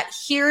say that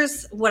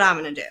here's what I'm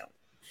going to do.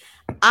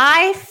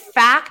 I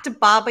fact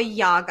Baba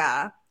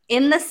Yaga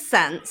in the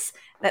sense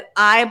that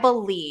I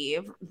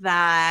believe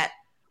that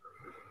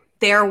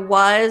there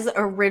was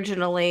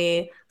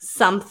originally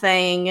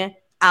something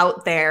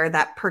out there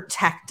that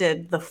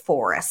protected the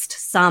forest,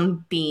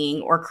 some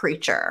being or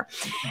creature.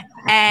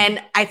 And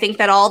I think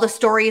that all the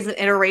stories and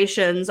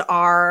iterations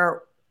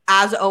are,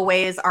 as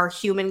always, our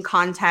human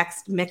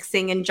context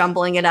mixing and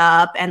jumbling it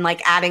up and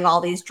like adding all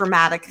these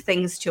dramatic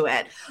things to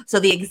it. So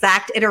the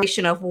exact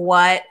iteration of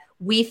what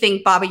we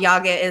think Baba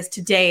Yaga is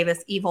today,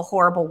 this evil,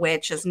 horrible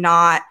witch, is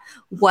not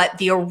what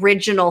the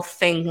original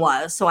thing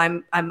was. So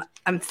I'm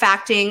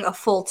facting a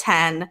full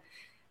 10.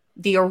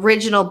 The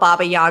original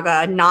Baba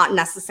Yaga, not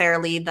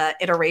necessarily the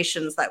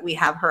iterations that we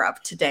have her of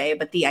today,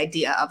 but the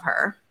idea of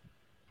her.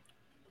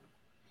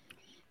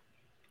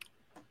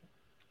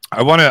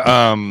 I want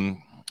to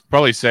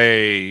probably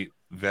say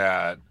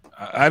that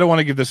I don't want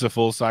to give this a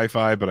full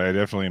sci-fi, but I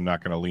definitely am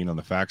not going to lean on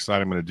the fact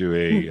side. I'm going to do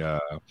a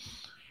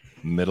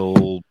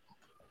middle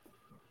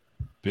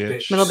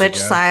bitch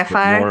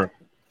sci-fi.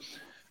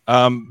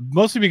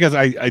 Mostly because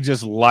I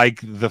just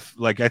like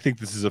I think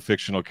this is a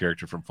fictional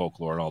character from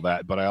folklore and all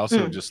that, but I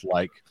also just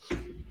like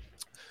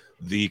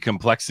the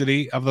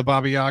complexity of the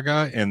Baba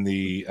Yaga and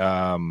the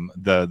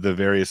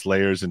various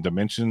layers and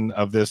dimension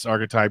of this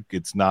archetype.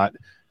 It's not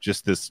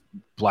just this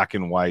black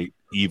and white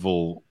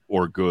evil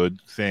or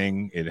good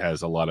thing. It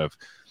has a lot of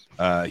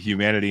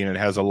humanity, and it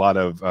has a lot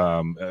of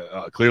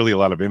clearly a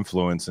lot of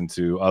influence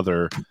into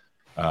other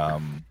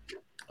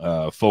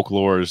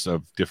folklores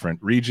of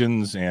different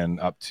regions,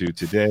 and up to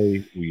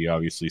today we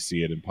obviously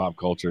see it in pop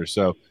culture.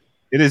 So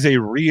it is a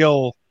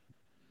real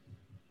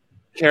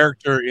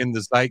character in the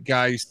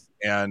zeitgeist,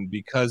 and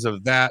because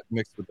of that,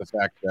 mixed with the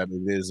fact that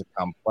it is a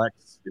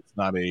complex, it's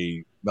not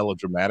a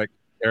melodramatic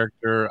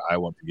character, I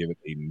want to give it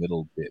a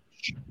middle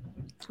bitch.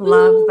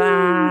 Love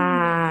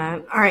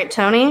that. All right,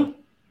 Tony.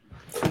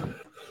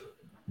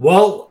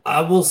 Well,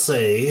 I will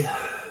say,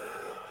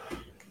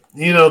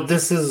 you know,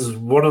 this is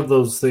one of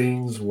those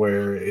things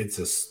where it's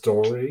a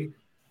story.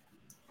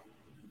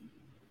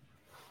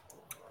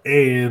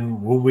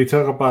 And when we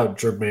talk about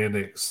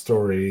Germanic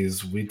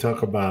stories, we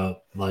talk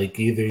about like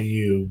either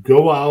you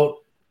go out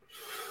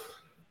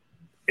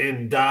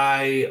and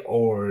die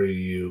or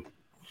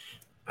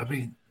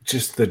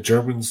just the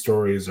German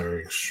stories are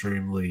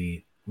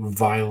extremely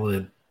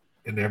violent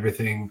and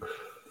everything.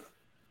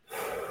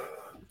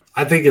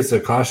 I think it's a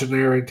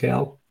cautionary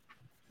tale.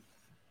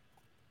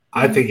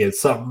 I think it's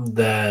something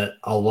that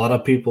a lot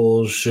of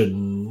people should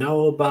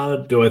know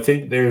about. Do I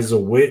think there's a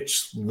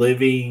witch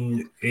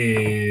living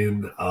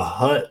in a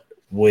hut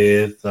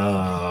with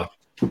 3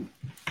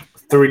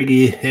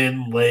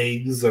 hen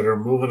legs that are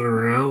moving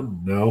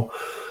around? No.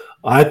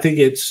 I think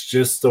it's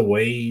just a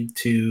way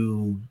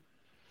to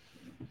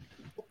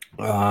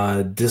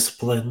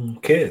discipline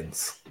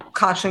kids.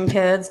 Caution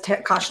kids,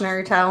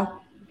 cautionary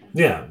tale.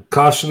 Yeah,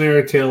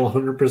 cautionary tale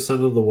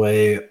 100% of the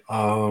way.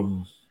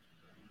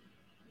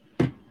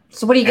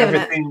 So what are you giving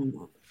it?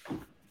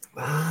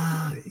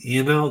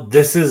 You know,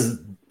 this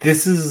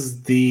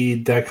is the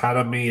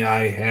dichotomy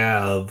I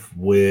have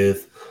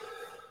with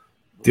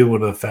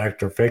doing a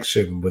fact or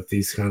fiction with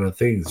these kind of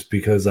things,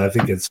 because I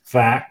think it's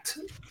fact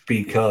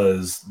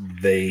because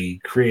they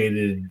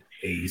created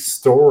a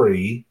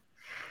story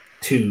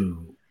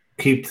to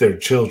keep their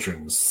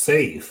children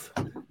safe,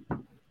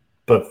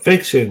 but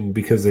fiction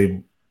because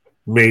they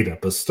made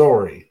up a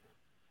story.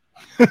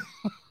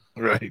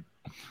 Right.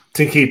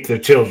 To keep the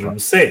children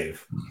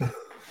safe,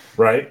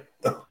 right?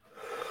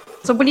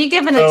 So what are you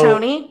giving it,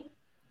 Tony?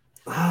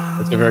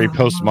 That's a very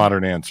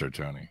postmodern answer,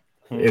 Tony.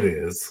 It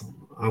is.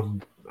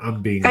 I'm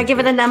being. I give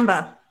it a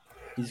number.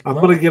 I'm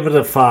gonna give it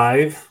a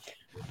 5.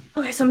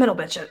 Okay, so middle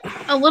bitch it.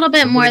 A little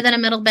bit more than a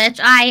middle bitch.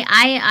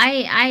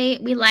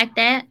 We like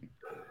that.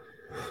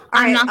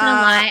 I'm not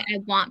gonna lie. I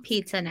want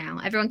pizza now.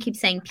 Everyone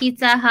keeps saying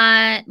Pizza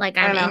Hut. Like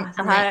I'm into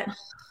it.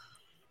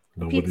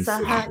 Pizza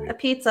Hut, a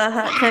Pizza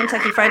Hut,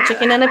 Kentucky Fried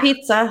Chicken, and a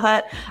Pizza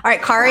Hut. All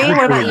right, Kari,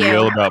 what about you?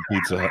 Real about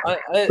Pizza Hut.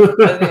 I think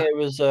it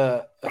was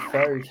a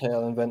fairy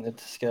tale invented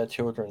to scare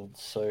children.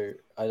 So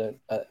I'm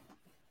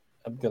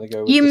gonna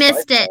go. With you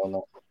missed it.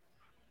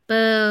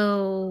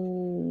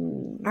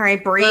 Boo. All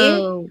right, Bree.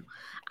 Boo.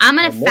 I'm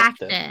gonna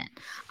fact it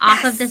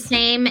off of the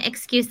same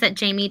excuse that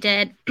Jamie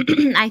did.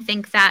 I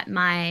think that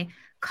my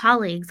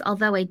colleagues,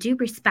 although I do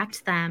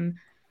respect them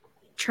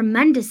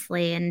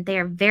tremendously and they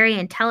are very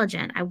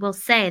intelligent, I will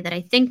say that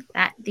I think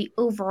that the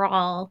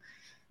overall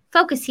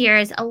focus here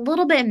is a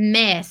little bit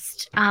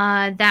missed,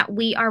 that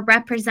we are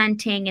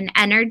representing an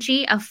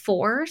energy, a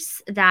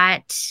force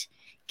that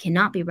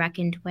cannot be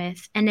reckoned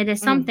with, and it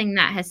is something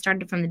that has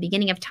started from the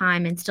beginning of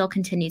time and still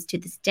continues to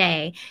this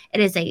day. It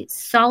is a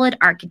solid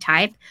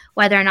archetype,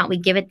 whether or not we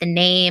give it the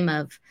name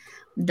of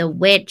the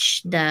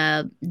witch,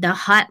 the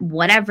hut,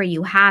 whatever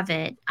you have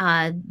it,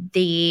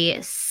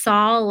 the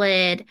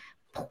solid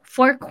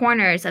four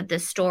corners of the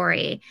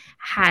story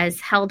has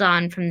held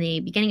on from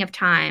the beginning of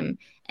time.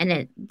 And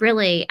it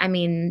really, I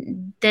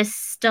mean, this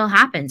still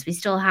happens. We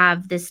still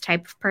have this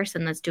type of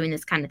person that's doing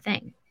this kind of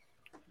thing.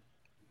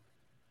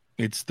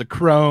 It's the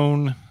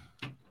crone.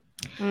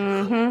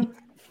 Mm-hmm.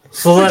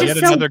 So yet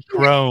another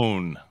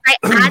crone. I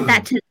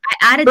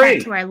added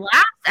that to our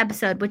last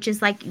episode, which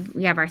is like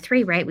we have our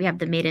three, right? We have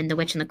the maiden, the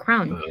witch, and the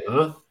crone.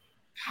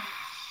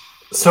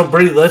 So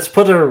Bree, let's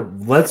put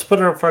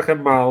our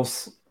fucking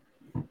mouse.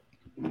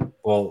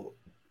 Well,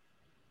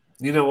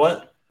 you know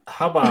what?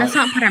 How about Let's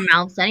not put our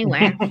mouths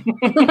anywhere.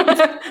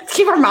 Let's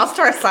keep our mouths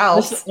to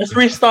ourselves. Let's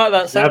restart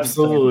that sentence.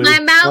 Absolutely. My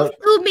mouth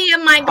to me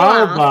and my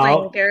How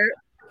glove. about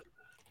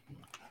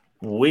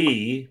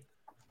we,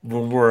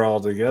 when we're all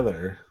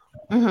together,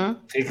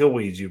 take a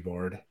Ouija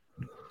board.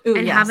 Ooh,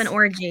 and have an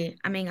orgy.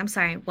 I mean, I'm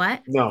sorry,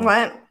 what? No,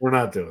 What? We're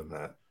not doing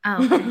that.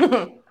 Oh,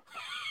 okay.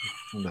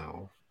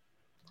 No.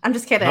 I'm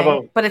just kidding. How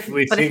about But if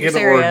we you're take an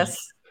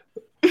serious,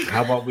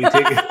 How about we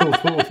take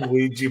a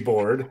Ouija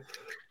board?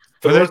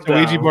 Whether it's a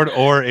Ouija board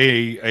or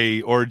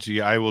a orgy,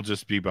 I will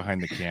just be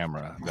behind the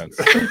camera. That's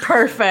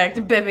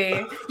perfect,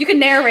 Bibby. You can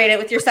narrate it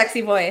with your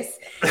sexy voice.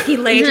 He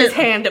laid his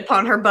hand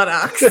upon her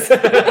buttocks.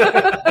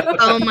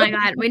 Oh my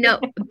god, we know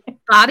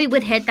Bobby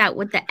would hit that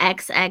with the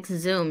XX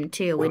zoom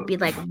too. We'd be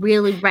like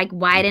really like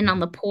widen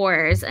on the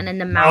pores and in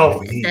the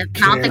mouth,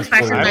 mouth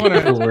expression. I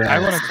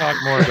want to talk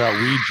more about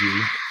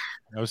Ouija.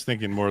 I was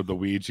thinking more of the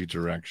Ouija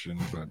direction,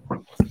 but all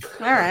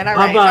right, all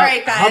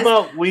right, guys. How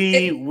about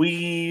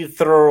we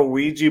throw a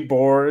Ouija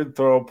board,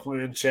 throw a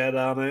planchette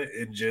on it,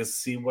 and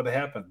just see what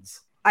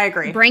happens? I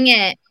agree. Bring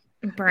it.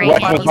 Bring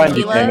it. it.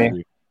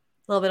 A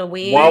little bit of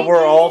weed. While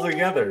we're all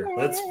together,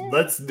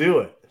 let's do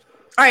it.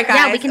 All right, guys.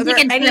 Yeah, we can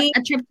take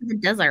a trip to the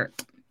desert.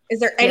 Is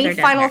there any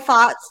final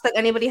thoughts that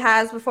anybody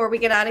has before we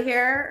get out of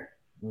here?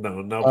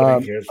 No,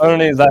 nobody cares.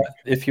 Only that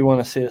if you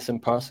want to see us in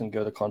person,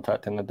 go to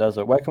Contact in the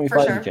Desert. Where can we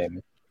find you,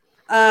 Jamie?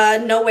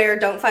 Nowhere.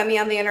 Don't find me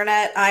on the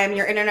internet. I am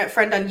your internet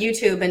friend on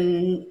YouTube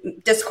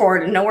and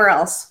Discord and nowhere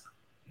else.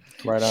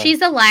 Right on.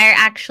 She's a liar.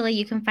 Actually,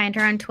 you can find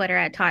her on Twitter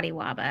at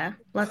Toddiwaba.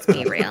 Let's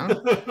be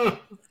real.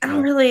 I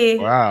don't really.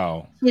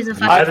 Wow. She's a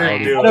fucking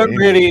liar. I don't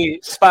really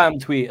spam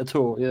tweet at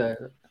all. Yeah.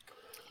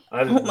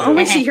 I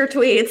only see your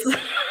tweets.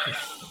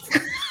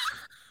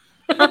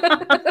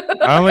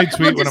 I only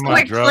tweet when I'm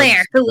on drugs.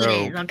 Clear who it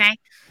is, okay?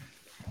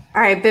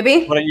 All right,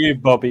 Bibby. What are you,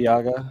 Bobby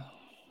Yaga?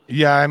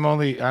 Yeah, I'm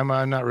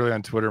not really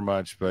on Twitter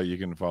much, but you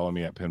can follow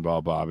me at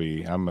Pinball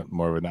Bobby. I'm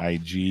more of an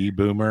IG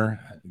boomer.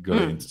 Go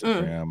to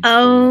Instagram.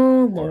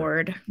 Oh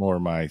Lord. More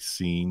my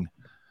scene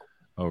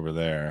over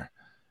there.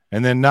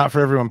 And then Not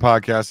For Everyone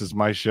podcast is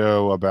my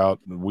show about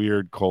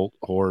weird cult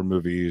horror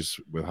movies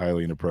with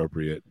highly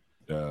inappropriate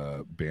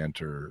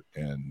banter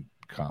and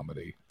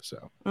comedy.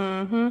 So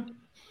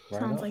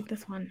sounds like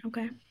this one.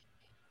 Okay.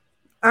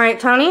 All right,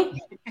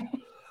 Tony.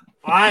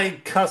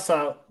 I cuss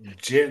out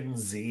Gen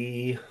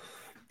Z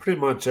pretty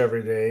much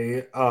every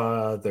day.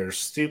 They're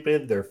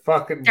stupid. They're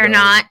fucking. They're dumb.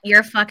 not.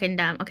 You're fucking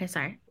dumb. Okay,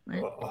 sorry.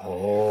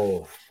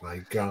 Oh my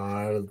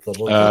god!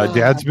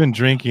 Dad's been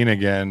drinking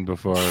again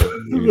before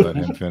we let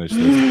him finish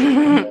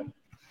this.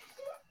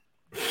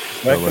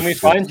 Where can we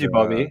find you,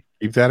 Bobby?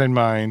 Keep that in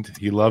mind.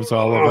 He loves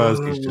all of us.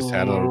 He's just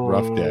had a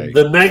rough day.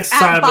 The next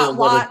time I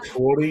let a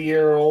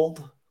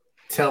 20-year-old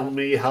tell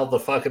me how the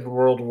fucking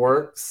world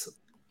works,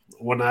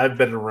 when I've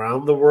been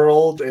around the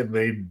world and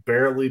they've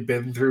barely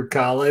been through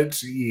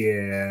college,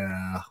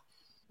 yeah.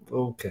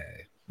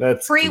 Okay.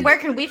 That's Free, where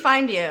can we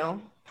find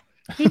you?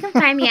 You can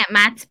find me at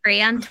Matt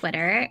Spree on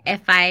Twitter.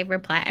 If I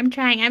reply, I'm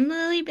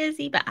really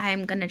busy, but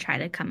I'm going to try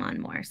to come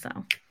on more. So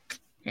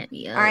hit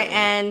me up. All right.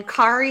 And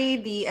Kari,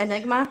 the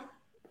Enigma?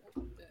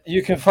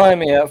 You can find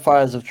me at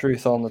Fires of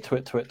Truth on the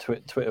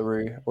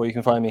Twitteroo, or you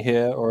can find me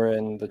here or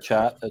in the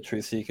chat at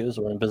Truth Seekers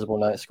or Invisible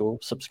Night School.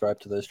 Subscribe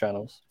to those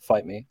channels.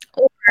 Fight me.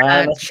 Or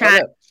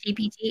chat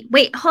GPT.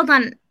 Wait, hold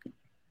on.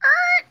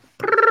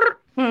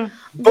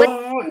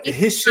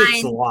 His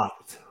shit's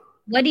locked.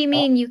 What do you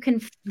mean you can?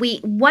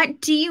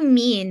 What do you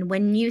mean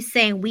when you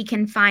say we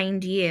can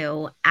find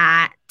you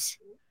at?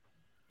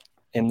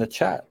 In the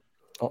chat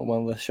on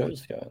one of the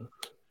shows going.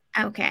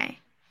 Okay.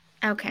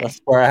 That's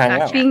where I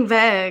hang out. Being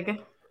vague.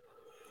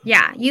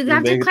 Yeah, you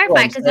have to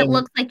clarify because it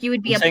looks like you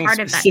would be a part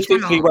of that channel.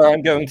 Specifically where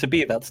I'm going to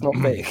be. That's not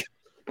vague.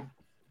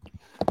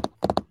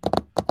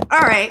 All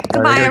right.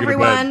 Goodbye,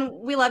 everyone.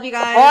 We love you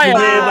guys.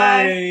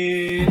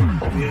 Bye.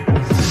 Bye.